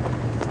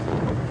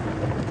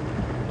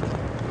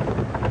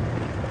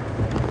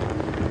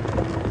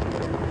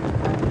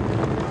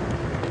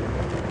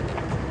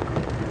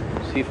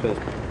 See if a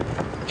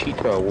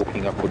cheetah are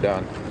walking up or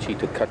down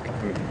cheetah cut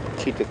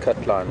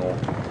line or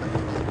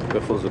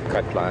buffels of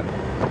cut line.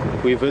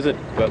 If we visit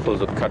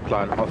buffels of cut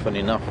line often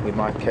enough, we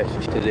might catch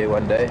cheetah there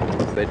one day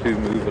if they do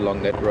move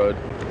along that road.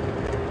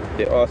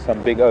 There are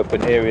some big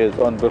open areas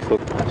on buffalo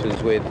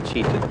patches where the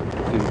cheetah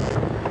do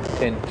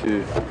tend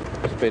to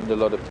spend a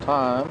lot of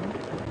time.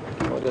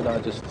 What did I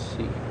just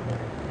see?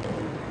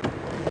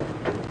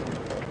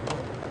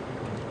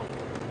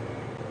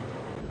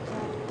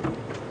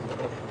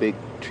 A big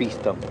tree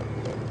stump.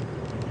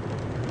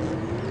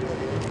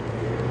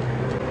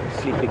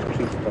 Sleeping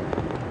tree stump.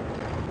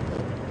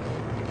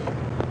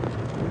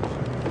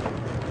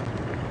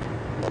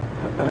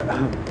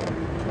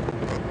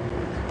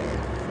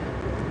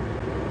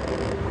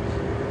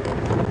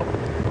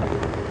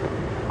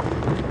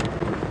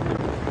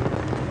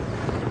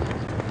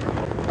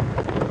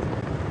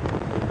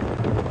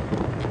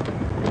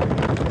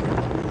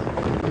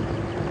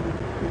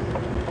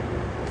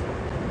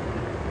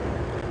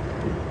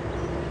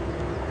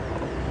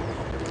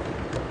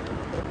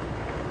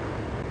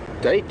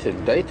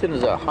 Dayton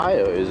is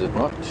Ohio, is it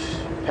not?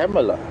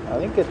 Pamela, I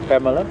think it's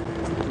Pamela,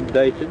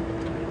 Dayton.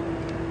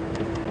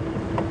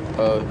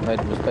 Oh, made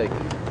a mistake.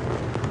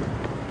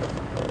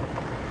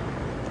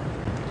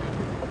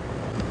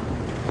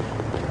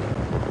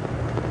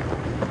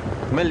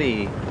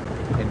 Millie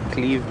in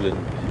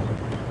Cleveland.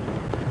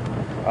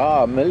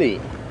 Ah, Millie.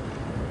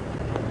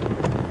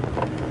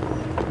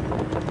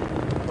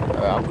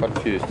 I'm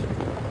confused.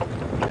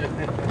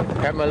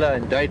 Pamela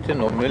in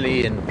Dayton or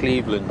Millie in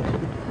Cleveland?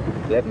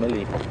 That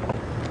Millie.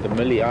 The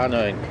Millie I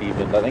know in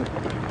Cleveland, I think.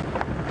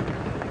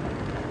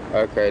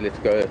 Okay, let's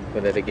go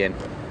with that again.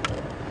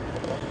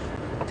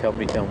 Tell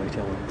me.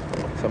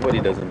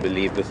 Somebody doesn't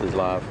believe this is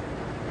live.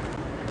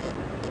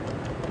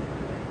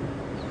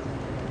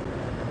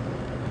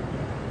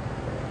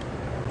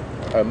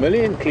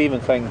 Millie in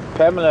Cleveland saying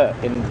Pamela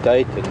in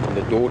Dayton,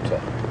 the daughter,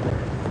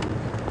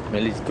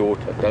 Millie's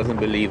daughter, doesn't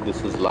believe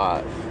this is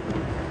live.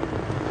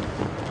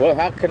 Well,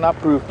 how can I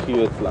prove to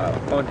you it's live?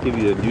 I can't give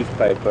you a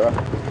newspaper.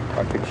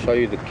 I can show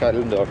you the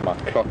calendar of my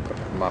clock.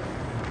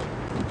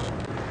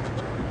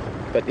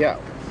 But yeah,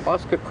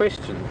 ask a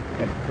question.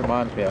 It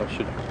reminds me I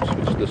should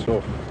switch this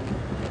off.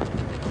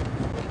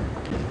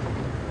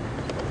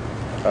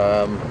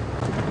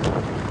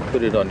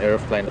 Put it on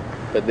airplane.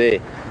 But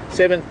there,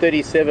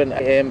 7:37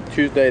 a.m.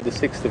 Tuesday the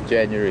 6th of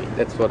January.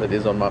 That's what it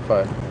is on my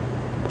phone.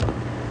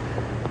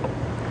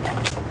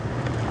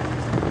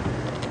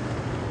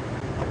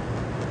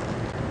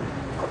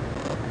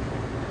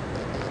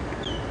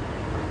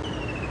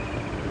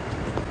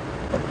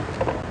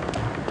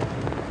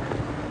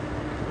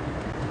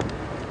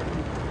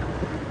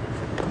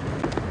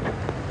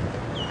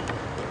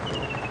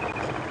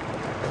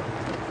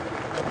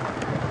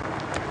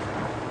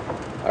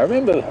 I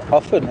remember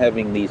often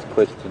having these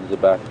questions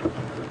about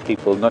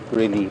people not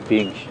really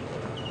being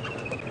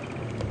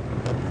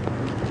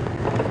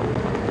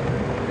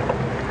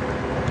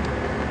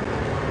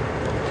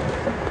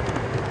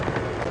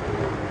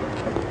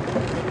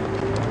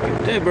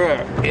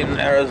Deborah in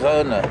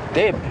Arizona.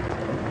 Deborah,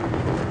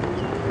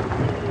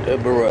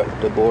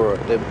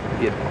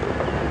 yeah.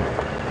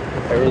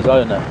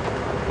 Arizona.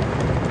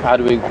 How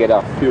do we get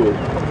our fuel?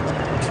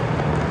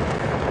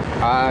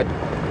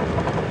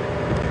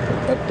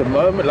 At the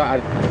moment,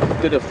 like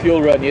I did a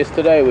fuel run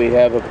yesterday. We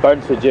have a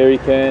bunch of jerry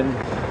cans,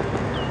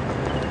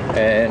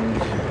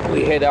 and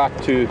we head out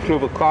to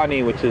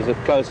Hluvukani, which is the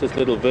closest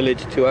little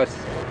village to us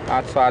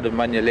outside of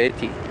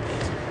Manyaleti.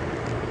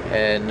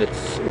 And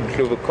it's in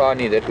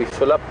Hluvukani that we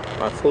fill up.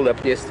 I filled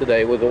up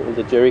yesterday with all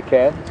the jerry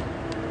cans,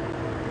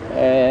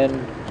 and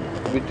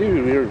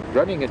we're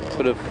running at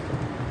sort of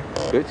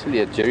virtually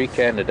a jerry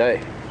can a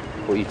day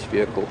for each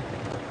vehicle.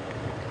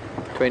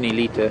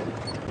 20-litre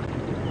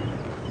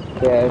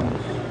cans.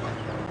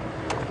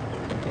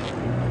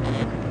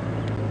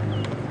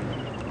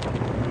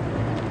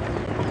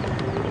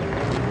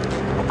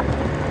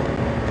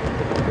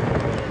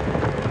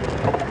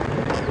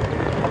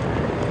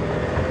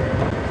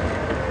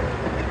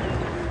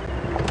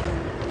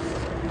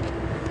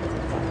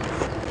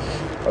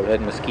 I've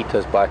had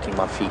mosquitoes biting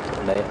my feet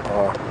and they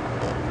are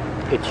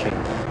itching.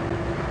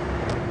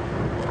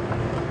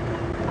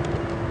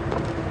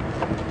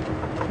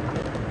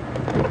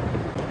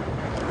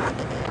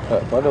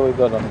 What do we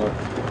got on the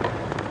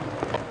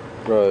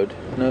road?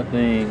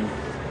 Nothing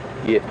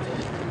yet.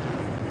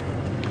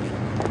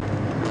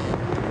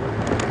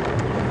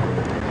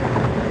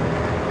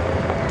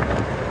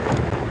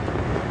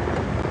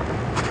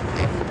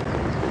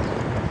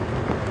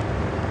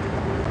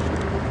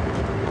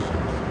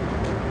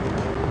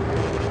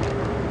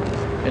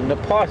 In the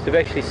past, I've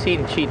actually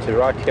seen cheetah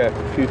right here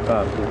a few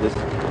times.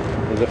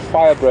 There's a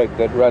fire break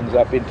that runs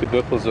up into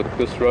Buffelshoek,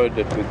 this road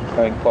that we're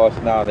going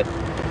past now, that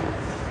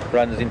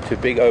runs into a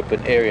big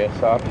open area.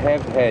 So I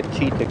have had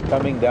cheetah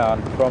coming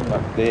down from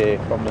up there,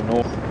 from the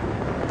north,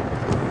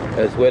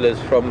 as well as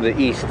from the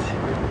east,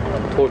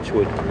 on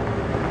Torchwood,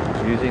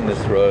 using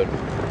this road.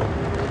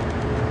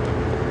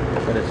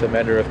 But it's a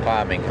matter of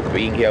timing,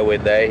 being here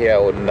when they're here,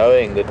 or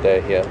knowing that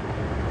they're here.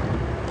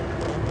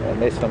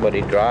 Unless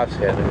somebody drives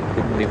here, they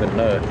couldn't even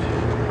know it.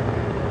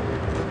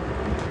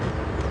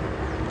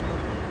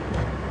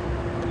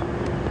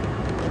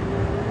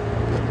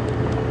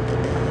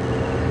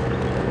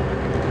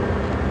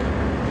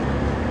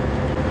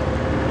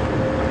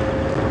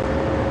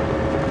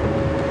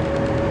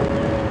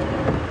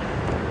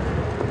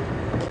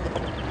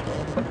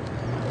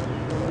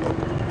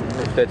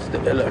 That's the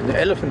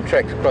elephant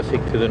tracks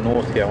crossing to the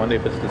north here. I wonder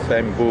if it's the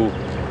same bull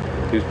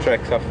whose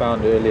tracks I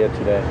found earlier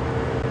today.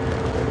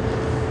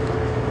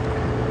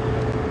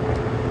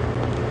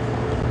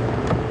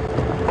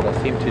 But I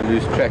seem to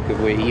lose track of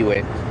where he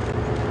went,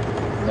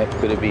 and that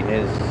could have been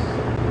his.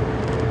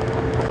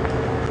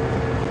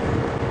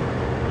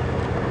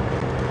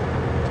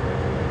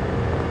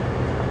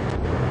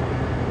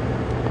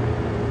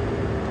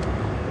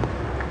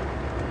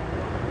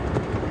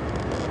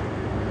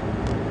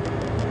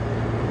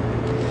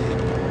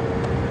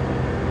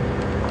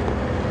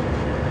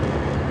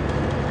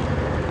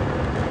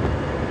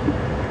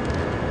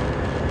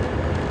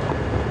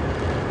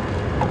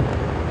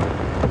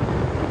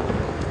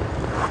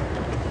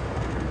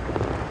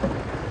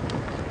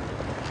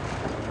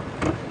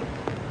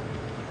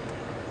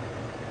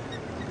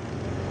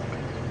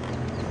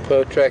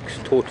 Bow tracks,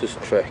 tortoise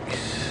tracks.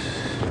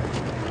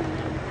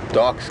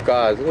 Dark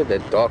skies, look at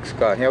that dark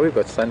sky. Here we've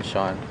got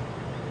sunshine.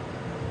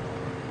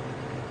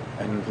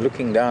 And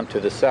looking down to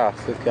the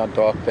south, look how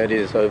dark that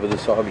is over the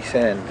Sabi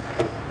sand.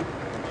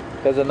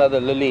 There's another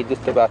lily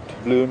just about to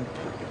bloom.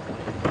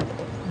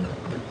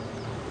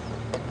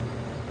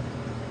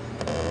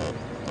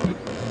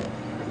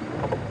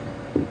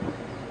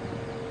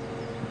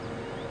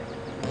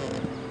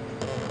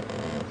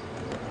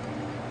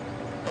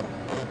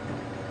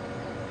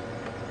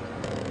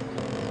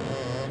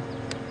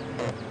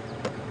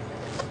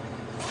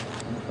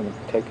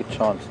 Take a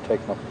chance,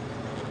 take my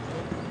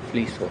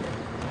fleece off.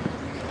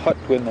 Hot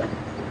when the...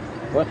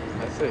 What?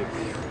 I say,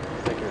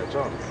 taking a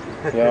chance.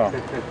 Yeah.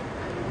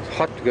 It's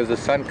hot because the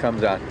sun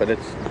comes out, but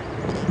it's...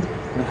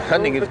 I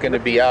don't think it's going to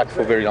be out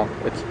for very long.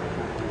 It's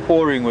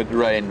pouring with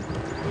rain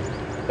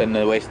in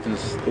the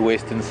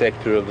western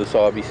sector of the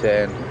Sabi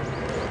sand.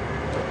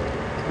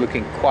 It's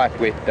looking quite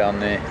wet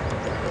down there.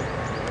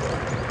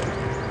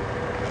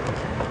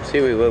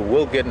 See, we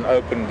will get an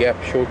open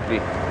gap shortly.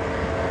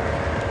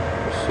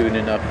 Soon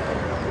enough.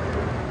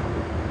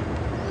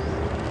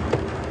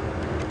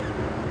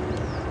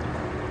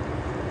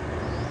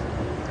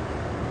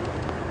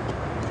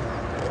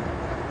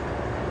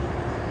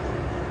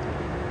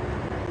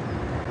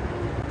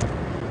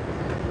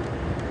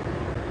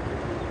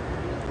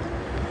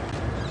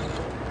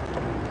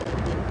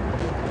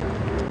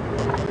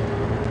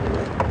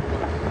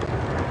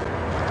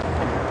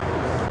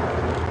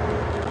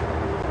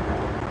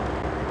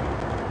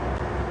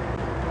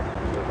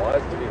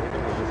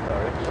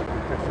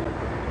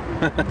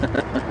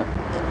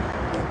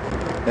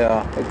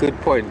 Yeah, a good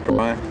point,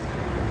 Brian.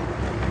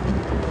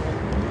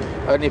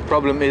 Only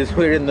problem is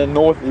we're in the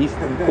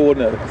northeastern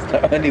corner. It's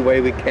the only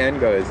way we can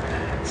go is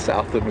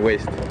south and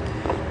west.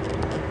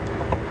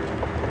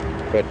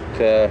 But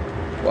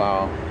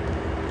wow,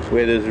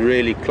 weather's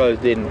really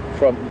closed in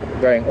from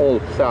going all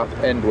south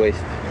and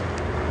west.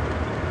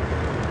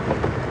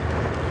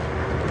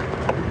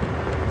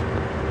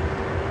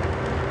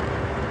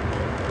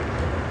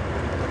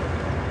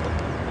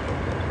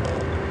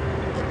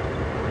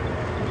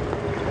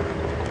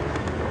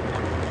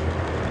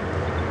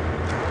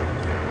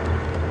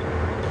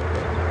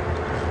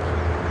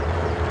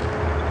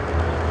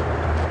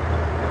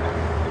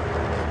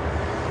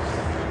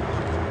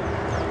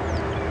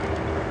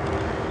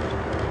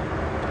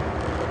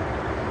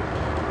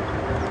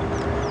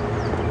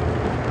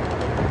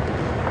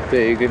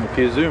 There you can, if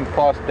you zoom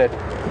past that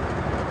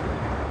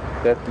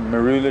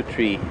marula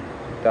tree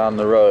down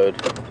the road,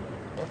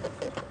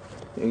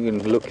 you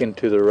can look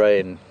into the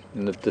rain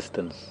in the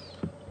distance,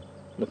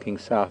 looking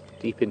south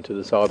deep into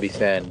the Sabi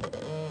sand.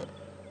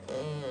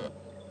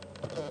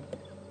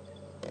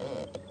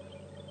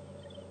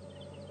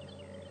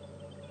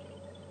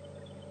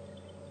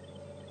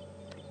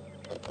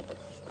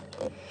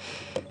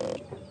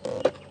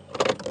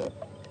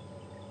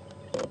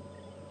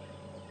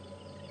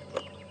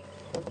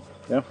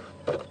 Yeah.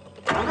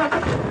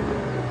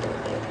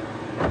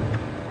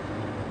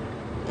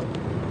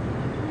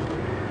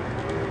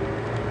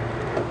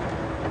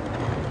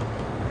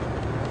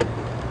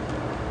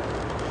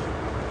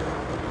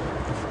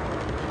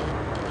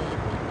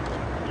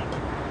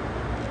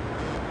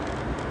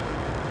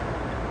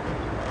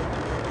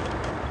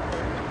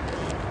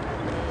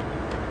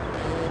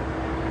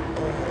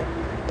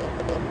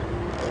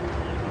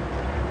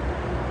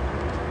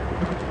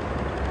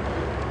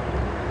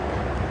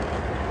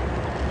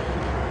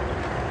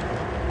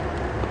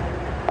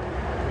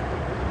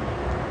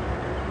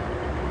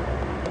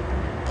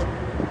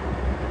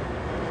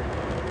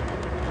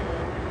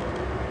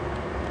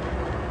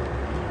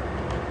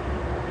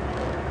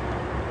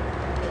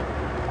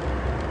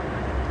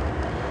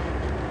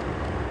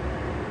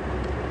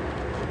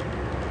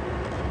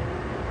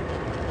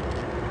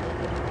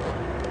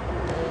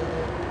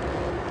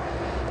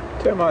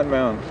 Termite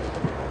mound.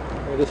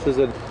 Well, this is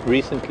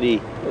recently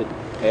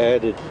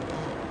added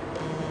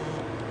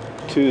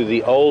to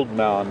the old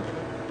mound,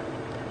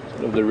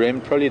 sort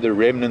of probably the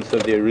remnants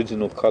of the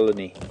original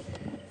colony.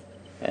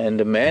 And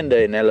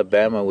Amanda in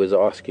Alabama was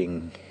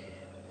asking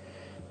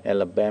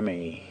about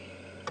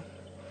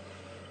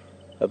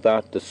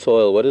the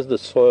soil. What is the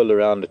soil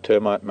around a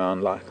termite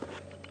mound like?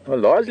 Well,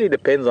 largely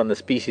depends on the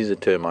species of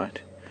termite,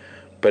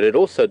 but it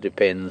also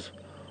depends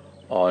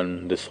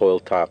on the soil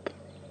type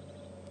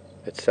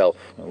itself.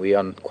 We're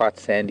on quite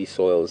sandy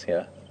soils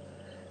here,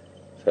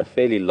 so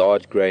fairly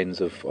large grains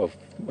of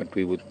what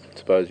we would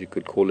suppose you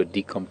could call a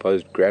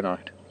decomposed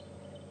granite.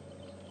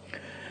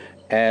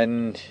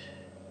 And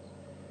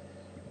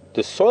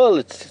the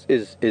soil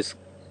is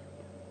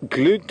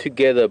glued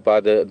together by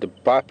the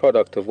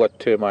byproduct of what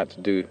termites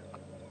do.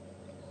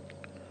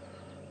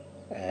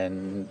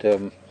 And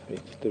the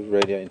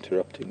radio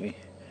interrupting me.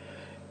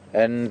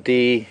 And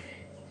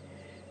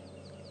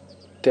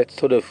that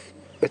sort of,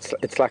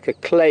 it's like a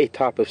clay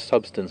type of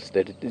substance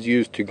that is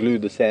used to glue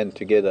the sand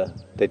together,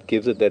 that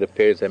gives it that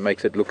appearance, that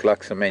makes it look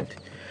like cement,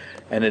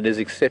 and it is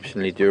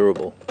exceptionally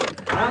durable.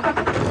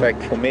 In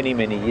fact, for many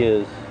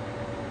years,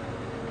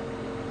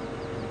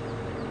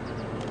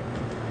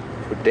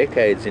 for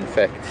decades in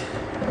fact,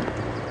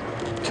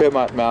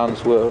 termite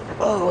mounds were,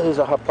 oh, there's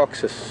a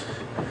hypoxis.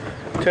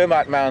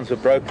 Termite mounds were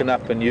broken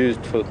up and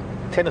used for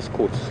tennis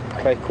courts,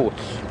 clay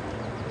courts.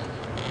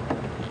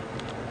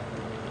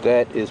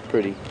 That is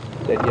pretty.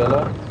 Is that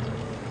yellow?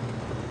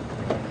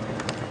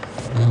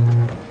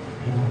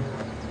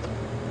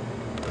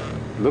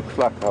 Looks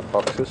like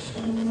hypoxis.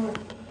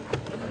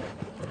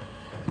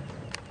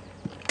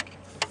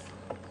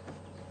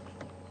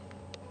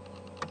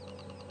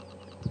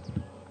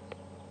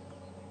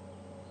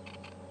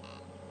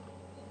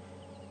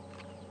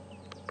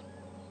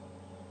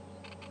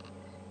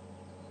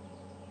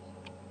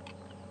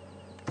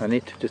 I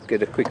need to just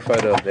get a quick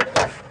photo of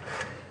that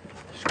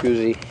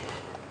scusi.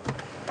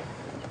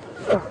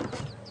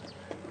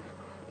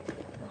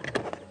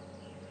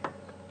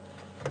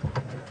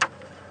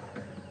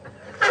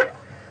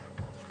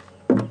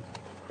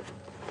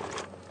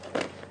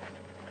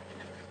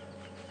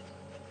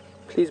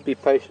 Please be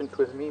patient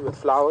with me with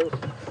flowers.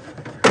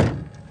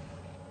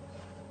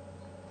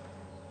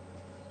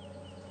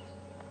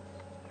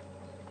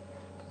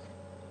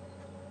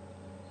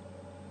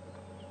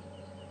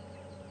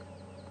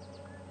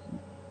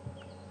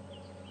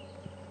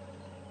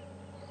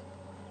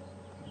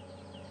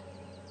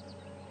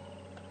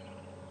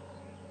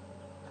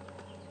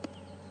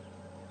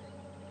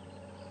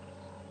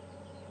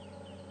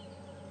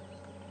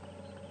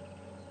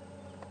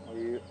 Are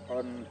you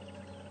on?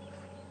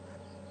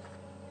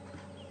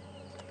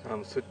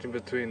 I'm switching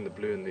between the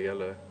blue and the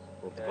yellow,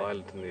 or the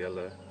violet and the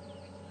yellow.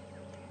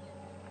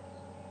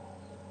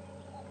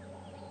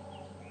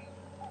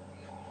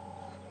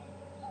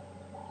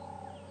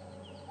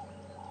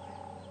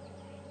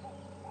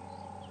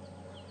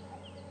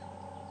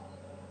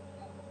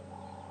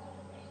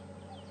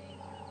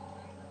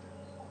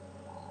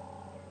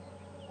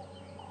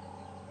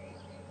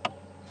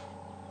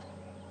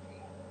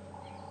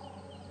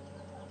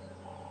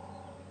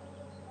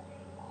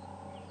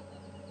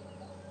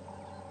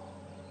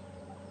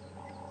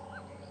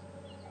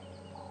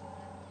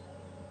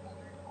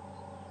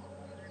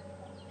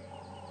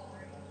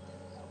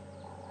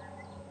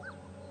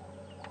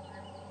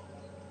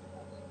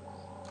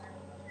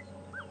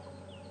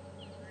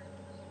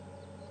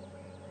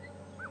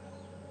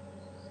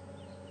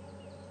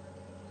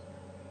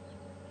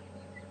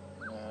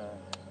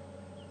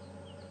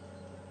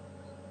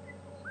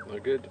 No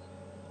good.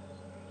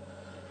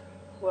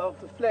 Well,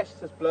 the flash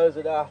just blows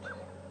it out.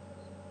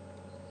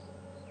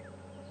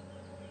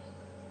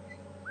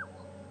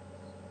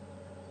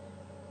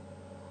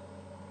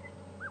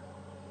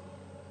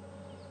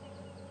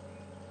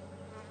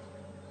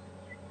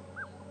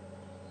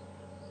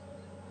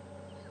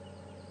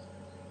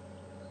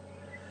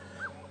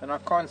 And I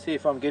can't see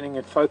if I'm getting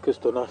it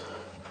focused or not,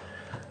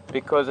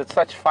 because it's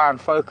such fine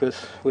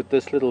focus with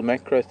this little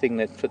macro thing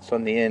that fits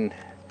on the end,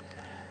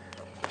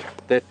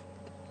 that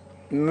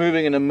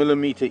moving in a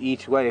millimeter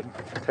each way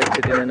takes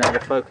it in and out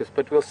of focus.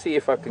 But we'll see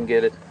if I can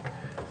get it,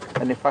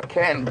 and if I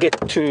can get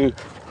to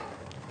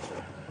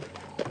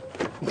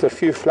the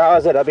few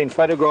flowers that I've been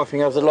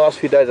photographing over the last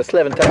few days. I still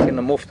haven't taken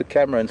them off the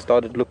camera and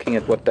started looking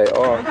at what they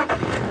are.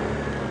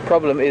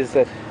 Problem is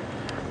that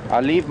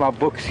I leave my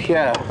books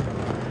here,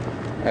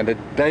 and a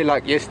day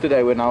like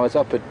yesterday when I was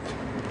up at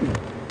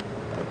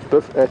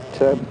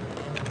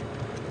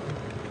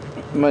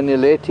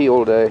Manileti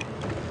all day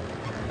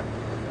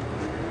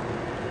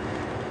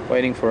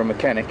waiting for a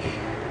mechanic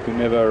who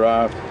never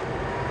arrived,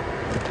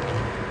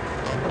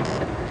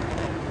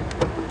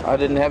 I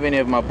didn't have any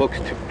of my books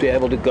to be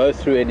able to go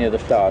through any of the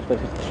flowers, but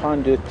I'll try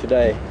and do it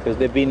today, because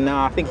there've been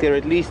now, I think there are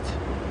at least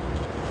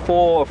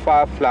 4 or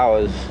 5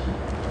 flowers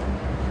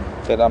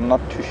that I'm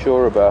not too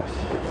sure about.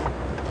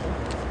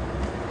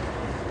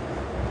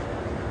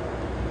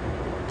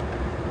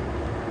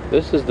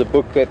 This is the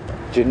book that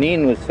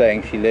Janine was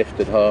saying she left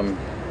at home.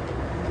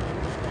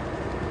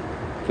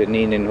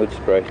 Janine in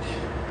Hoedspruit.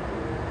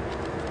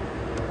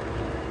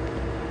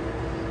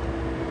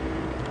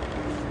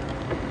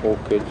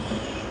 Orchids,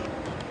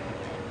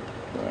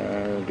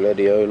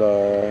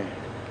 Gladiola,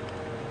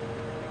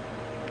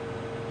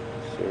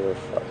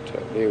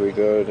 Seraphyta. There we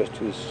go.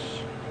 That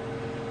is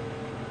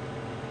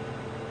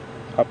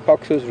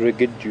Hypoxis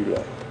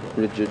rigidula.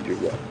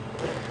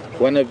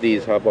 One of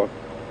these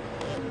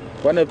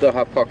one of the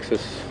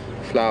Hypoxis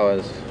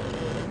flowers.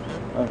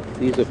 Oh,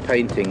 these are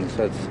paintings,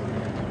 so it's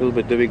a little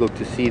bit difficult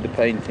to see the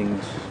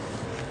paintings.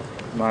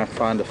 You might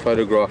find a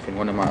photograph in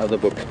one of my other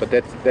books, but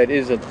that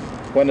is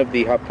one of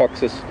the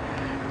Hypoxis,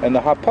 and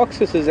the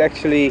Hypoxis is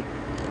actually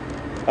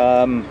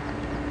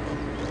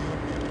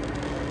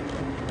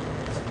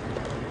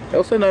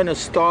also known as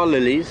star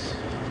lilies,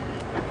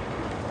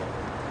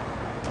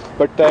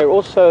 but they're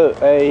also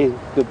the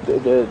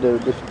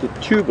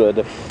tuber,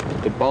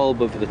 the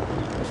bulb of the,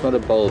 it's not a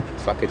bulb,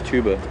 it's like a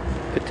tuber,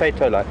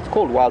 potato like, it's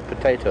called wild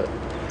potato,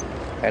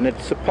 and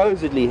it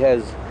supposedly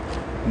has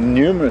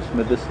numerous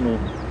medicinal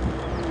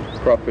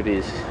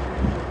properties,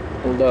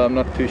 although I'm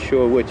not too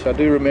sure which. I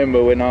do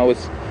remember when I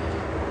was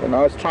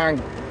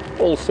trying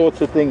all sorts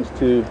of things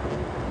to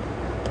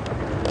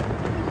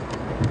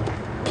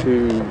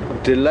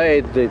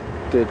delay the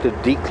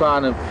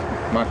decline of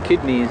my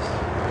kidneys.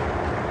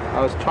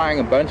 I was trying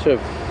a bunch of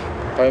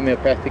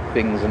homeopathic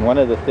things, and one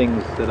of the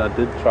things that I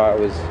did try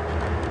was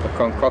a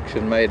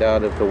concoction made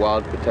out of the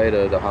wild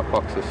potato, the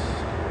Hypoxis.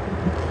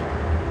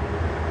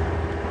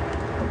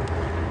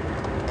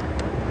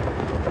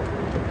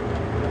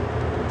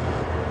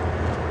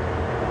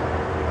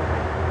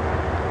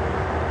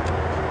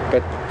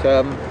 But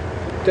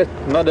just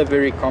not a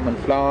very common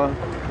flower,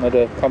 not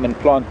a common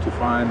plant to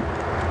find,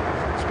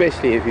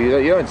 especially if you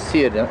don't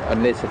see it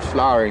unless it's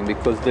flowering,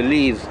 because the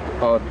leaves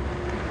are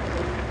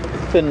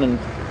thin and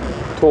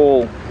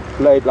tall,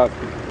 laid like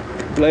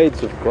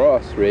blades of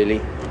grass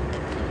really.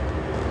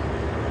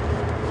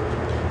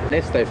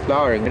 Unless they're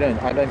flowering,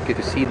 I don't get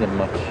to see them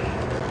much.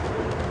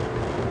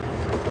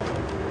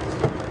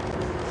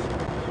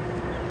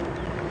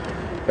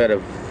 But a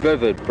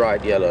vivid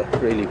bright yellow,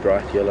 really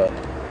bright yellow.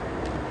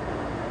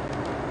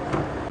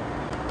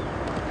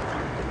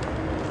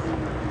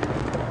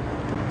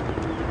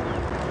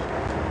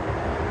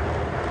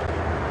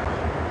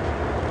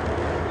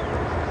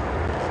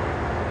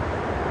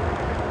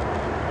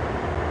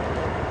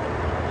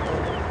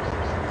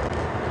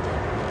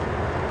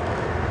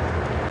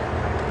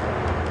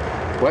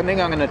 One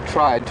thing I'm going to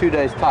try in 2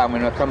 days time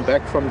when I come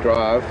back from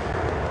drive,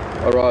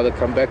 or rather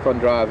come back on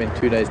drive in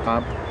 2 days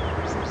time,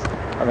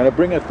 I'm going to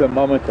bring a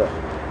thermometer,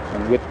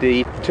 and with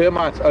the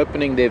termites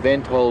opening their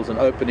vent holes and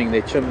opening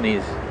their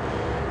chimneys,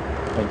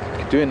 and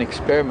do an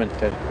experiment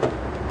that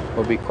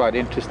will be quite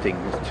interesting,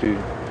 is to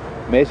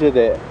measure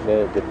the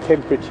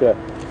temperature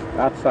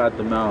outside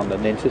the mound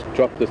and then just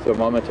drop the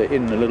thermometer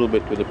in a little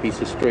bit with a piece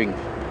of string.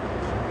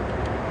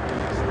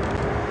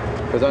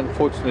 Because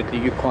unfortunately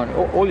you can't,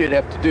 all you'd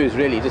have to do is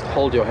really just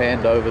hold your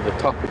hand over the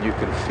top and you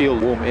can feel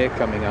warm air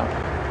coming out.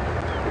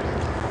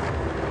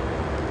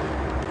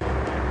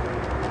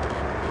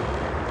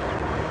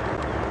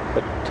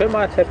 But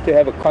termites have to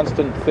have a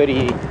constant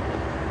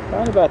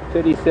around about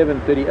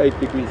 37, 38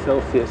 degrees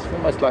Celsius,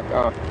 almost like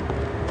our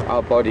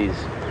bodies.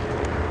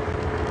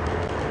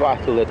 It's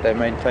vital that they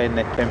maintain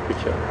that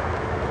temperature.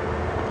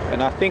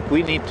 And I think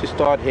we need to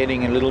start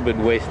heading a little bit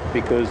west,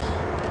 because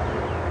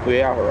we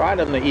are right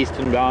on the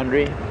eastern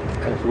boundary.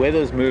 As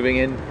weather's moving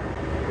in,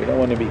 we don't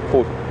want to be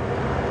caught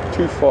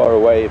too far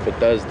away if it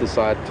does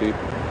decide to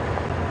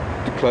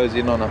close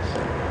in on us.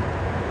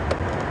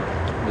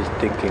 Just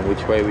thinking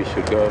which way we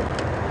should go.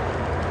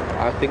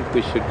 I think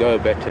we should go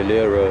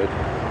Battalier Road.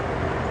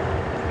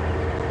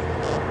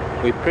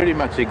 We pretty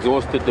much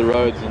exhausted the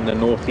roads in the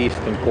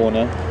northeastern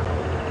corner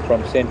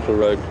from Central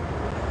Road.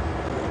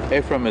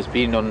 Ephraim has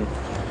been on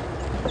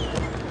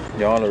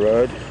Yala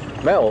Road.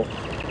 Mel.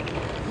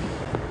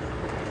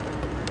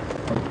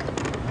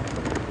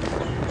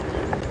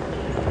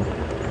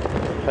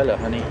 Hello,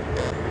 honey.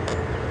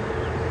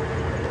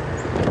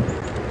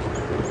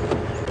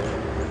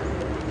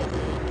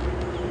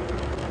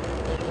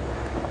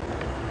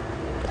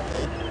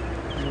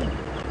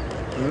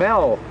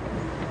 Mel,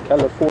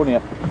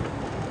 California.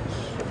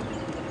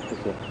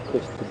 There's a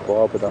crested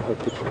bar, but I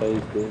hope it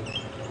stays there.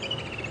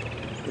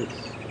 It's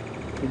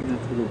in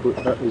that little book.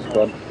 That is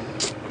gone.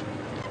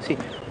 See,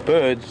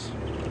 birds,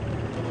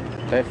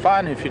 they're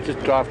fine if you just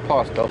drive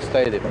past, they'll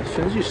stay there. But as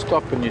soon as you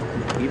stop and you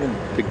even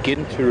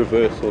begin to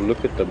reverse or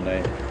look at them,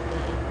 they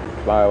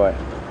fly away.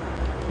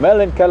 Mel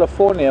in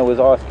California was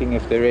asking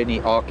if there are any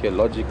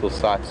archaeological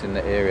sites in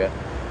the area.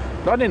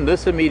 Not in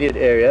this immediate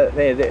area.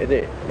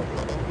 There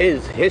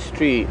is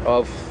history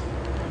of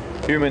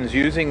humans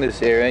using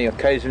this area.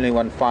 Occasionally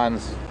one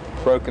finds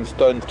broken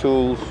stone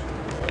tools,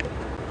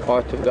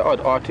 the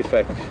odd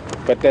artifact,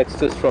 but that's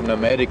just from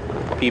nomadic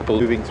people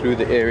moving through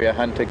the area,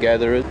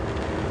 hunter-gatherers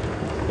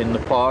in the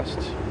past.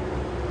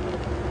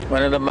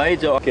 One of the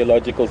major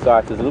archaeological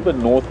sites is a little bit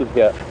north of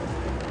here,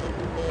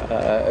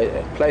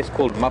 a place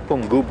called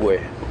Mapungubwe,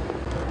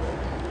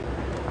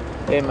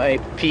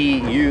 M-A-P-U-N-G-U-B-W-E,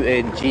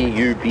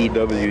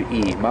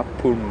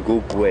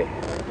 Mapungubwe.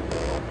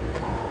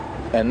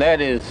 And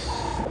that is,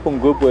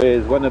 Mapungubwe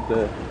is one of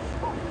the,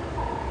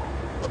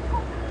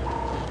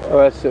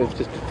 it's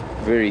just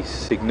a very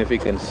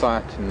significant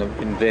site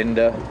in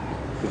Venda,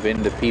 the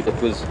Venda people.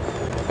 It was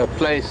a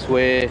place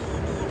where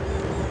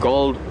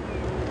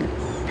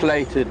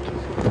gold-plated,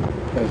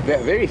 a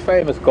very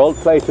famous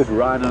gold-plated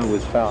rhino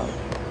was found.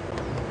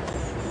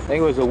 I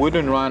think it was a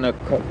wooden rhino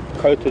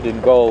coated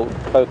in gold,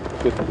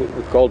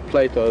 with gold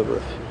plate over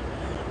it,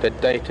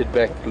 that dated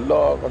back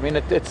long. I mean,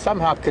 it's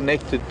somehow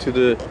connected to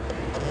the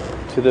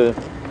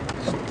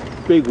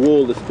big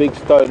wall, this big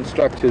stone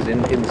structures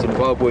in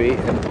Zimbabwe,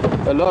 and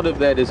a lot of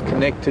that is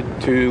connected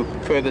to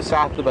further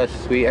south of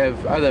us. We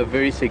have other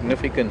very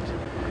significant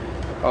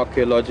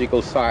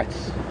archaeological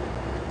sites.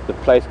 The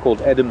place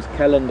called Adam's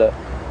Calendar.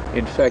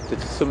 In fact,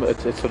 it's sort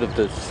of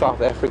the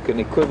South African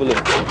equivalent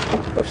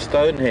of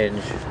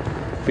Stonehenge,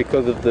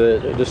 because of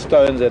the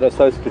stones that are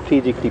so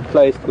strategically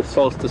placed with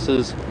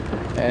solstices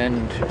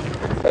and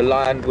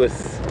aligned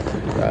with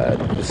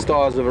the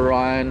stars of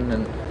Orion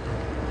and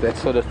that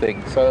sort of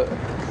thing. So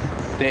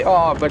they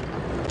are, but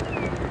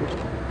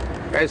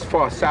as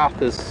far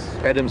south as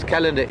Adam's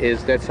Calendar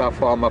is, that's how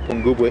far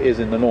Mapungubwe is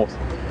in the north.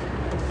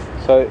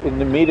 So in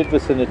the immediate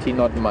vicinity,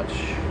 not much.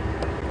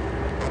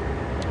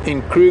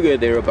 In Kruger,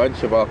 there are a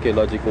bunch of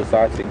archaeological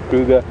sites in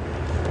Kruger,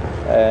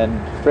 and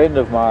a friend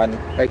of mine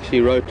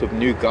actually wrote a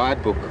new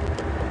guidebook,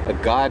 a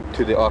guide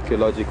to the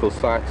archaeological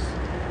sites.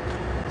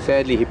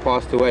 Sadly, he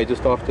passed away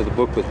just after the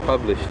book was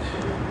published.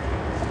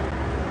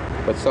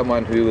 But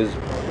someone who was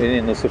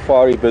in the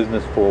safari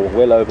business for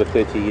well over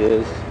 30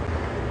 years,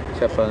 a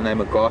chap by the name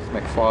of Garth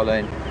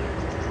McFarlane.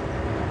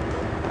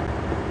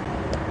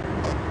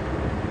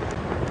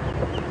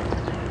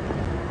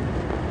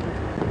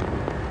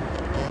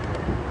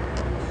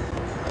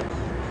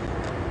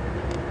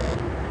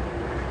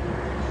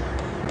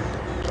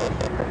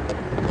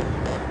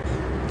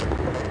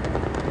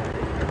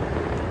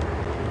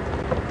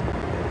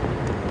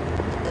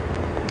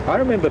 I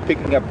remember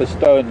picking up a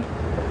stone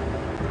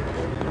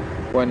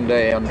one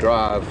day on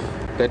drive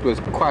that was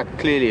quite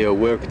clearly a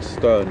worked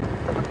stone.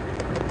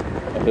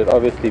 It had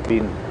obviously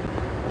been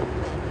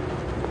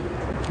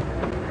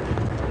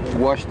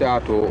washed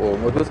out, or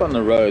it was on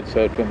the road,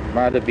 so it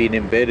might have been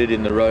embedded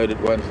in the road at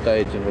one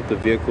stage, and with the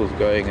vehicles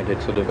going it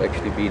had sort of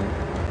actually been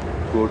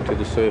brought to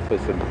the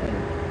surface and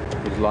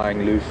was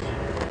lying loose.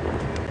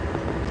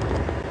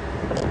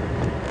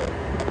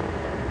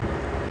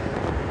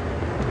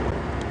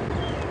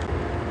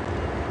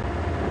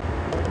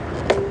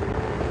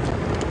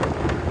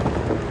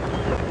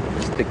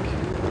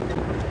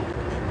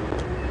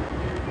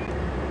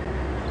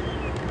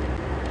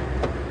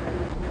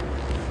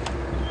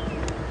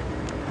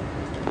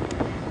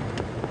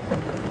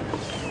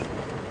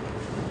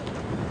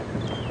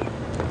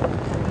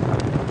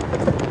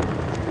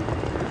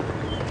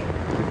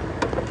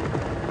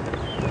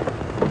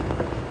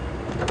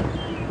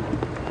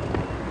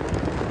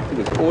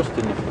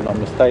 Austin, if I'm not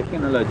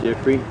mistaken. Hello,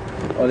 Jeffrey.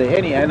 Are there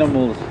any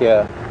animals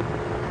here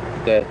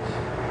that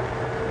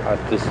I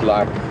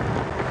dislike,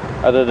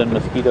 other than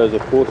mosquitoes,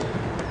 of course?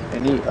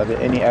 Are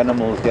there any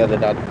animals here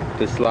that I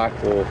dislike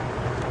or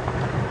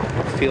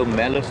feel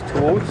malice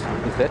towards?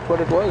 Is that what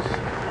it was?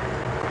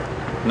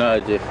 No,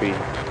 Jeffrey.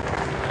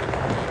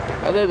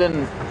 Other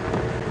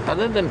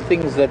than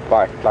things that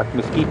bite, like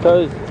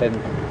mosquitoes and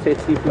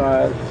tsetse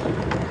flies.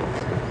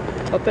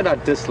 Not that I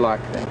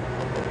dislike them.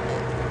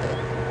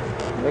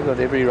 They've got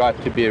every right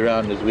to be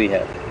around as we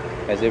have,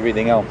 as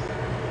everything else.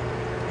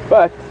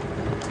 But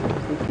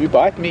You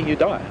bite me, you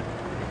die.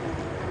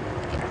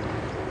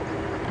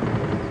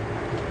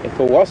 If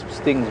a wasp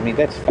stings me,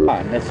 that's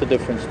fine. That's a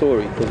different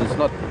story, because it's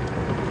not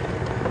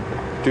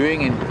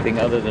doing anything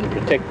other than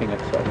protecting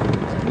itself.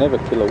 Never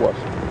kill a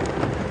wasp.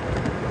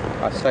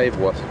 I save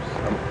wasps.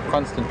 I'm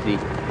constantly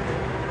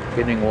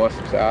getting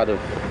wasps out of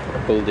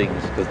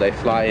buildings because they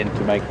fly in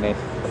to make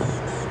nests,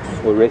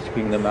 or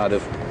rescuing them out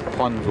of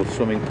ponds or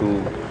swimming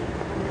pools.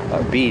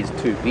 Bees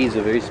too. Bees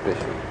are very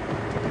special.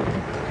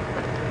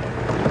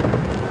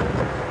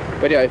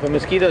 But yeah, if a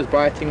mosquito is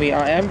biting me,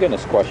 I am going to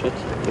squash it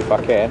if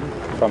I can,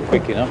 if I'm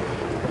quick enough.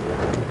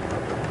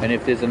 And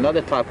if there's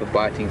another type of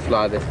biting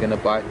fly that's going to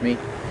bite me,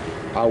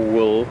 I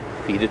will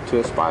feed it to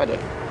a spider.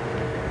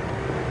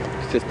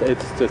 It's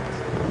just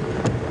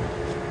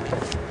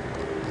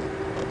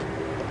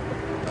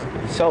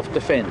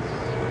self-defense.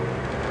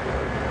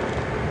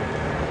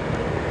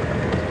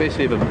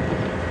 Especially if a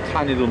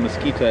tiny little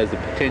mosquito has the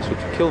potential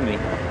to kill me.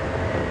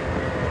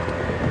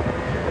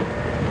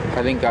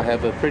 I think I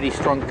have a pretty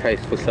strong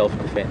case for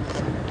self-defense.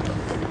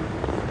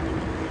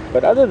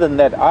 But other than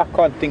that, I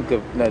can't think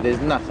of, no, there's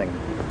nothing,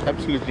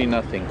 absolutely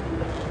nothing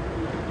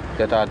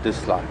that I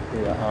dislike.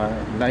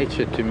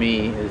 Nature to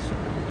me is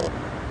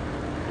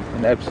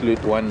an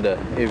absolute wonder,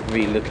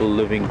 every little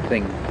living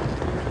thing.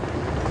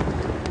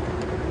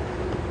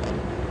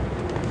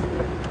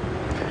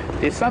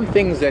 There's some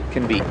things that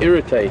can be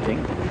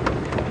irritating.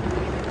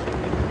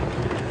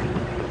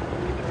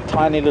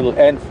 Tiny little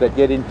ants that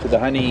get into the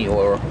honey,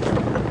 or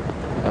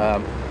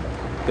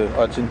the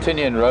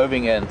Argentinian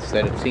roving ants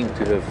that seem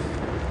to have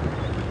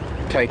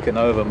taken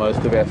over most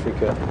of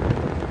Africa.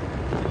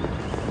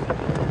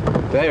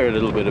 They're a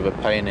little bit of a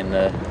pain in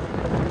the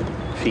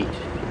feet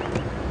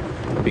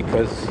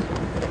because,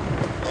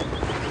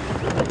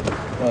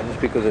 well, just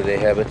because of their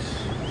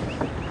habits,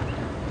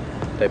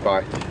 they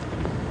bite.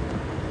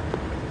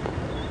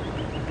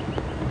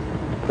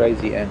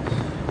 Crazy ants.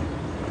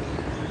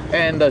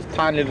 And those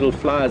tiny little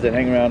flies that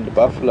hang around the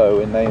buffalo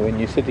when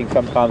you're sitting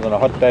sometimes on a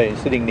hot day,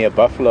 sitting near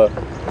buffalo,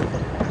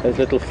 those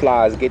little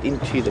flies get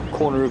into the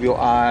corner of your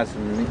eyes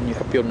and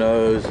up your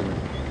nose, and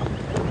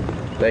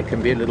they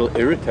can be a little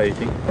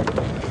irritating.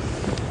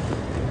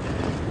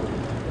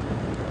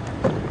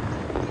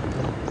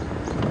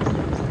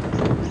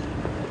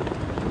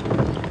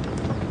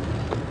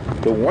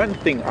 The one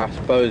thing I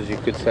suppose you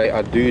could say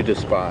I do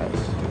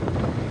despise,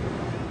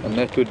 and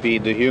that would be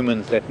the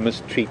humans that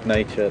mistreat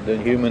nature, the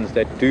humans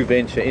that do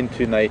venture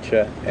into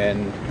nature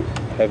and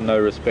have no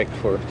respect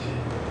for it.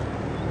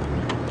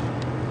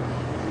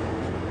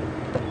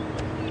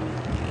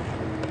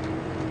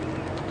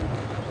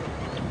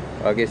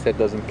 I guess that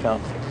doesn't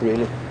count,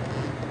 really.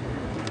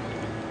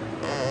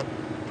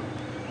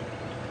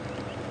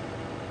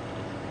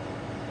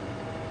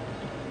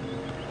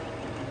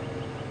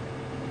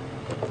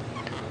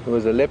 There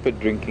was a leopard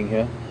drinking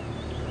here.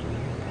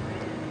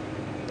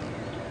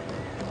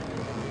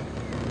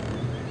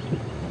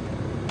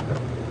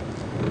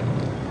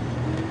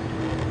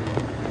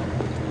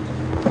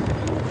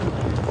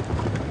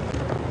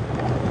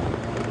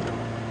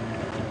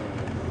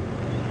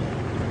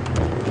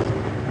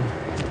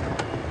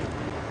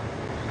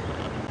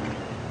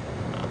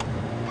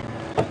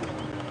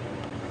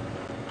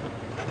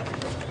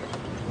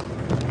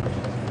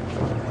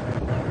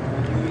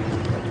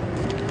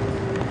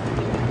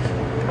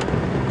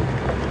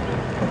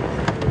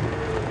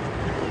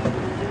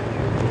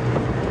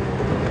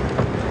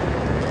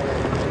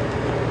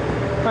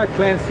 Hi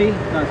Clancy,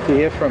 nice to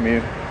hear from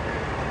you.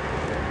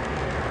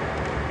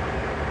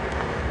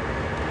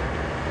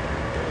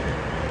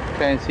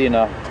 Clancy in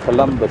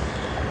Columbus,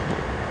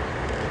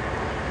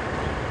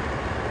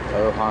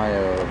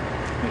 Ohio.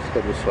 Let's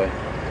go this way.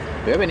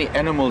 Do you have any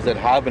animals that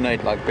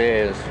hibernate like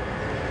bears?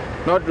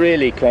 Not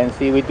really,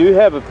 Clancy. We do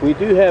have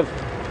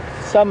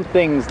some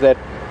things that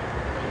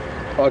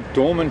are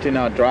dormant in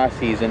our dry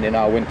season, in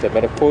our winter,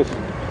 but of course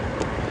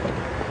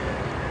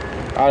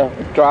our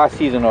dry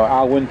season or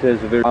our winter is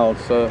very mild,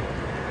 so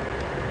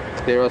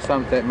there are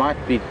some that might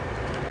be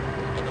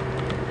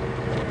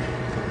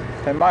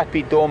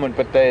dormant,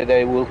 but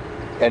they will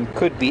and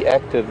could be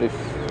active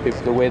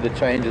if the weather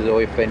changes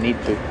or if they need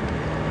to.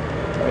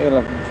 You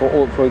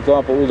know, for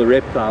example, all the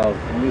reptiles,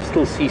 we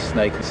still see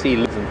snakes, see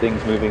lizards and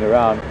things moving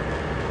around,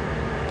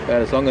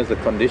 and as long as the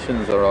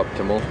conditions are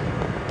optimal.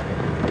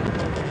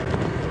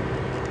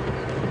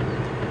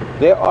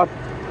 There are,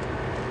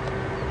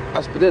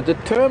 the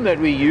term that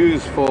we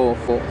use for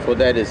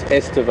that is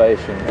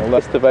estivation. Although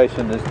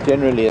estivation is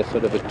generally a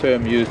sort of a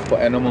term used for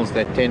animals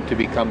that tend to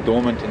become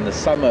dormant in the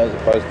summer as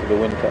opposed to the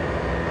winter.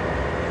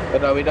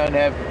 But no, we don't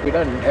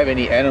have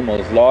any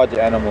animals, large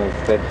animals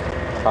that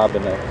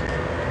hibernate.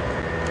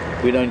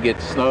 We don't get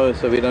snow,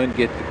 so we don't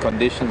get the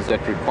conditions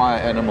that require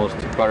animals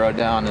to burrow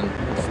down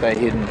and stay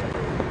hidden.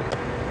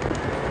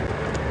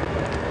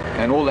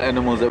 And all the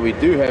animals that we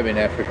do have in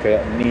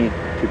Africa need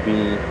to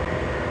be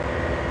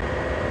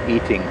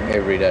eating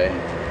every day.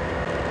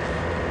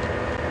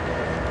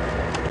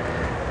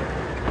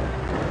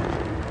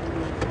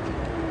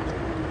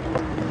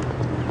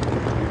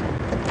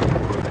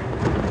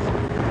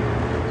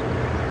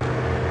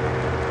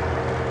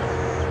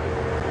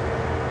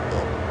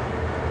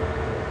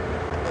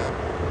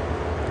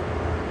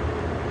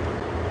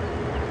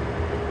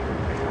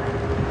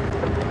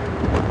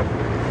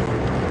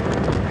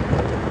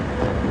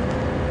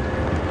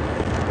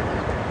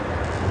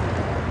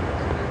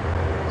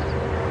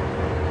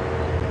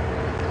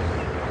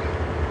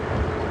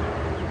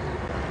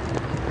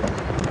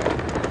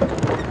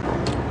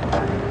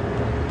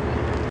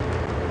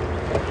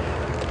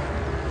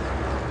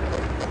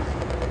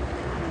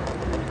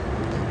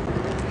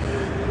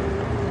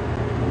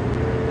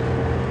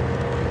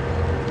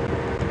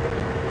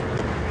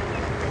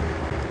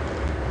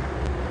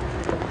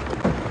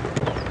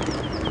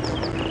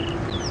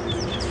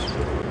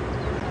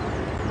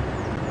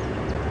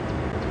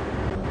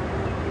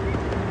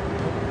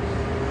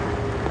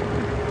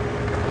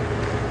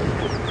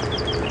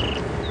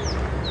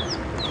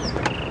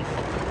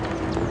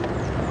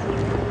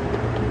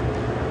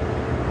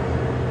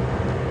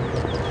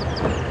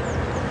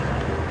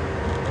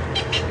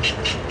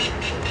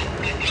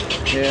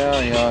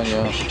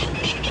 Yeah.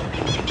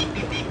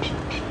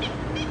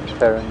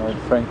 Paranoid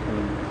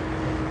Franklin.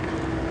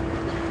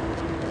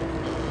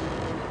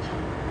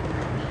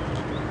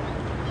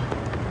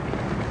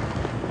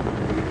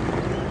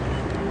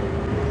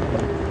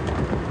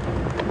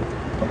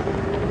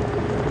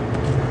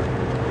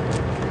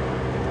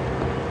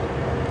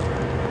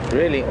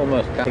 Really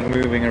almost nothing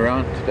moving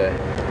around today.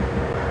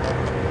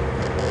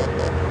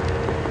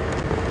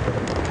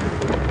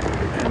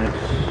 And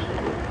it's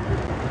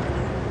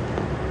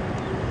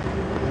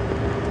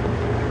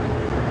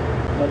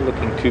not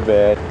looking too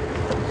bad.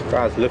 The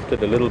sky's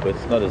lifted a little bit,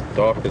 it's not as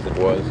dark as it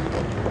was.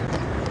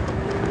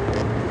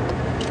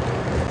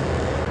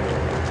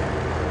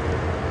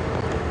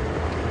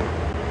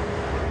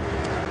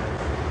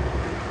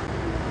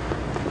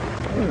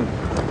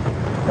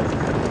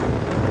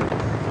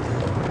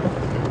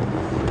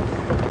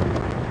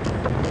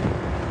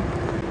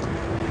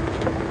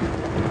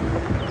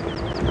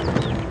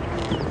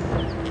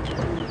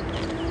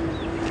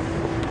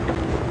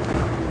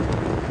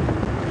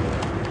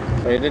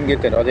 I didn't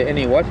get that. Are there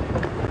any what?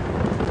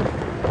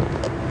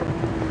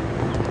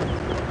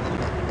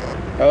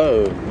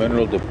 Oh,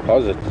 mineral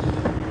deposits.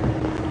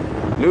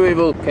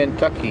 Louisville,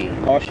 Kentucky.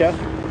 Asha?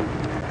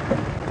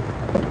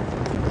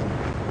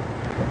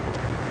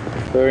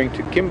 Referring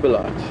to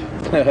kimberlite.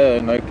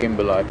 No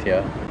kimberlite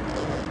here.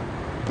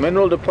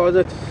 Mineral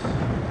deposits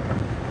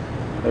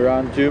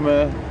around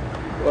Djuma.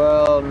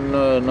 Well,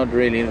 no, not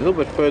really. A little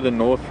bit further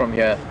north from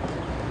here,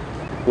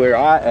 where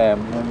I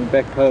am. I mean,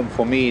 back home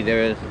for me,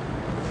 there is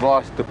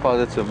vast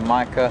deposits of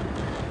mica,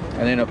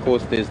 and then of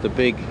course there's the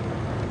big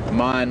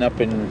mine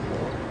up in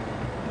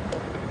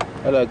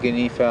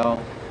guinea fowl,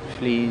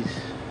 fleas.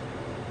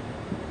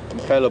 And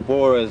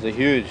Phalaborwa is a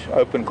huge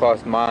open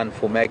cast mine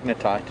for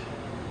magnetite.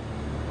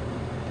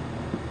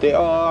 There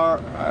are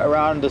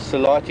around the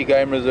Salati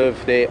Game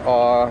Reserve, there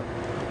are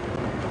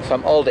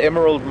some old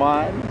emerald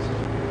mines.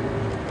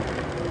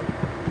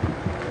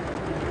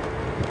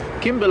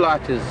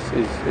 Kimberlite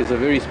is a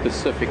very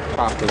specific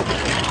type of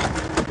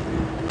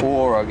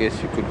ore, I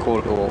guess you could call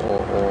it,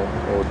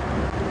 or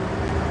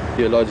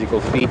geological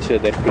feature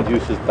that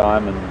produces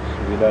diamonds.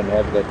 We don't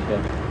have that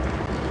here.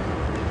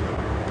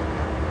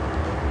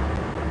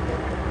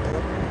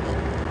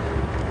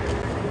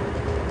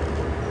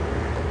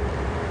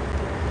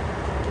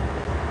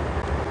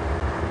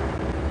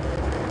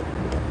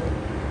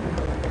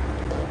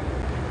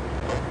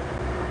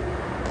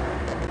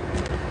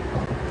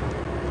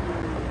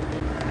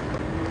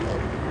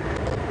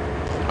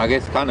 I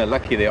guess kind of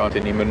lucky there aren't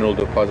any mineral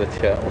deposits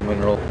here, or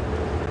mineral,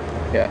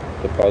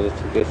 deposits,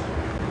 I guess.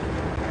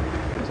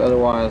 Because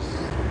otherwise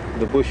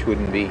the bush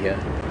wouldn't be here.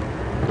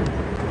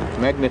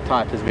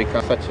 Magnetite has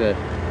become such a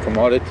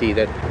commodity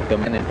that the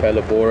mine in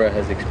Phalaborwa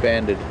has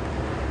expanded.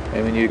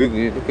 And when you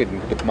look at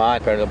the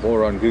mine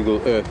Phalaborwa on Google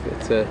Earth,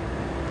 it's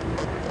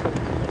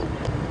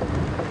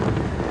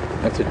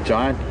a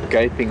giant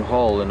gaping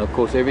hole, and of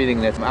course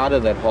everything that's out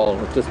of that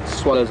hole, it just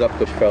swallows up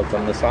the felt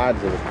on the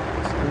sides of it.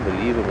 It's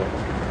unbelievable.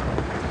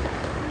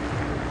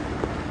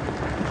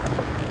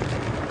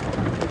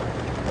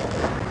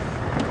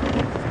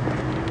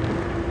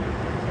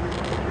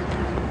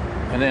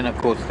 And then of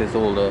course there's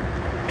all the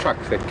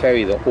trucks that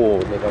carry the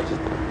ore that are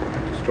just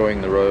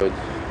destroying the roads.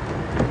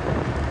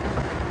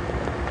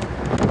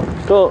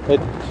 Still,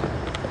 it's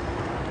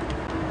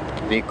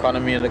the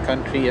economy of the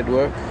country at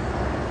work.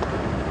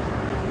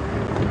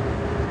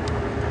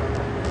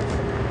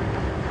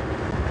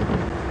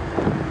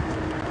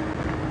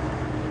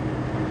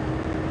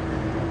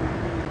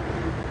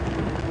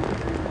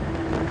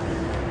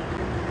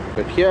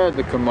 But here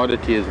the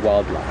commodity is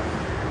wildlife.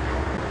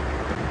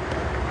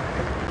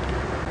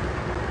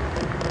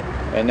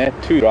 And that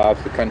too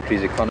drives the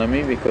country's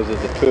economy because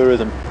of the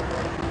tourism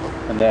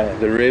and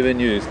the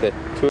revenues that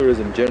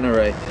tourism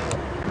generates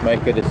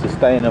make it a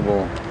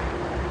sustainable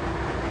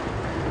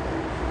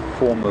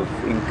form of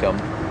income,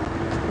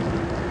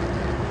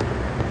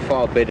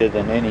 far better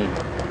than any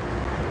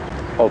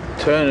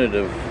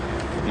alternative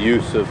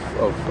use of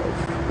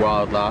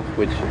wildlife,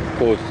 which of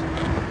course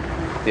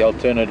the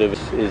alternative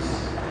is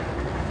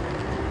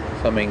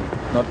something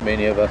not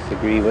many of us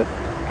agree with.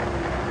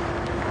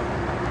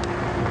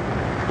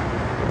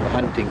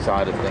 Hunting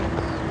side of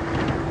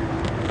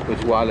things,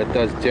 which while it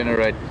does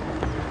generate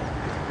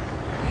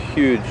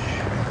huge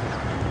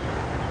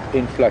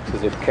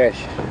influxes of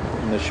cash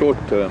in the short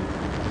term,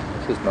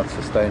 it's just not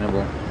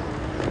sustainable.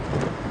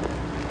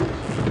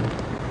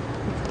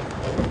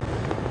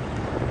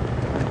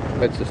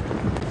 That's just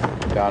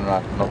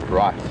downright not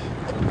right.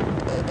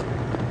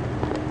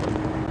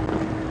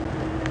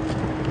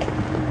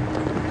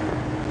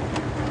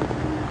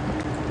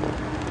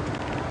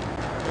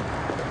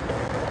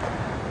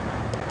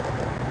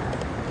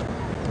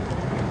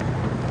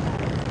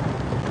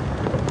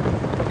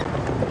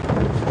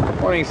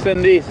 Morning,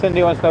 Cindy.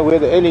 Cindy wants to know where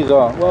the ellies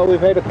are. Well, we've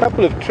had a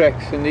couple of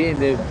tracks, Cindy.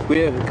 We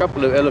had a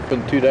couple of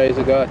elephant 2 days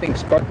ago. I think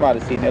Scott might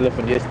have seen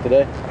elephant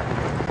yesterday.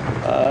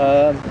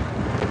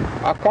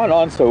 I can't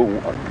answer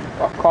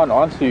I can't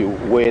answer you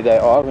where they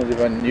are, because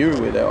if I knew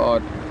where they are,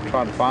 I'd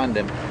try and find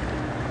them.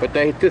 But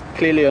they just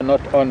clearly are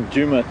not on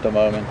Djuma at the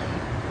moment.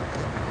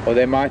 Or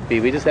they might be.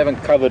 We just haven't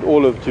covered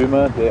all of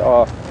Djuma. There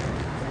are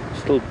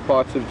still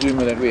parts of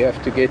Djuma that we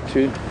have to get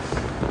to.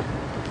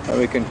 And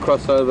we can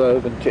cross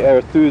over to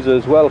Arathusa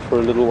as well for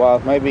a little while.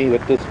 Maybe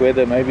with this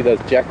weather, maybe those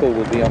jackal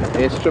will be on the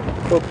airstrip.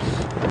 Oops.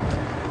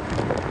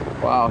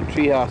 Wow,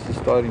 treehouse is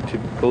starting to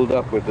build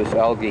up with this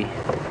algae.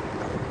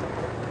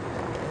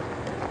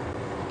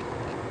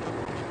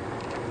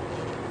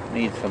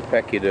 Need some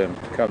pachyderm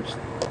to come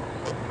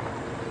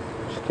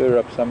stir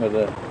up some of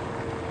the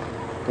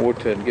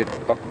water and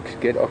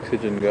get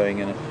oxygen going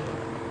in it.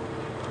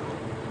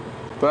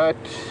 But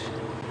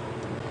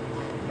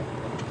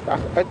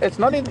it's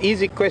not an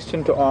easy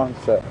question to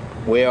answer.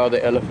 Where are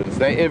the elephants?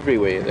 They're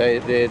everywhere.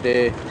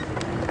 There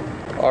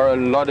are a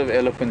lot of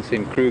elephants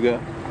in Kruger.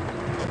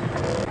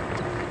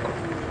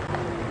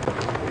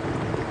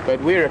 But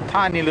we're a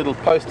tiny little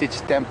postage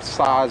stamp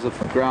size of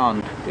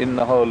ground in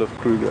the whole of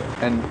Kruger.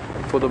 And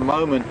for the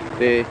moment,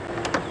 there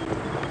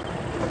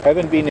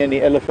haven't been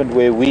any elephant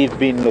where we've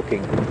been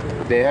looking.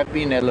 There have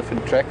been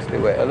elephant tracks. There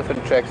were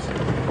elephant tracks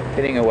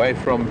heading away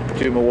from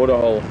Djuma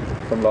Waterhole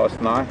from last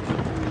night.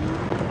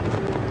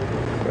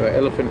 There were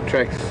elephant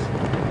tracks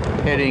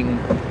heading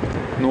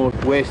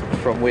northwest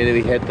from where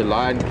we had the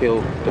lion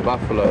kill the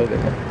buffalo.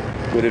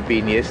 That would have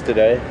been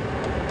yesterday.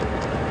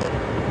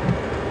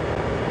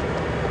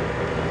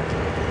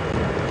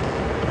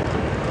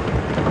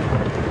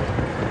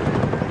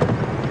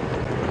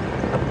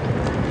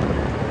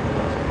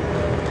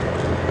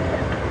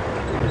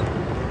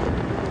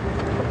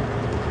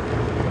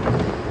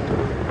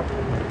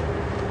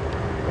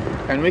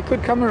 And we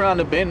could come around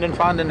a bend and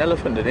find an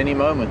elephant at any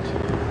moment.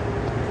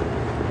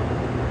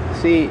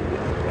 See,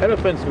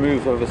 elephants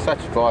move over such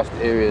vast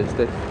areas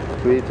that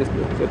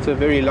it's a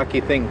very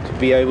lucky thing to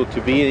be able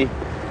to be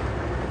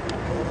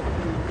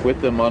with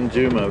them on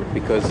Djuma,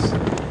 because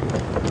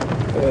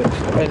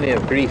it's only a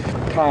brief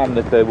time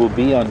that they will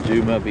be on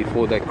Djuma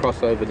before they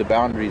cross over the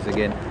boundaries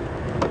again.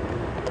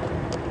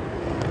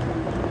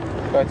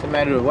 So it's a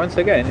matter of, once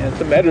again,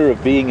 it's a matter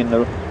of being in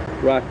the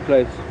right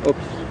place. Oops.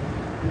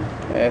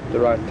 At the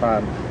right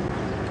time.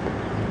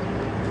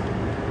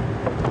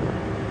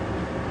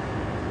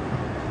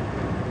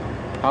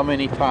 How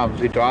many times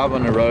we drive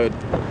on a road,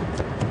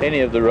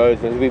 any of the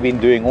roads as we've been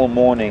doing all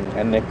morning,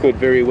 and there could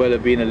very well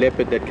have been a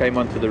leopard that came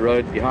onto the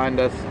road behind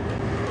us,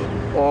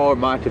 or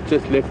might have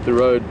just left the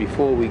road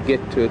before we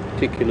get to a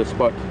particular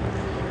spot.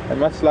 And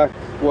much like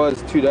it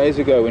was 2 days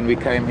ago when we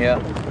came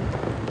here,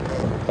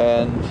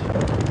 and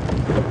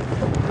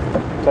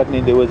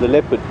suddenly there was a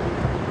leopard.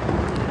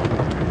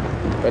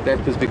 But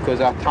that was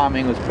because our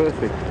timing was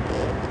perfect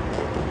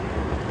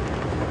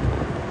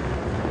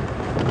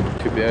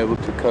to be able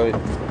to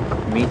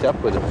meet up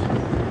with it.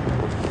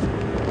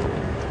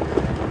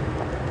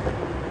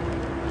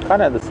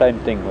 Kind of the same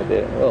thing with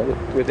it, well,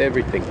 with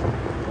everything.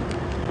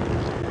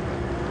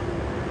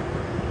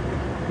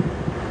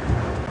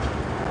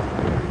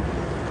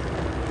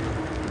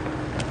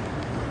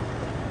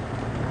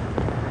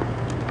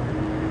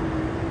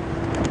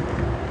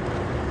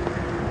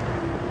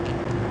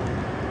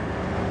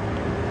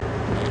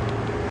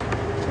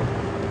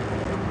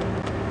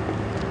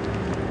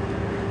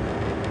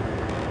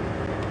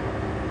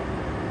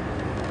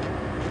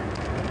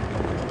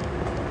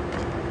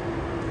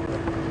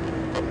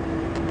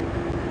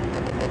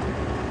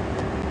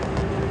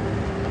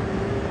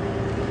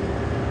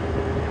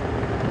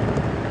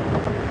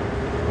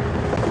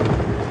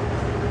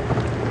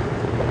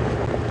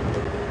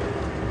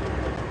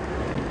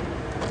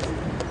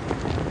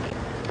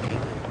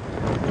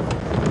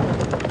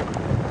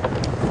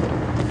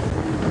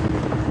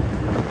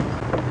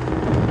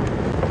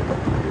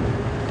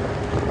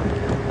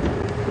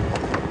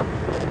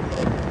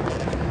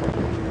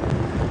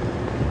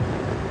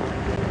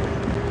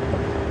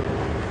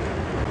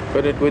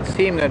 But it would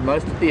seem that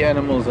most of the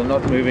animals are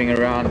not moving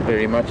around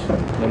very much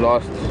in the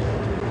last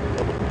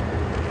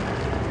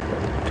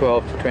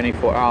 12 to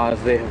 24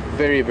 hours. There are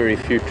very, very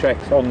few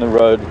tracks on the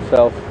road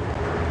itself,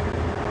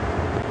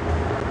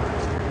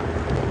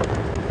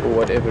 for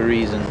whatever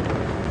reason.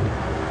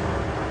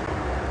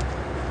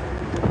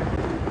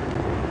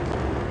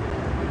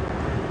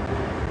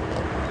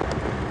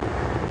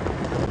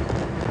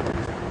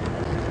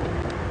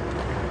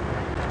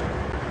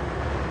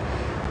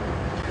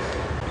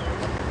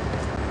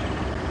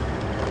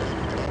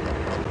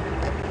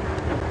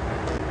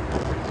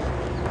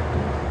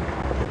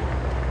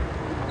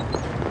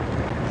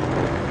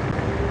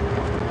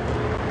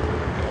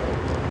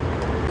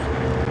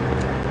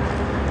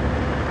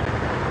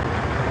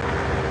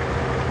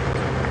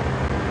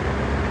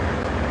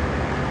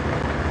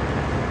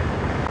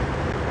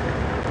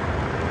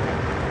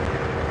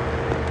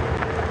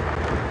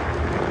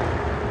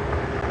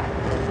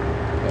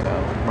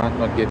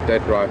 Not get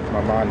that right,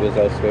 my mind was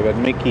elsewhere. But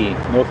Mickey,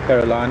 North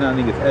Carolina, I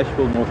think it's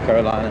Asheville, North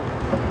Carolina,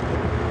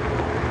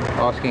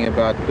 asking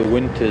about the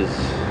winters.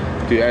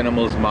 Do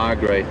animals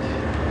migrate?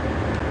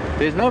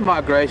 There's no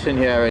migration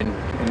here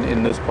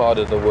in this part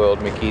of the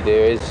world, Mickey.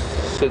 There is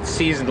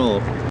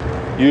seasonal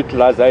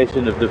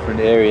utilization of different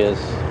areas.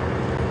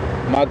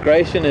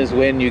 Migration is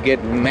when you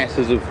get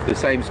masses of the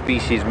same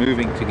species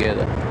moving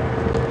together.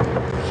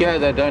 Here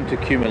they don't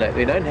accumulate.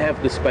 We don't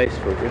have the space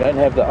for it. We don't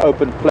have the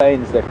open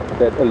plains that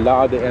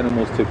allow the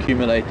animals to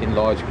accumulate in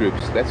large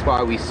groups. That's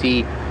why we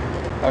see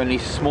only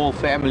small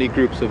family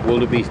groups of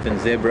wildebeest and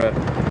zebra,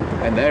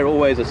 and they're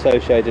always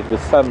associated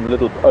with some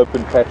little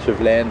open patch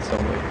of land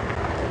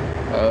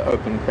somewhere,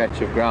 open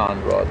patch of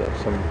ground rather,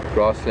 some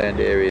grassland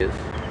areas.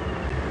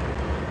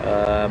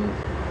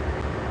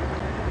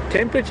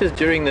 Temperatures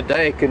during the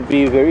day can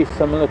be very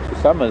similar to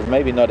summers,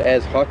 maybe not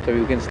as hot, so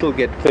we can still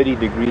get 30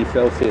 degrees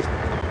Celsius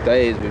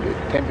days with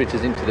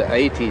temperatures into the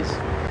 80s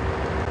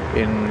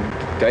in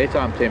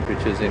daytime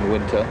temperatures in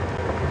winter,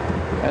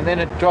 and then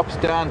it drops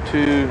down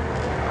to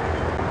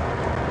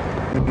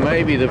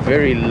maybe the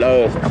very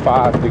lowest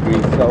 5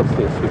 degrees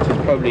Celsius, which is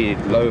probably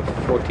low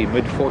 40,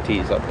 mid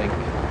 40s, I think,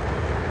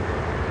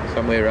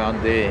 somewhere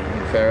around there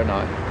in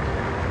Fahrenheit.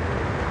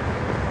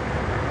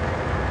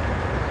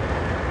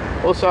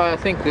 Also, I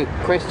think the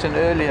question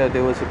earlier,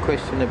 there was a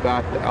question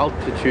about the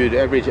altitude,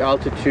 average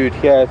altitude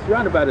here. It's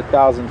around about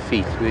 1,000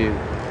 feet. We're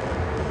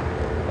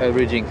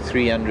averaging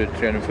 300,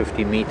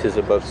 350 meters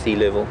above sea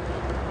level.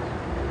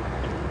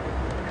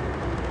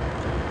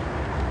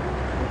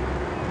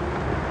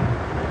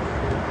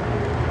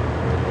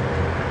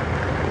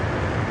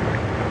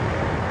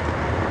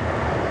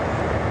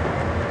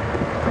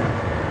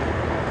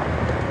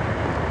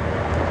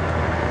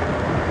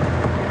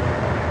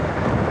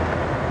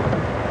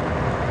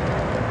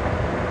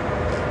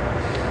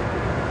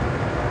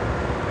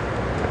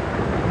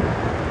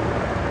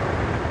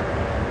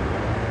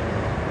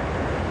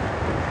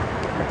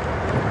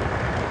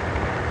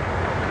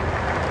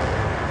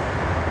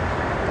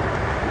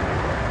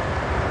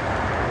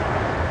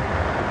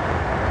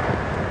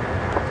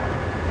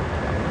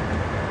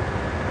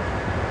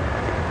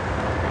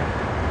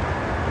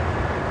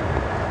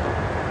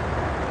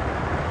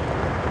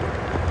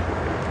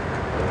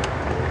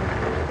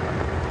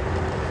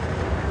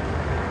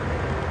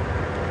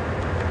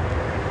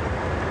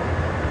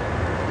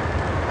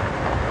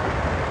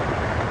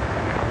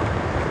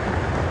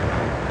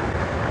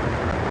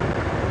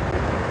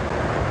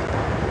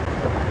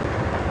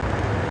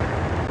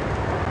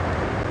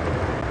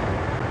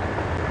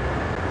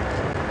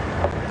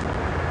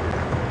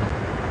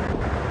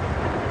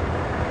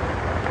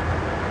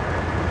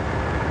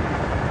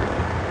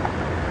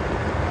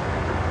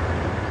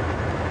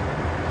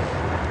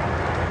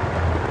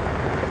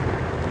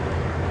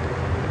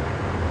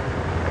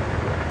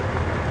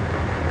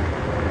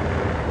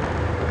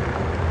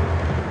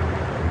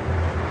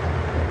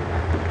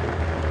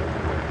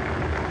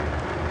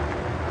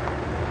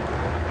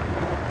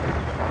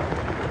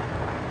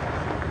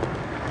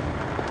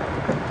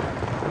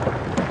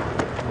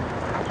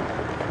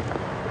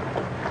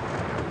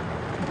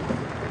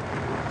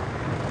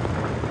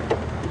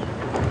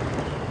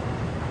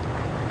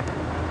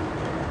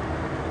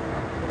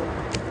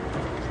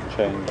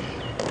 Change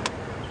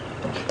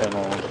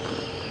channels.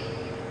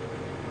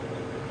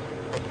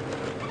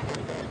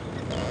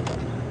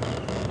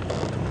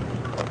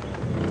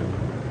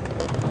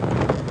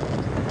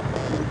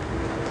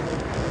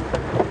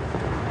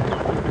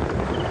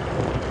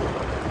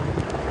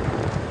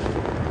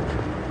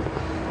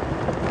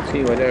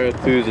 See what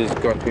Arathusa's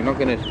got. We're not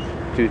going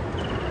to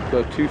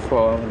go too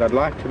far, and I'd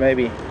like to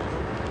maybe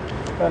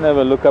go and have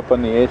a look up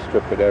on the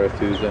airstrip at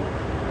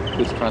Arathusa.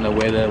 This kind of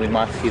weather, we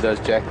might see those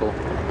jackal.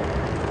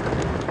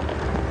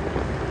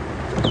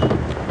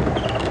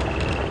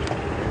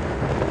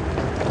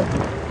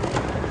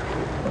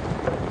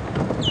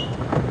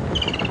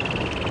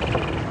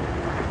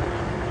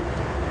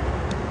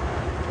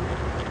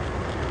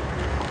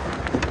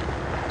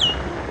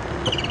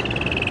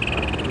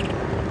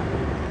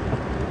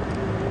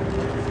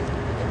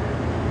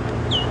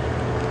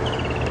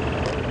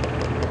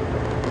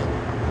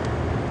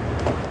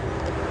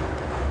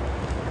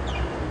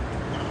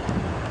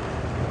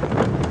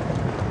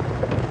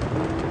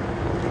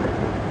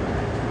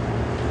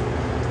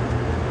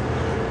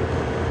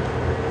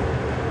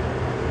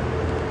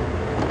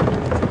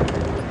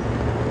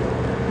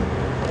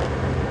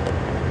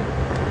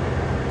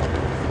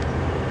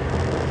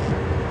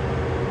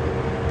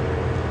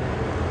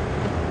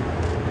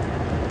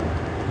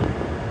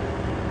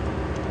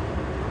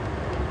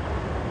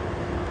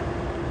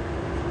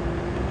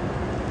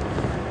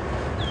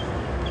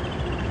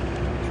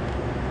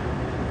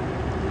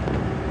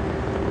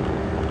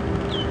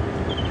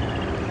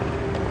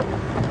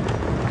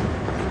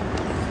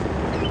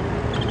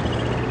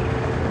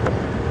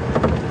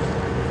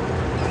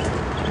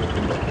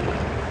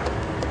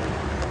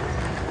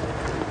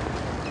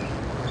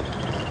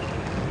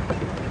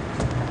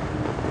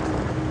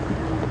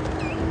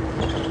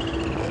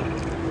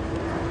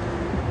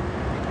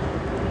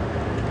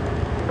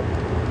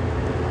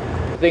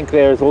 I think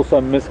there is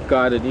also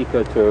misguided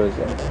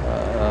ecotourism.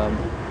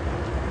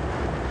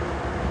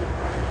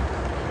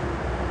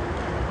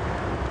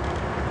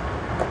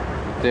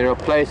 there are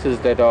places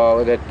that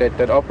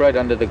operate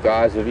under the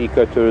guise of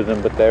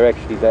ecotourism, but they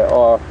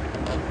are,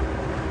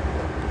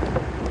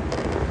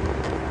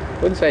 I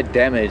wouldn't say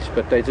damaged,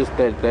 but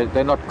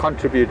they're not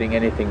contributing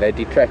anything. They're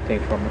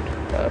detracting from it.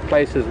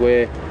 Places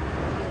where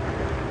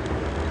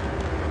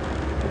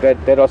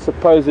that are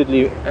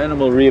supposedly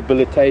animal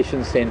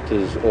rehabilitation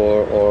centers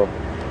or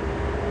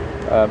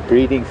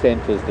breeding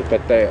centers,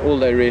 but all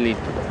they really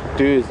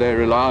do is they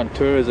rely on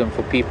tourism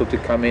for people to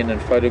come in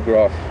and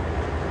photograph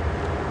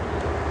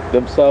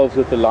themselves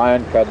with a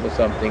lion cub or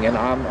something. And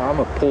I'm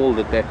appalled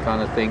at that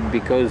kind of thing,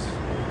 because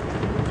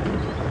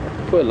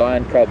poor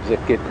lion cubs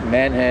that get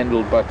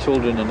manhandled by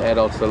children and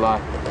adults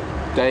alike,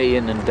 day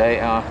in and day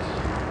out,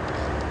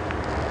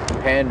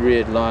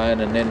 hand-reared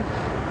lion, and then,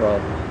 well,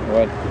 I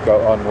won't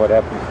go on what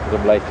happens to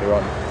them later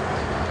on,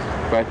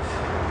 but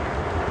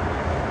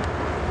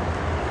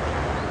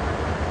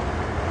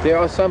there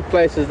are some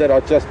places that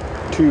are just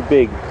too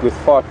big, with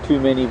far too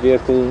many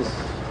vehicles,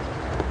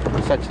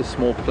 such a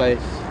small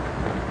place,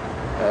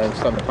 and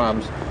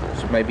sometimes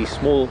maybe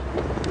small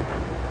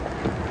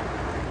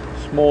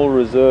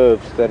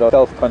reserves that are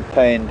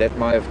self-contained, that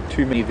might have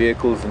too many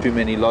vehicles and too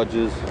many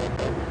lodges.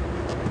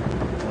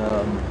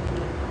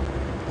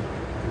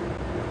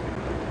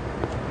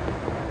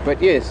 But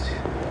yes,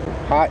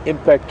 high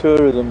impact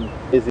tourism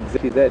is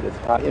exactly that. It's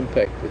high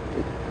impact. It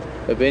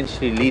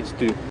eventually leads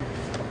to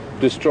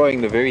destroying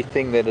the very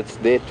thing that it's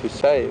there to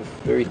save,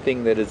 the very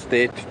thing that it's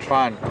there to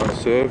try and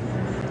conserve.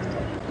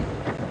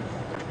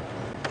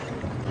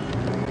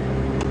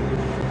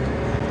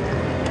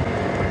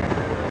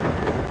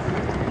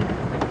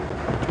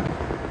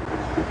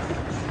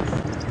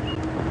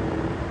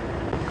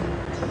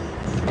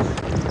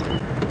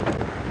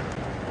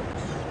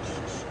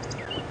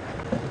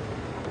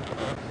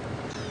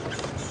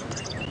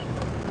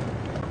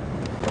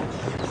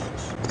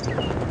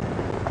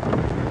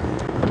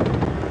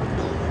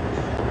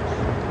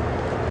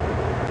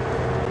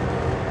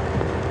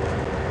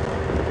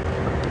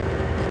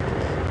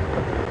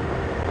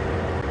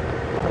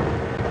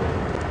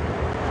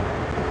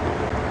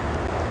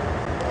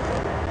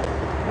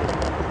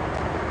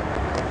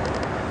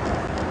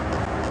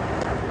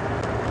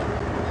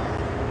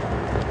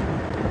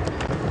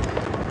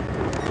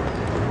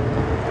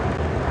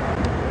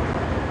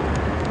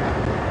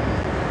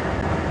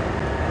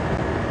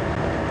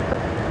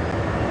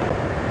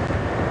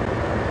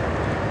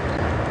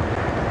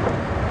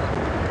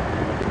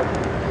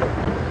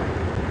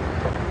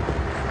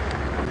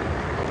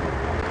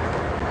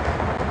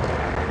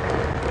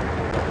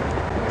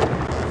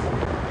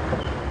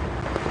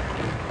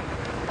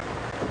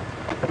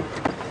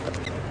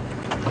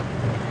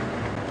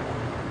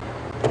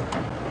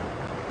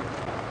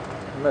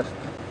 Missed.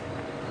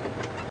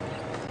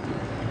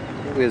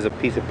 There's a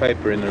piece of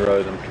paper in the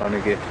road I'm trying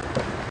to get.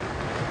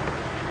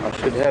 I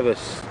should have a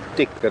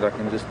stick that I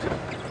can just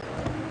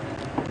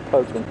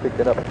poke and pick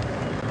it up.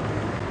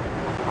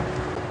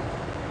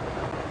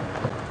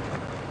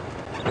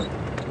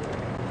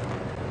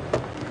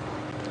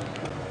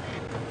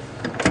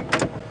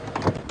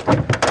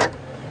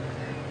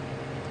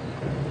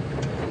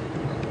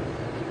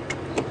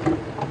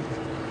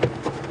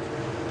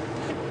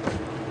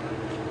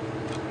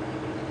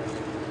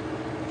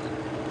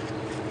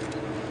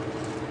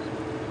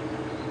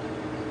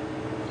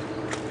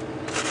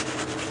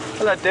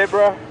 Hello,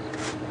 Deborah.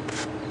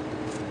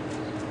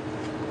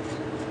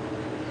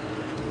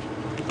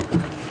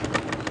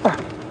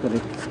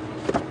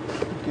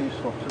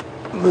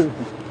 It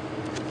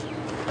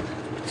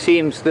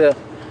seems the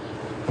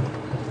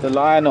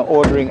lion are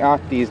ordering out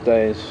these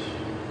days.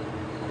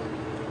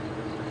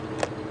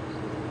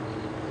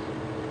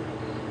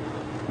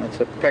 That's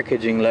a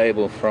packaging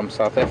label from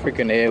South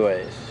African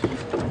Airways.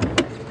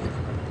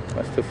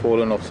 Must have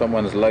fallen off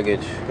someone's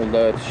luggage,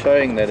 although it's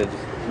showing that it's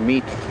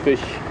meat,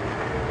 fish,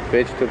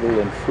 vegetable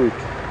and fruit.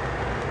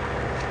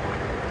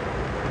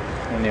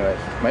 Anyways,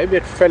 maybe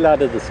it fell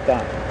out of the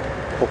sky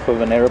off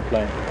of an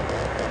aeroplane.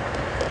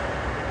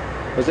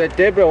 Was that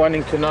Deborah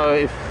wanting to know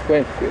if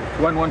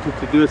one wanted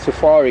to do a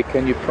safari,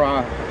 can you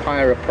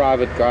hire a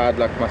private guide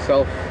like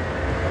myself?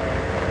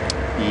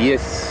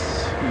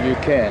 Yes, you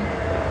can.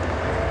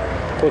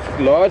 Of course,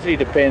 it largely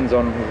depends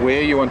on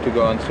where you want to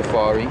go on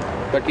safari,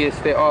 but yes,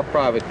 there are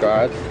private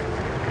guides.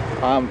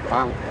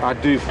 I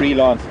do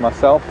freelance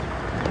myself.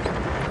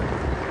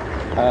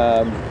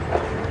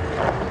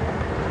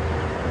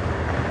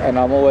 And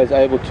I'm always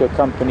able to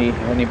accompany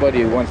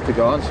anybody who wants to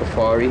go on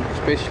safari,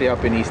 especially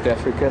up in East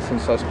Africa,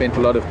 since I spent a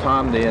lot of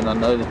time there and I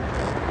know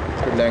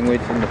the language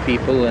and the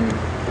people and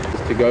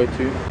places to go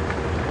to.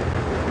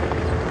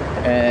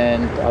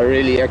 And I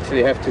really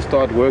actually have to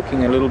start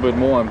working a little bit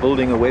more on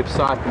building a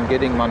website and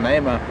getting my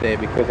name out there,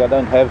 because I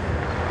don't have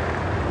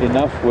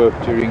enough work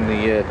during the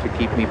year to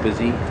keep me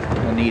busy.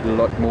 I need a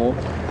lot more.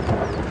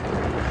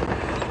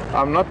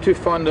 I'm not too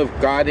fond of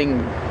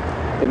guiding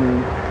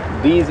in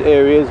these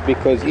areas,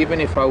 because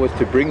even if I was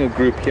to bring a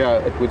group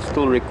here, it would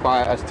still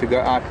require us to go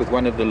out with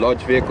one of the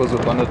lodge vehicles,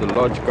 with one of the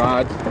lodge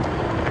guides.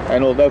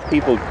 And although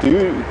people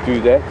do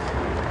that,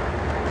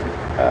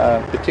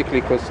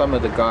 particularly because some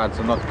of the guides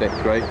are not that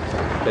great.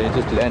 They're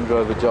just Land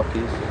Rover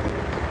jockeys.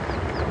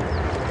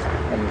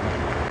 And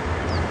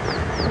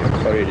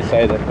sorry to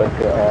say that, but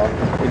our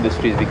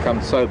industry's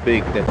become so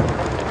big that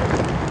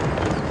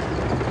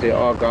there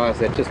are guys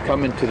that just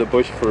come into the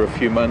bush for a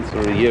few months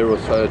or a year or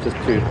so just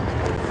to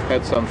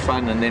have some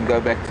fun and then go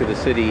back to the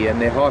city,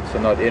 and their hearts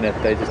are not in it.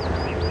 They just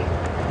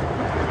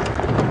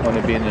want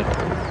to be in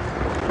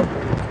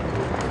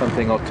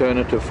something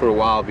alternative for a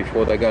while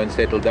before they go and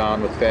settle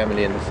down with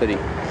family in the city.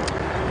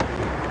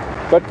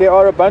 But there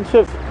are a bunch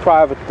of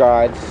private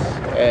guides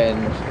and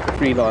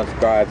freelance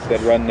guides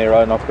that run their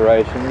own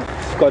operations.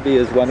 Scotty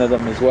is one of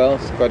them as well.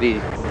 Scott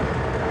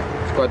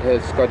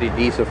has Scotty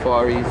D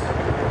Safaris.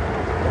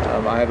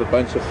 I have a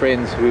bunch of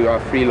friends who I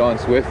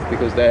freelance with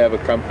because they have a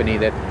company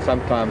that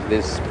sometimes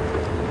there's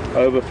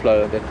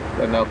overflow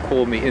and they'll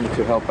call me in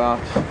to help out.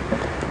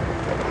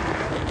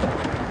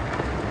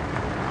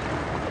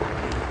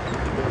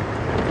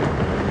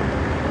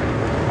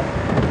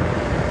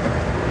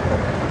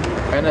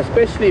 And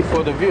especially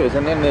for the viewers.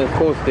 And then of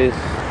course there's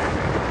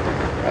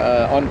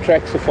On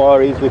Track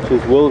Safaris, which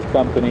is Will's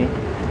company.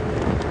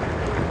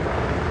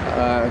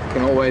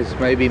 Can always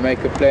maybe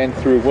make a plan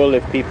through Will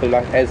if people,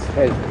 like as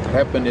has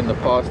happened in the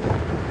past,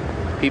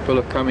 people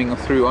are coming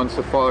through on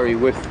safari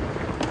with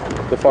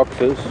the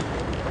foxes,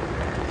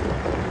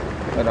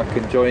 and I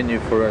can join you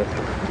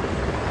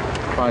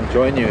try and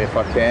join you if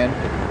I can.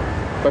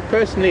 But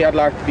personally I'd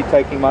like to be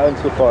taking my own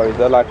safaris.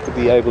 I'd like to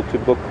be able to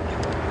book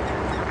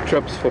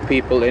trips for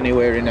people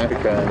anywhere in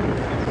Africa and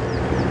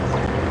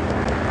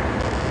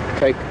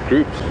take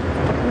groups.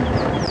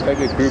 Take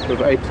a group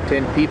of 8 to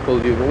 10 people.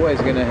 You're always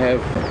going to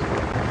have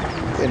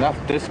enough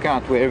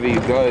discount wherever you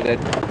go that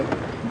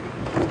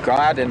the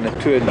guide and the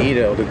tour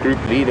leader or the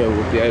group leader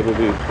will be able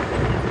to,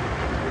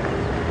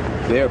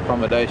 their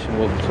accommodation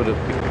will sort of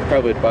be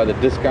covered by the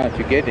discount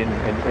you get in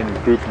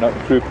group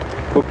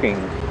booking.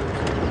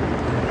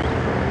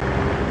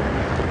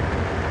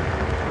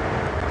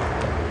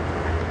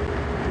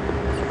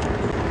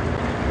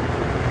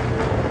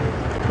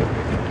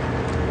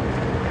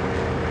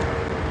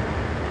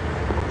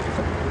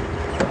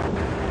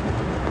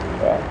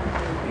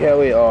 Here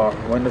we are,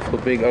 wonderful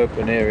big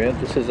open area.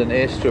 This is an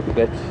airstrip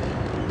that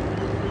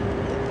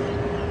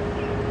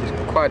is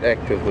quite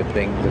active with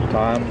things at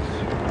times.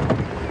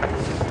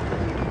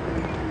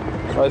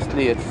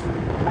 Mostly it's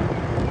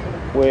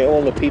where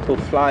all the people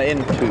fly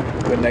into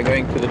when they're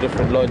going to the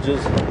different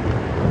lodges.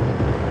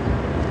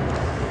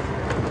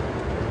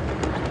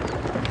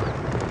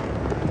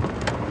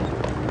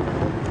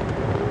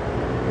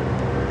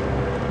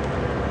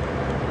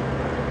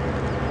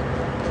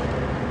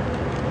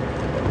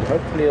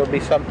 Hopefully there'll be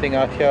something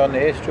out here on the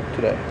airstrip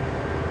today.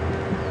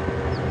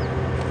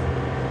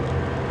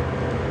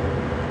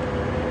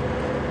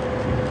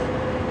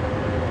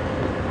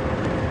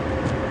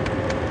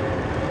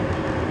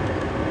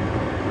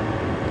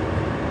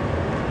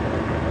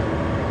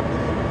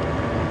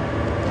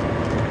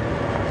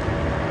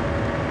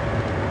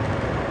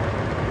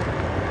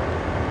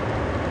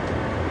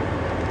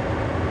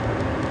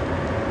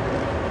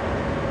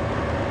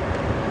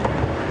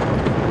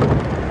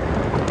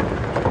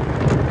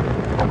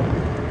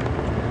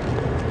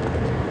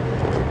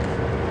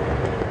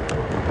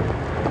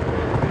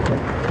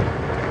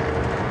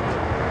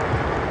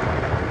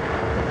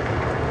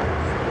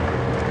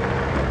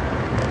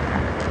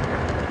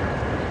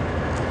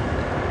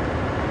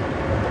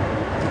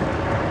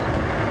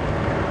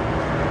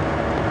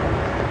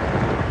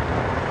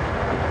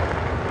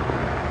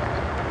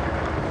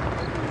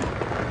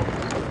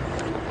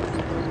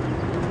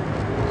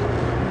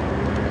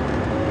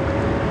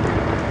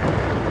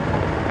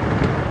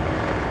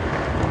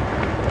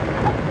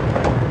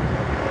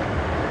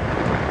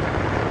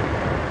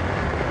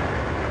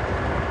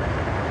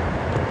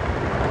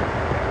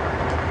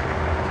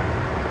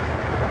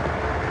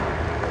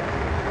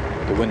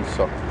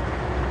 Windsock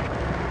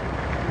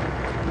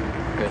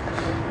that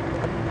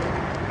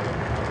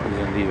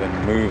isn't even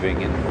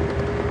moving in.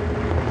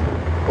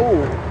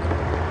 Oh,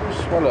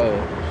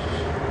 swallows.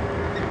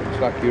 It's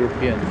like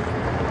European.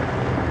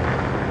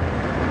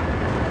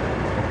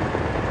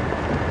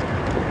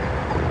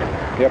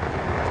 Yep.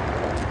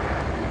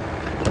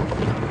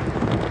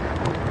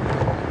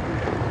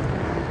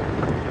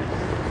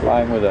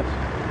 Flying with us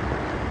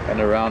and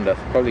around us,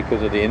 probably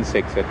because of the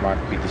insects that might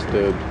be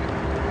disturbed.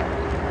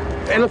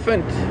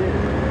 Elephant!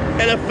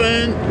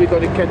 Elephant! We got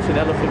to catch an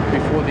elephant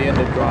before the end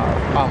of the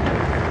drive. I'm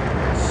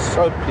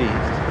so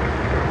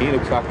pleased. He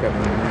looks like a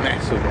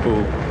massive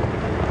bull.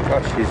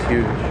 Gosh, he's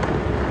huge.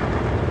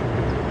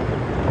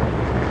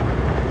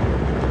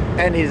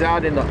 And he's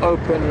out in the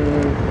open,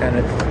 and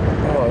it's,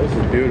 oh, this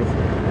is beautiful.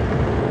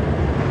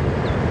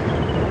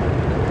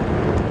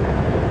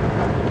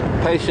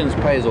 Patience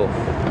pays off.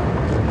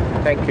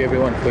 Thank you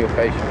everyone for your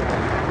patience.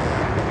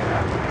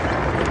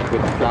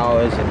 With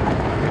flowers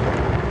and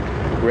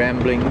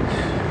ramblings.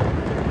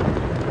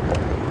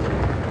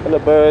 Hello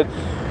birds,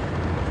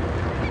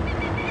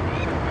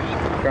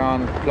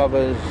 ground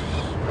plovers,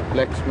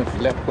 blacksmith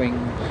lapwings.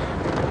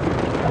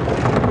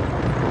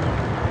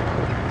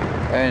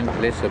 and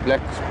lesser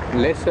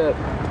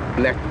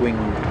blackwing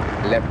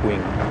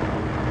lapwing.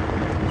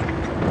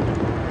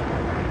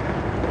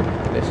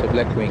 Lesser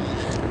blackwing.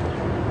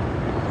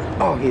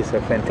 Oh, he's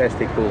a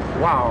fantastic bull.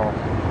 Wow.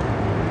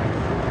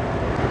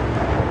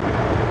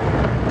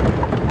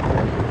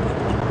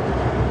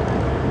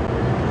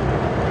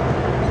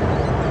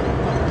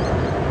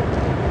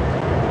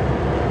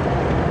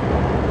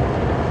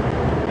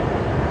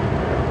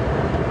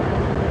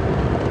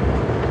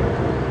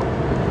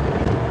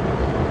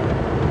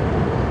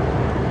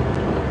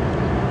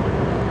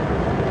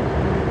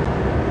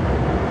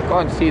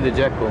 Can't see the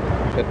jackal,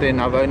 but then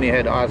I've only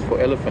had eyes for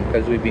elephant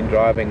because we've been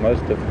driving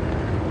most of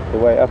the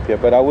way up here,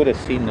 but I would have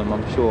seen them,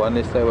 I'm sure,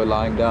 unless they were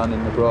lying down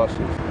in the grasses.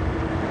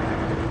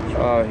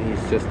 Oh,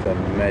 he's just a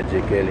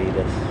magic ellie,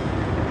 this.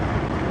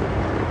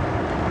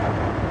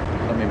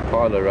 Some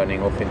impala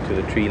running off into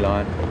the tree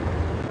line.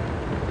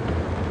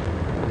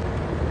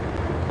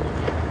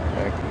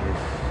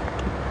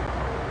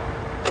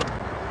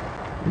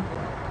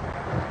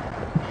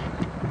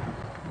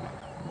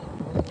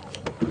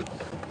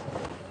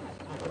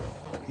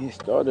 He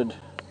started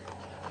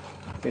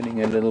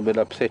getting a little bit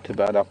upset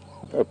about our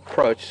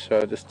approach,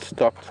 so I just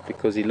stopped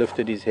because he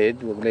lifted his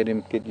head. We'll let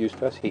him get used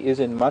to us. He is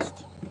in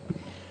must,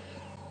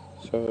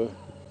 so,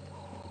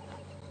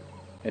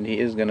 and he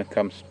is going to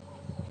come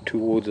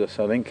towards us,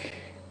 I think.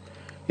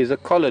 He's a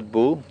collared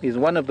bull. He's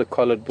one of the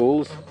collared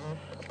bulls.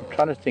 I'm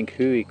trying to think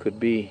who he could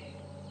be.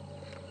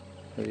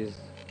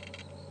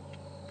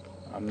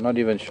 I'm not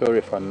even sure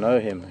if I know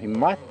him. He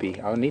might be.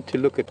 I'll need to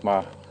look at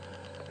my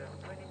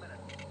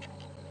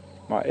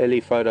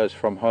ellie photos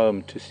from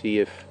home to see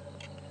if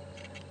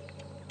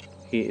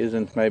he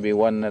isn't maybe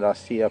one that I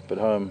see up at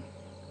home.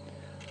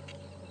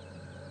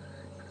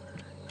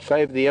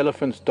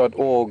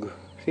 SaveTheElephants.org.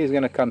 He's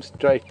going to come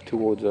straight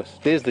towards us.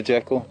 There's the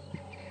jackal.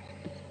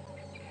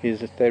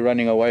 They're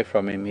running away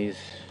from him. He's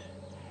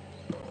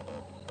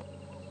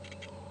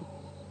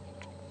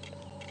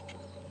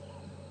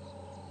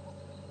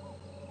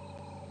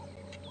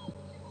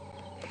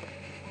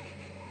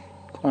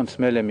can't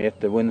smell him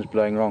yet. The wind's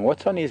blowing wrong.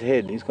 What's on his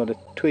head? He's got a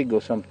twig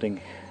or something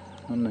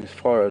on his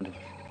forehead.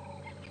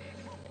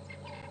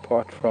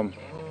 Apart from,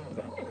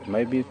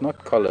 maybe it's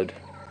not collared.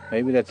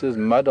 Maybe that's just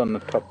mud on the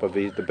top of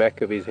the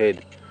back of his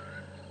head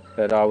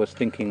that I was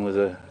thinking was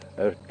a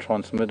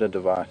transmitter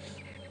device.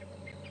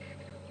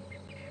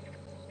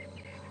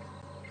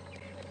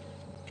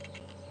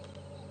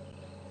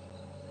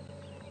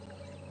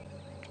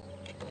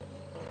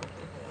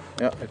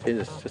 Yeah, it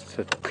is just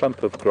a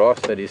clump of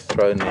grass that he's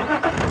thrown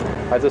there.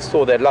 I just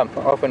saw that lump.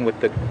 Often with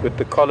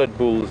the collared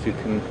bulls, you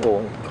can,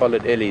 or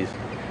collared ellies,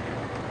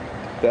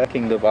 the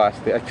backing device,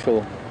 the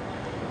actual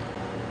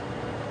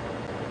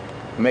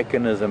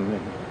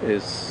mechanism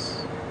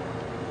is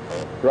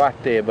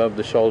right there above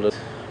the shoulders.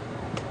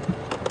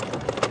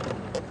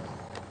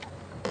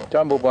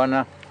 Jumbo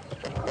Bwana.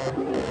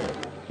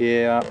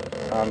 Yeah,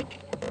 I'm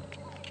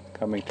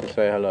coming to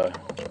say hello.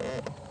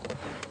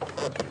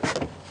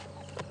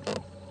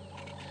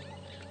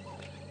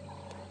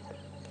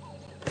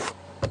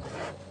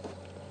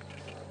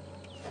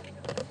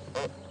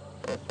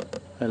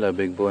 Hello,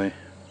 big boy.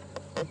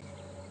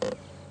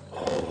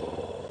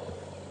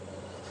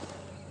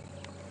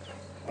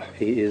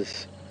 He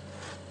is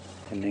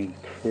an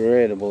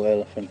incredible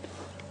elephant.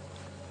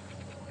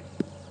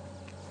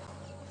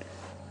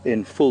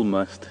 In full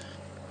must.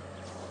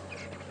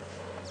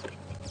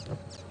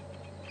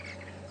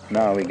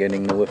 Now we're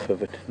getting the whiff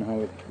of it.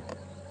 Now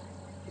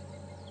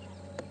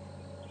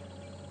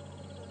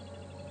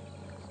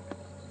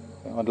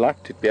I'd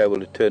like to be able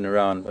to turn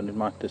around, but it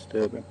might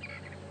disturb him.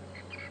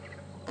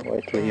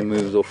 Wait till he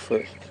moves off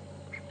first.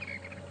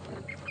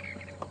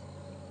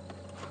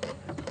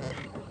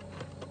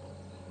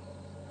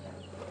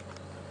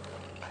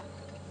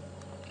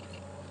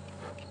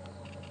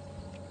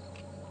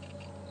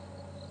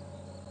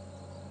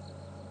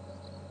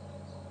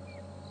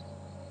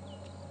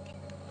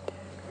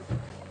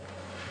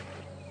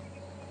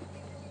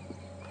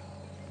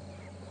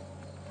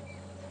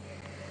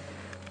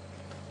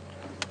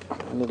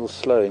 A little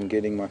slow in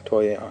getting my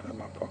toy out of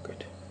my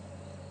pocket.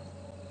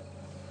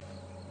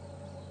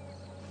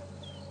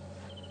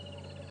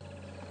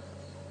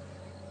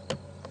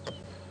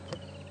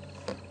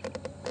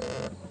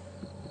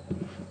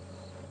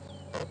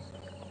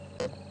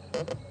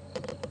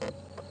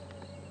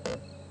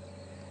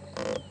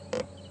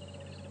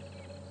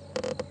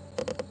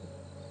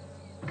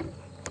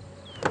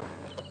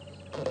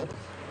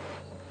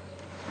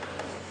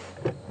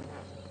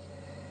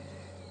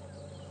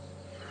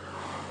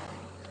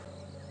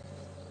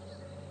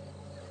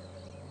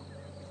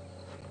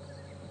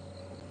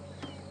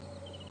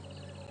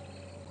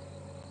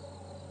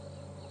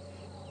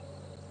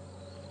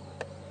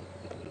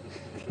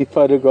 You're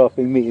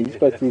photographing me. You're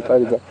supposed to be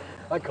photographing.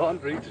 I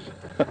can't reach.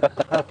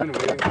 I've been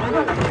waiting.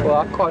 Well,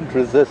 I can't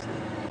resist.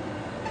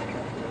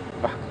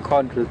 I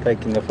can't resist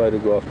taking a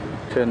photograph.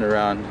 Turn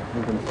around.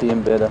 You can see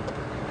him better.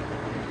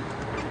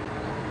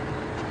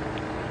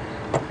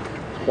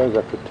 I suppose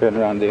I could turn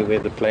around there where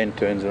the plane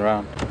turns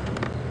around.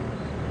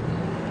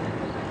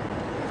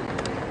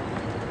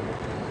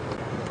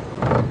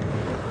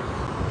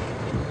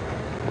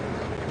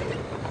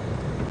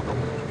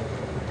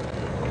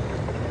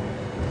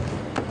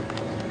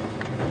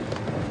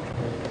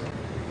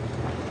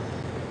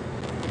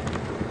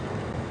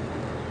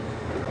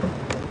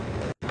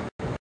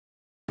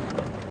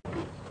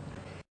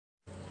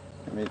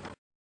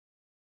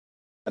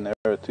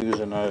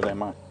 Arathusa know they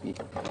might be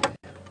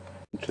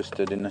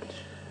interested in it.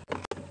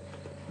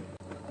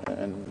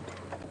 And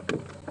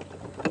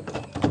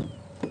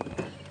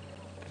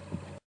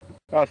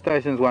our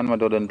station's one we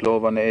didn't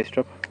love on the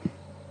airstrip.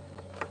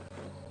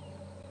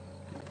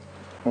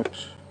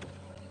 Oops.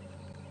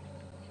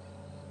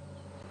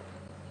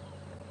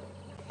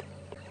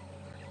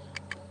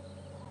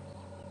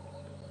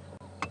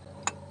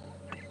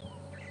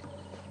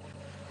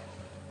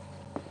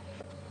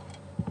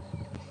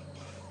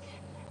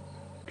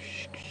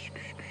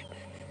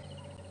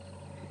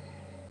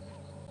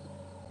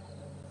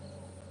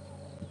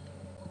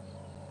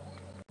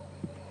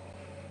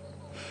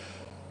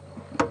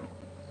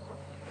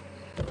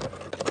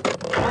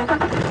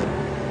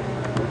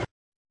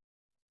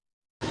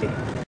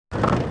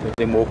 With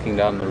them walking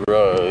down the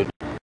road,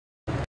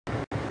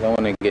 don't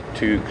want to get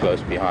too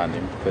close behind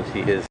him because he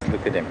is,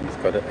 look at him, he's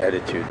got an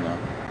attitude now.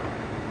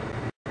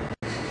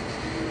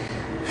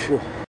 Phew,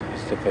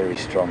 it's a very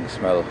strong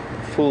smell.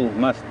 Full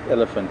musk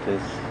elephant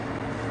is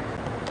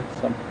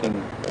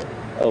something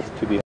else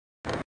to be,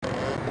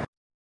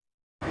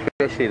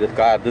 especially this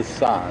guy this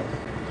size.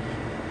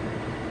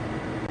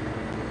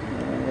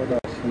 What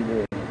else is he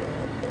doing?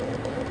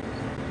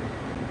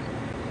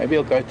 Maybe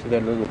he'll go to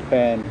that little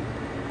pan,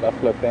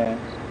 buffalo pan.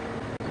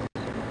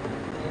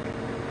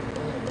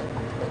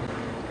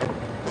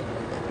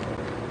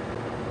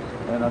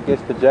 And I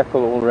guess the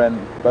jackal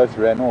both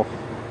ran off.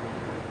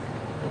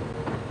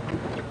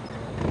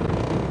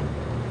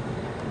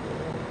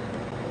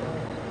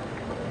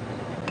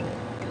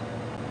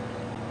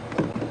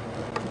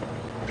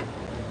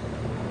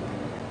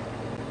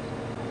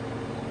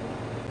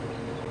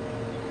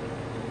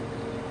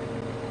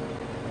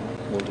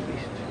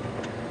 Wildebeest.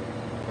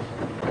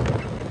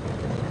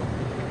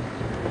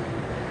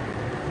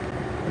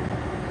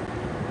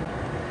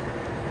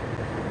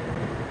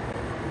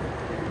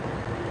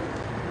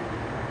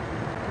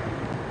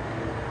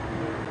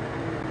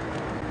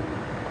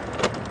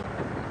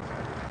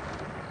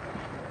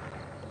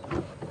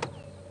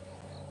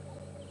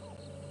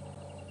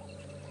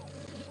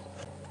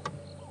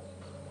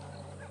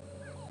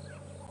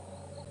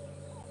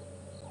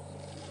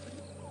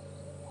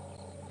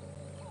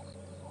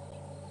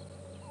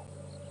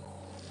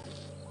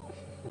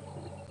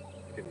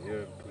 You can hear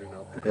him pulling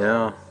out the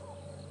Yeah.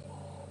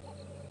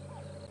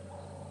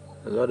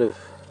 A lot of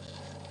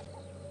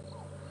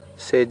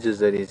sedges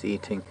that he's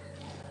eating.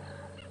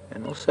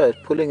 And also it's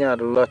pulling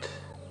out a lot.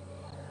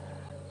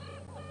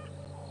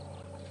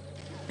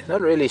 He's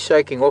not really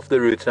shaking off the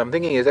roots. I'm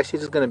thinking he's actually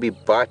just going to be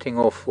biting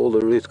off all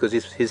the roots because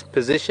he's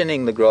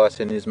positioning the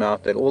grass in his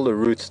mouth that all the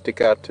roots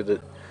stick out to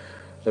the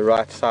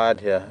right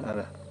side here.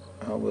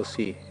 We'll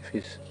see if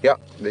he's, yeah,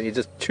 he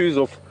just chews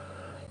off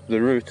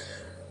the roots.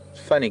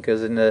 It's funny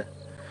because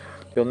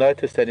you'll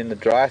notice that in the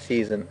dry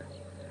season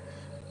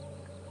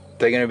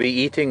they're going to be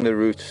eating the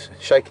roots,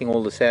 shaking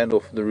all the sand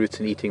off the roots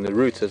and eating the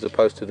roots, as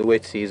opposed to the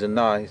wet season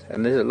now.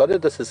 And there's a lot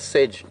of this is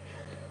sedge.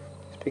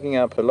 He's picking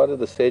up a lot of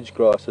the sedge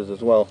grasses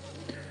as well,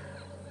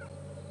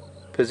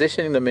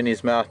 positioning them in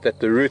his mouth that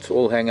the roots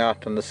all hang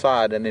out on the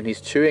side, and then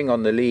he's chewing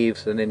on the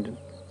leaves and then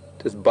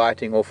just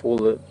biting off all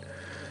the,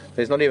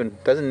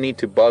 doesn't need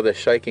to bother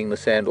shaking the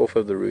sand off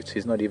of the roots.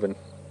 He's not even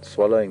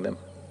swallowing them.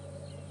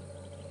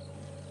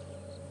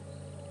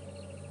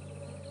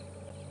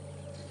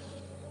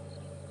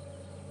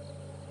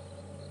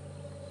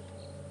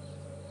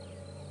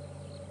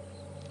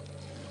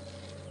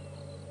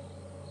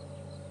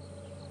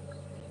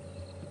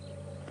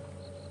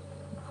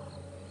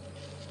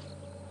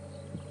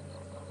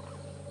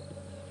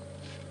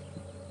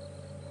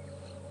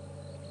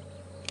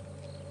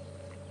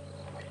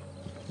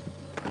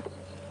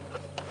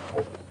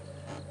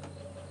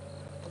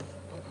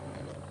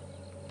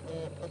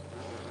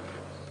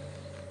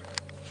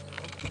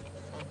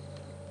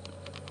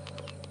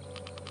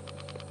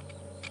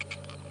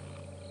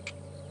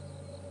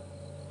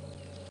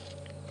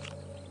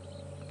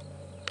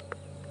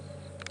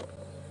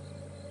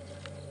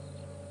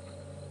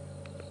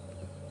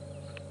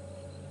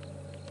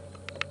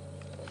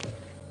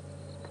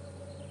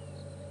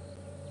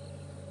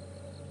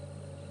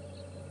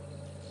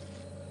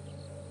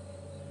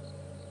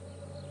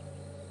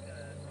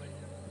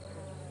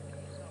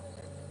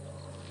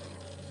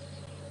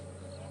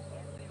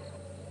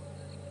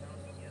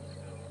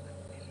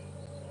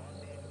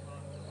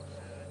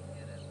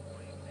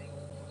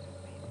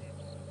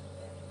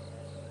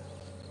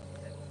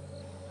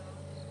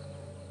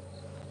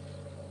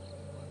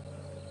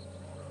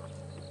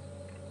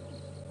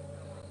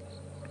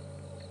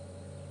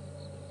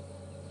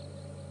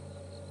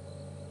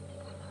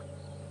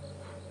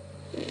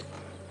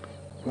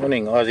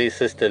 Morning, Aussie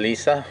sister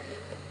Lisa.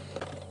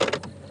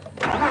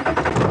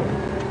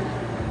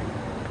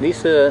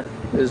 Lisa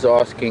is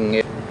asking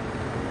if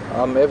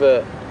I'm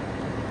ever,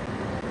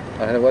 I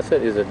don't know, what's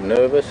it? Is it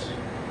nervous?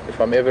 If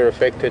I'm ever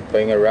affected by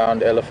a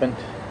round elephant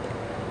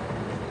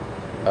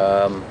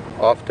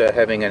after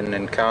having an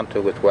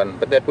encounter with one.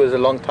 But that was a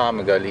long time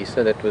ago,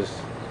 Lisa. That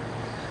was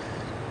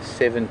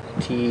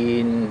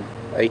 18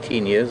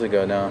 years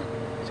ago now.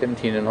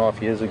 17 and a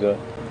half years ago.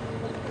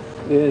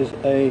 There's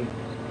a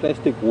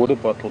plastic water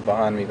bottle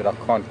behind me, but I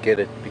can't get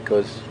it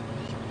because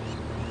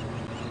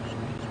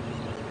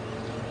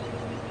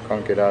I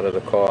can't get out of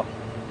the car.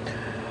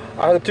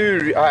 I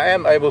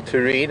am able to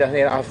read. I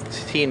think I've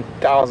seen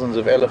thousands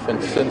of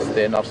elephants since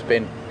then. That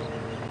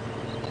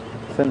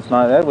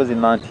was in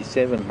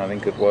 97, I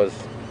think it was,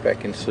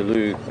 back in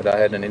Salou, that I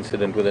had an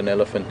incident with an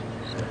elephant.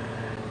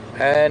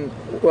 And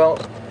well,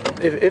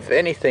 if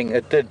anything,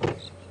 it did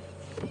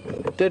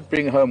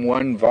bring home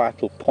one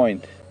vital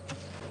point,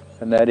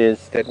 and that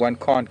is that one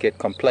can't get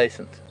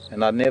complacent.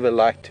 And I'd never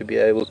like to be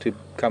able to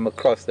come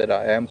across that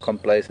I am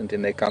complacent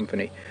in their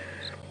company,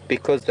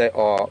 because they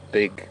are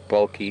big,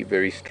 bulky,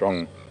 very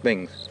strong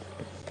things.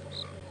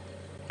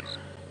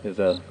 There's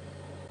a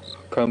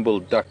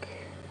comb-billed duck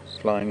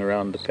flying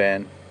around the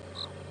pan.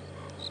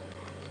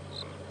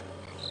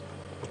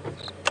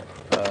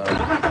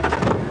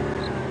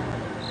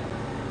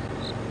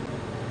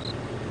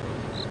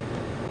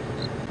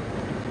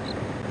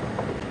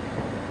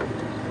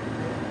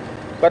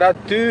 But I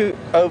do,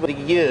 over the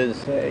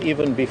years,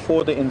 even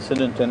before the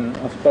incident, and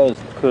I suppose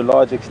to a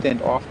large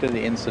extent after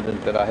the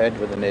incident that I had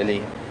with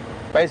Nelly,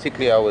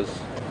 basically I was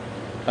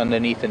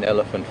underneath an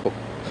elephant for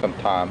some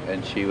time,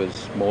 and she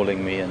was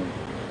mauling me and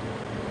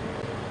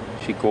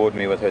she gored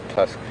me with her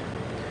tusk.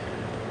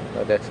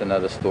 But that's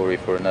another story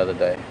for another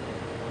day.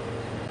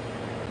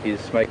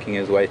 He's making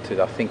his way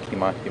to, I think he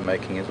might be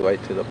making his way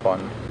to the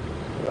pond.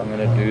 What I'm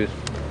going to do is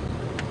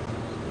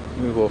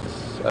move off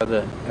this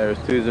other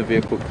Arathusa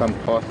vehicle, come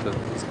past so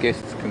its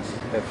guests can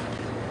have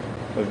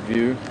a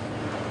view.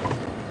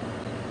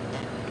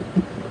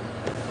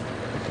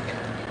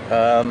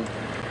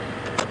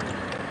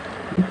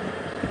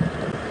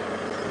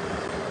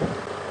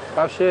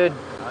 Abschön.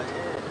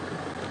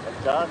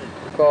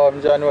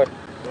 Komm, Januar.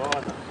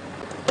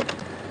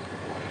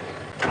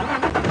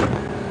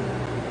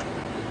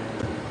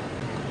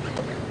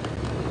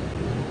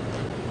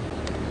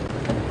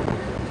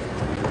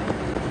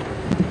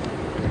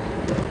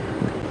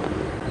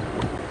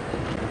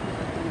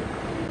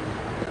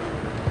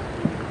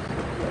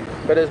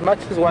 But as much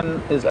as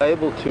one is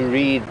able to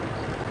read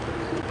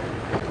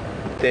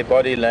their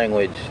body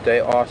language, they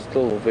are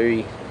still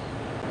very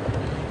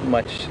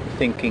much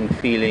thinking,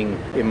 feeling,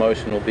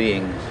 emotional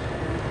beings.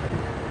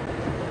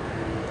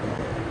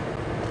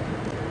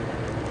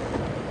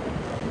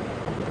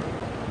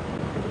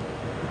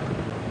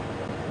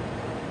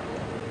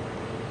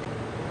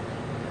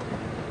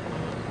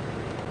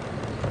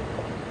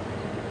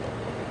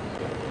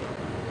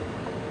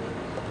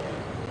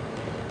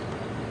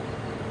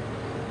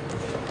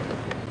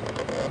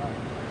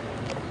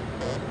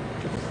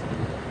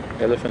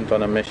 Elephant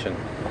on a mission.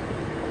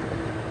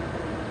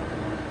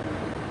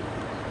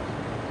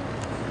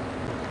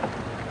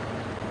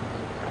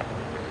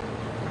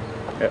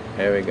 Yep,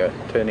 here we go.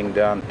 Turning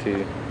down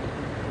to...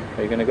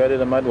 Are you going to go to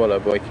the mud wallow,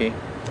 Boyki?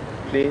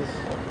 Please,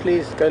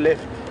 please go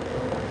left.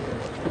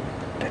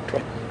 That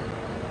way.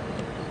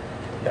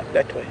 Yeah,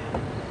 that way.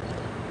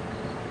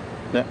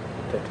 No,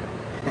 that way.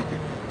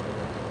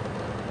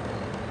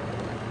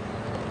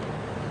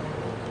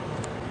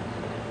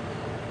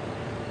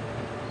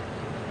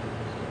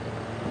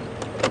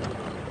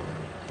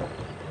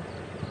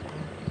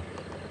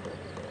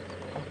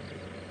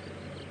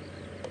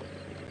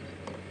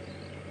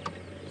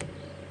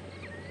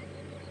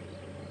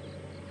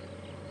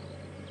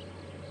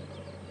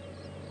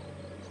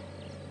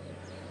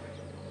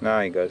 Now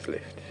he goes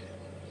left.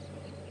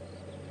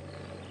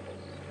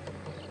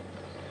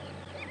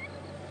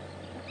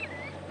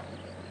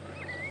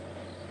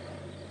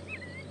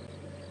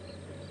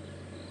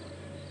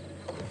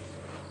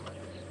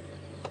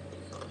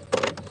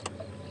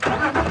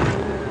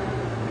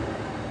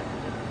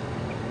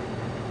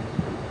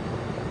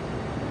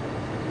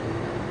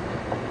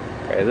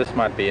 Okay, this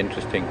might be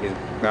interesting. He's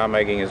now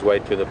making his way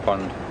to the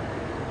pond.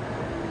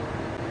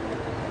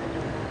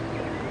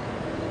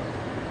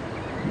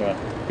 Well,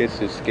 I guess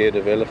he's scared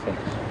of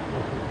elephants.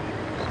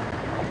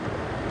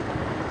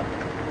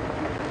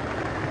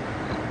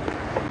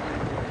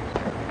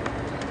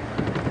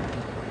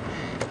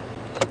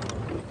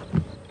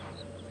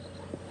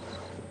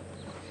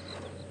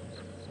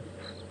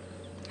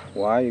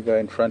 Why you go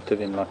in front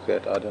of him like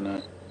that, I don't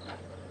know.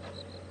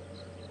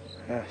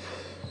 Yes.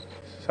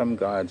 Some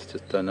guides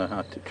just don't know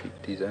how to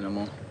treat these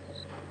animals.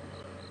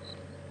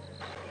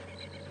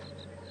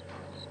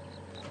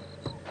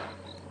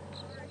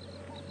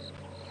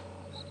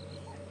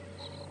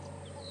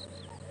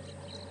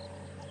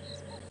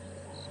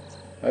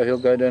 Oh, he'll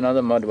go to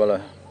another mud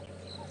wallow.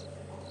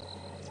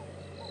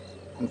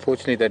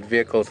 Unfortunately, that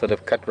vehicle sort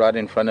of cut right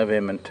in front of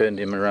him and turned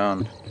him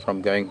around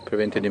from going,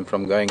 prevented him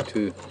from going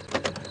to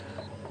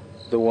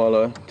the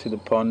wallow, to the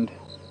pond.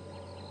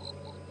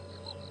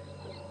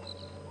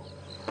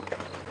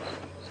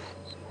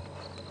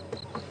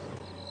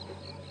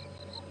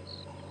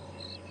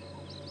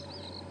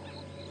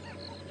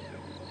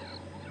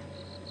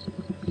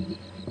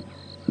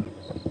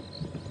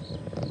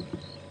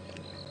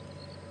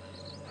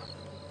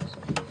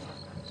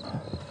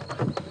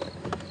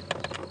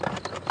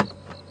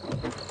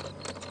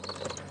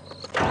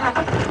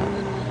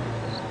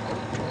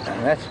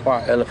 And that's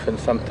why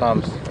elephants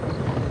sometimes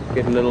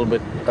get a little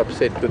bit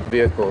upset with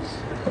vehicles.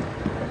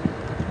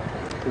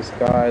 This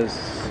guy's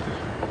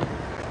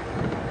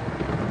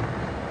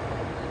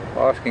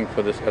asking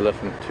for this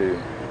elephant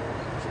to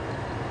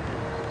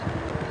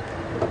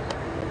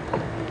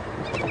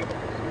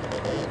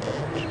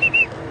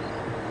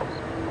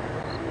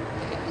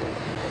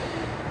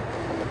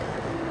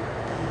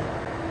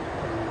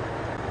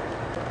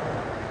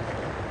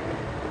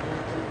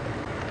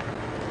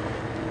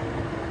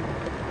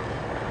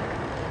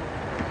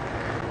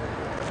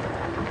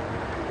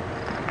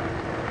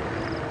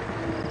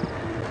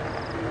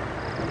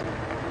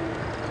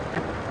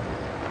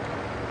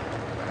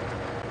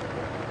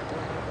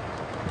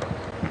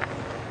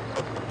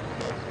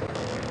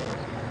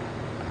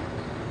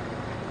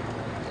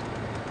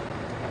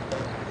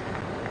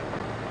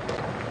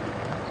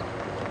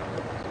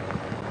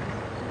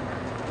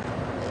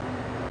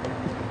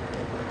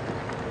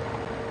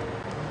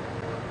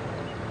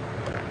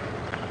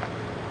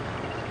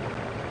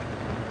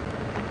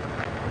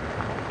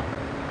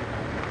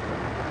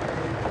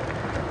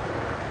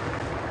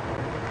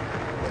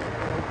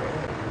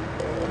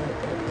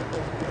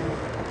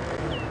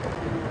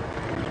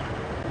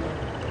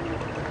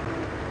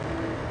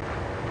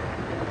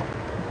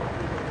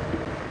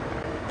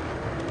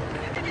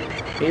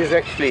He's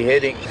actually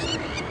heading,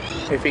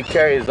 if he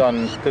carries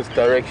on this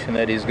direction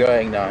that he's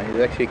going now, he's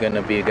actually going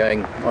to be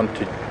going on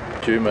to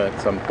Djuma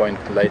at some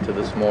point later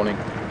this morning.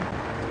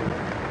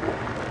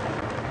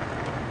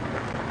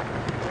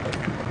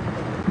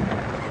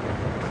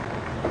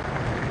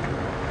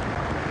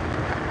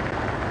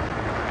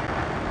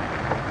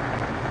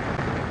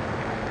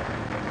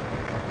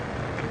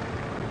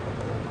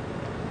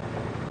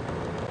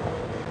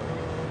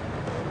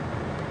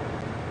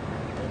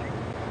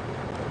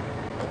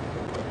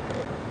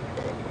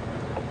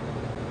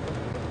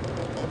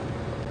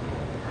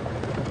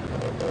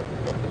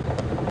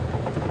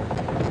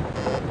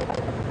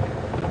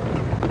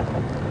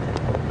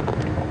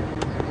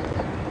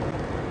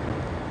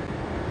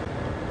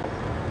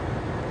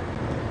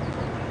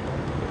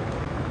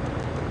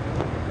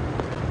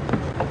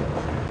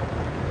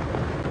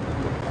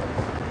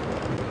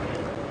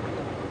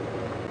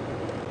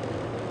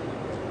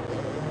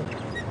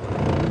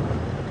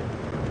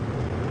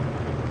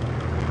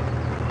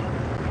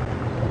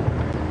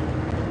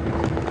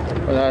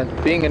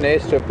 Being an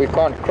airstrip, we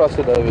can't cross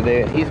it over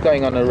there. He's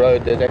going on a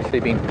road that's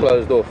actually been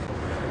closed off.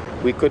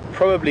 We could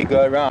probably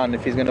go around.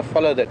 If he's going to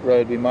follow that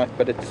road, we might,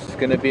 but it's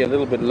going to be a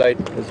little bit late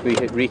as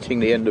we're reaching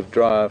the end of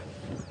drive.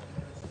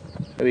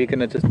 So we're going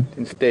to just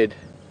instead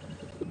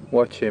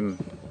watch him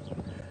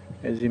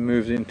as he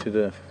moves into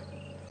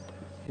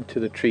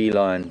the tree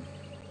line.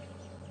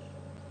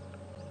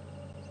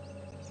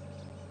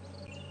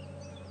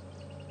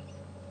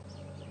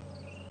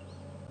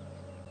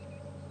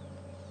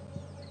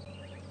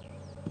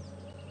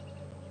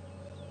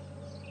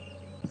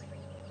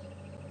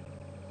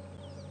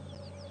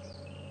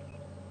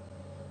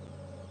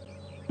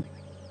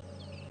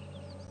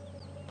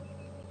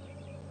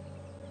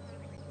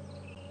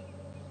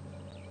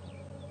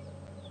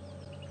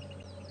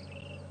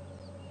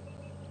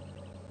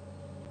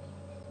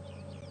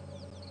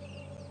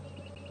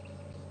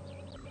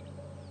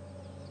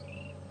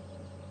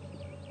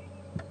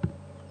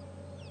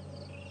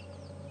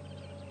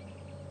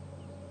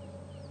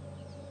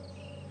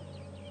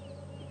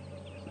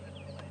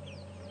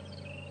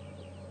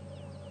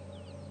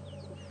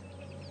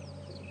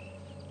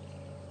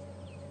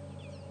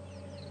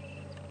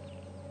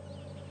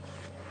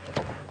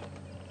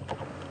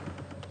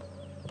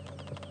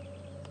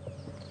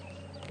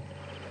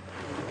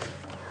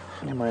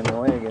 Am I in the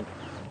way again?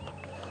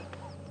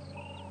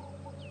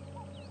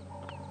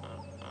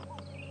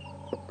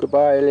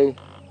 Goodbye, Ellie.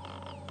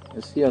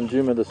 We'll see you on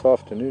Djuma this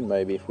afternoon,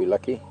 maybe, if we're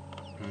lucky.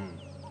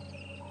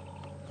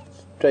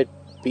 Straight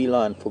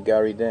beeline for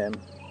Gary Dam.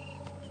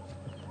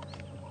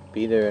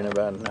 Be there in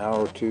about an hour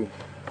or two.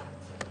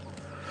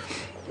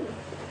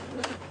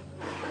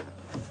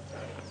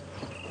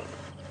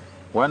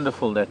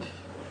 Wonderful that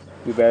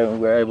we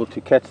were able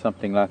to catch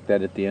something like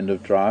that at the end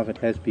of drive. It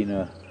has been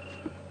a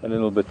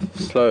little bit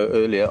slow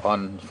earlier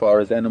on as far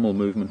as animal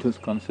movement is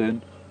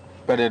concerned,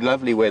 but a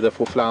lovely weather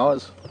for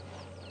flowers,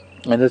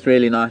 and it's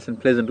really nice and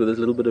pleasant with this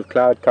little bit of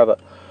cloud cover.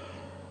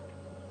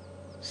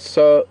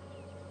 So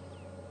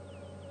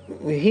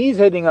he's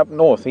heading up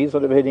north. He's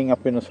sort of heading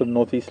up in a sort of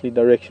northeasterly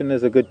direction.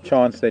 There's a good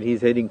chance that he's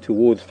heading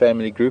towards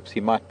family groups.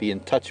 He might be in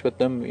touch with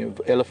them. You know,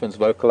 elephants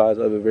vocalize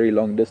over very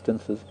long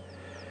distances,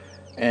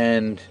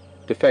 and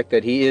the fact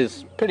that he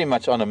is pretty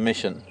much on a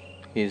mission,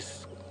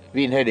 he's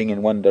been heading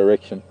in one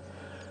direction,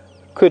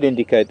 could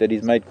indicate that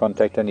he's made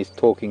contact and he's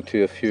talking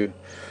to a few.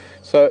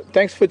 So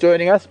thanks for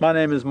joining us. My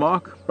name is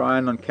Mark,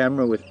 Brian on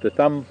camera with the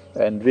thumb,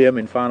 and Liam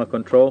in final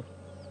control.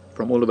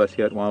 From all of us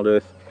here at Wild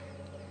Earth,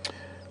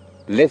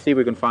 let's see if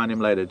we can find him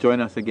later.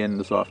 Join us again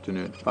this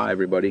afternoon. Bye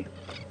everybody.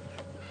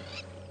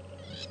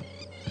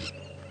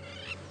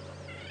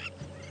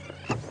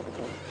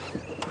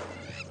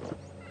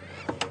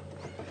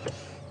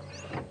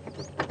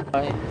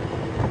 Bye.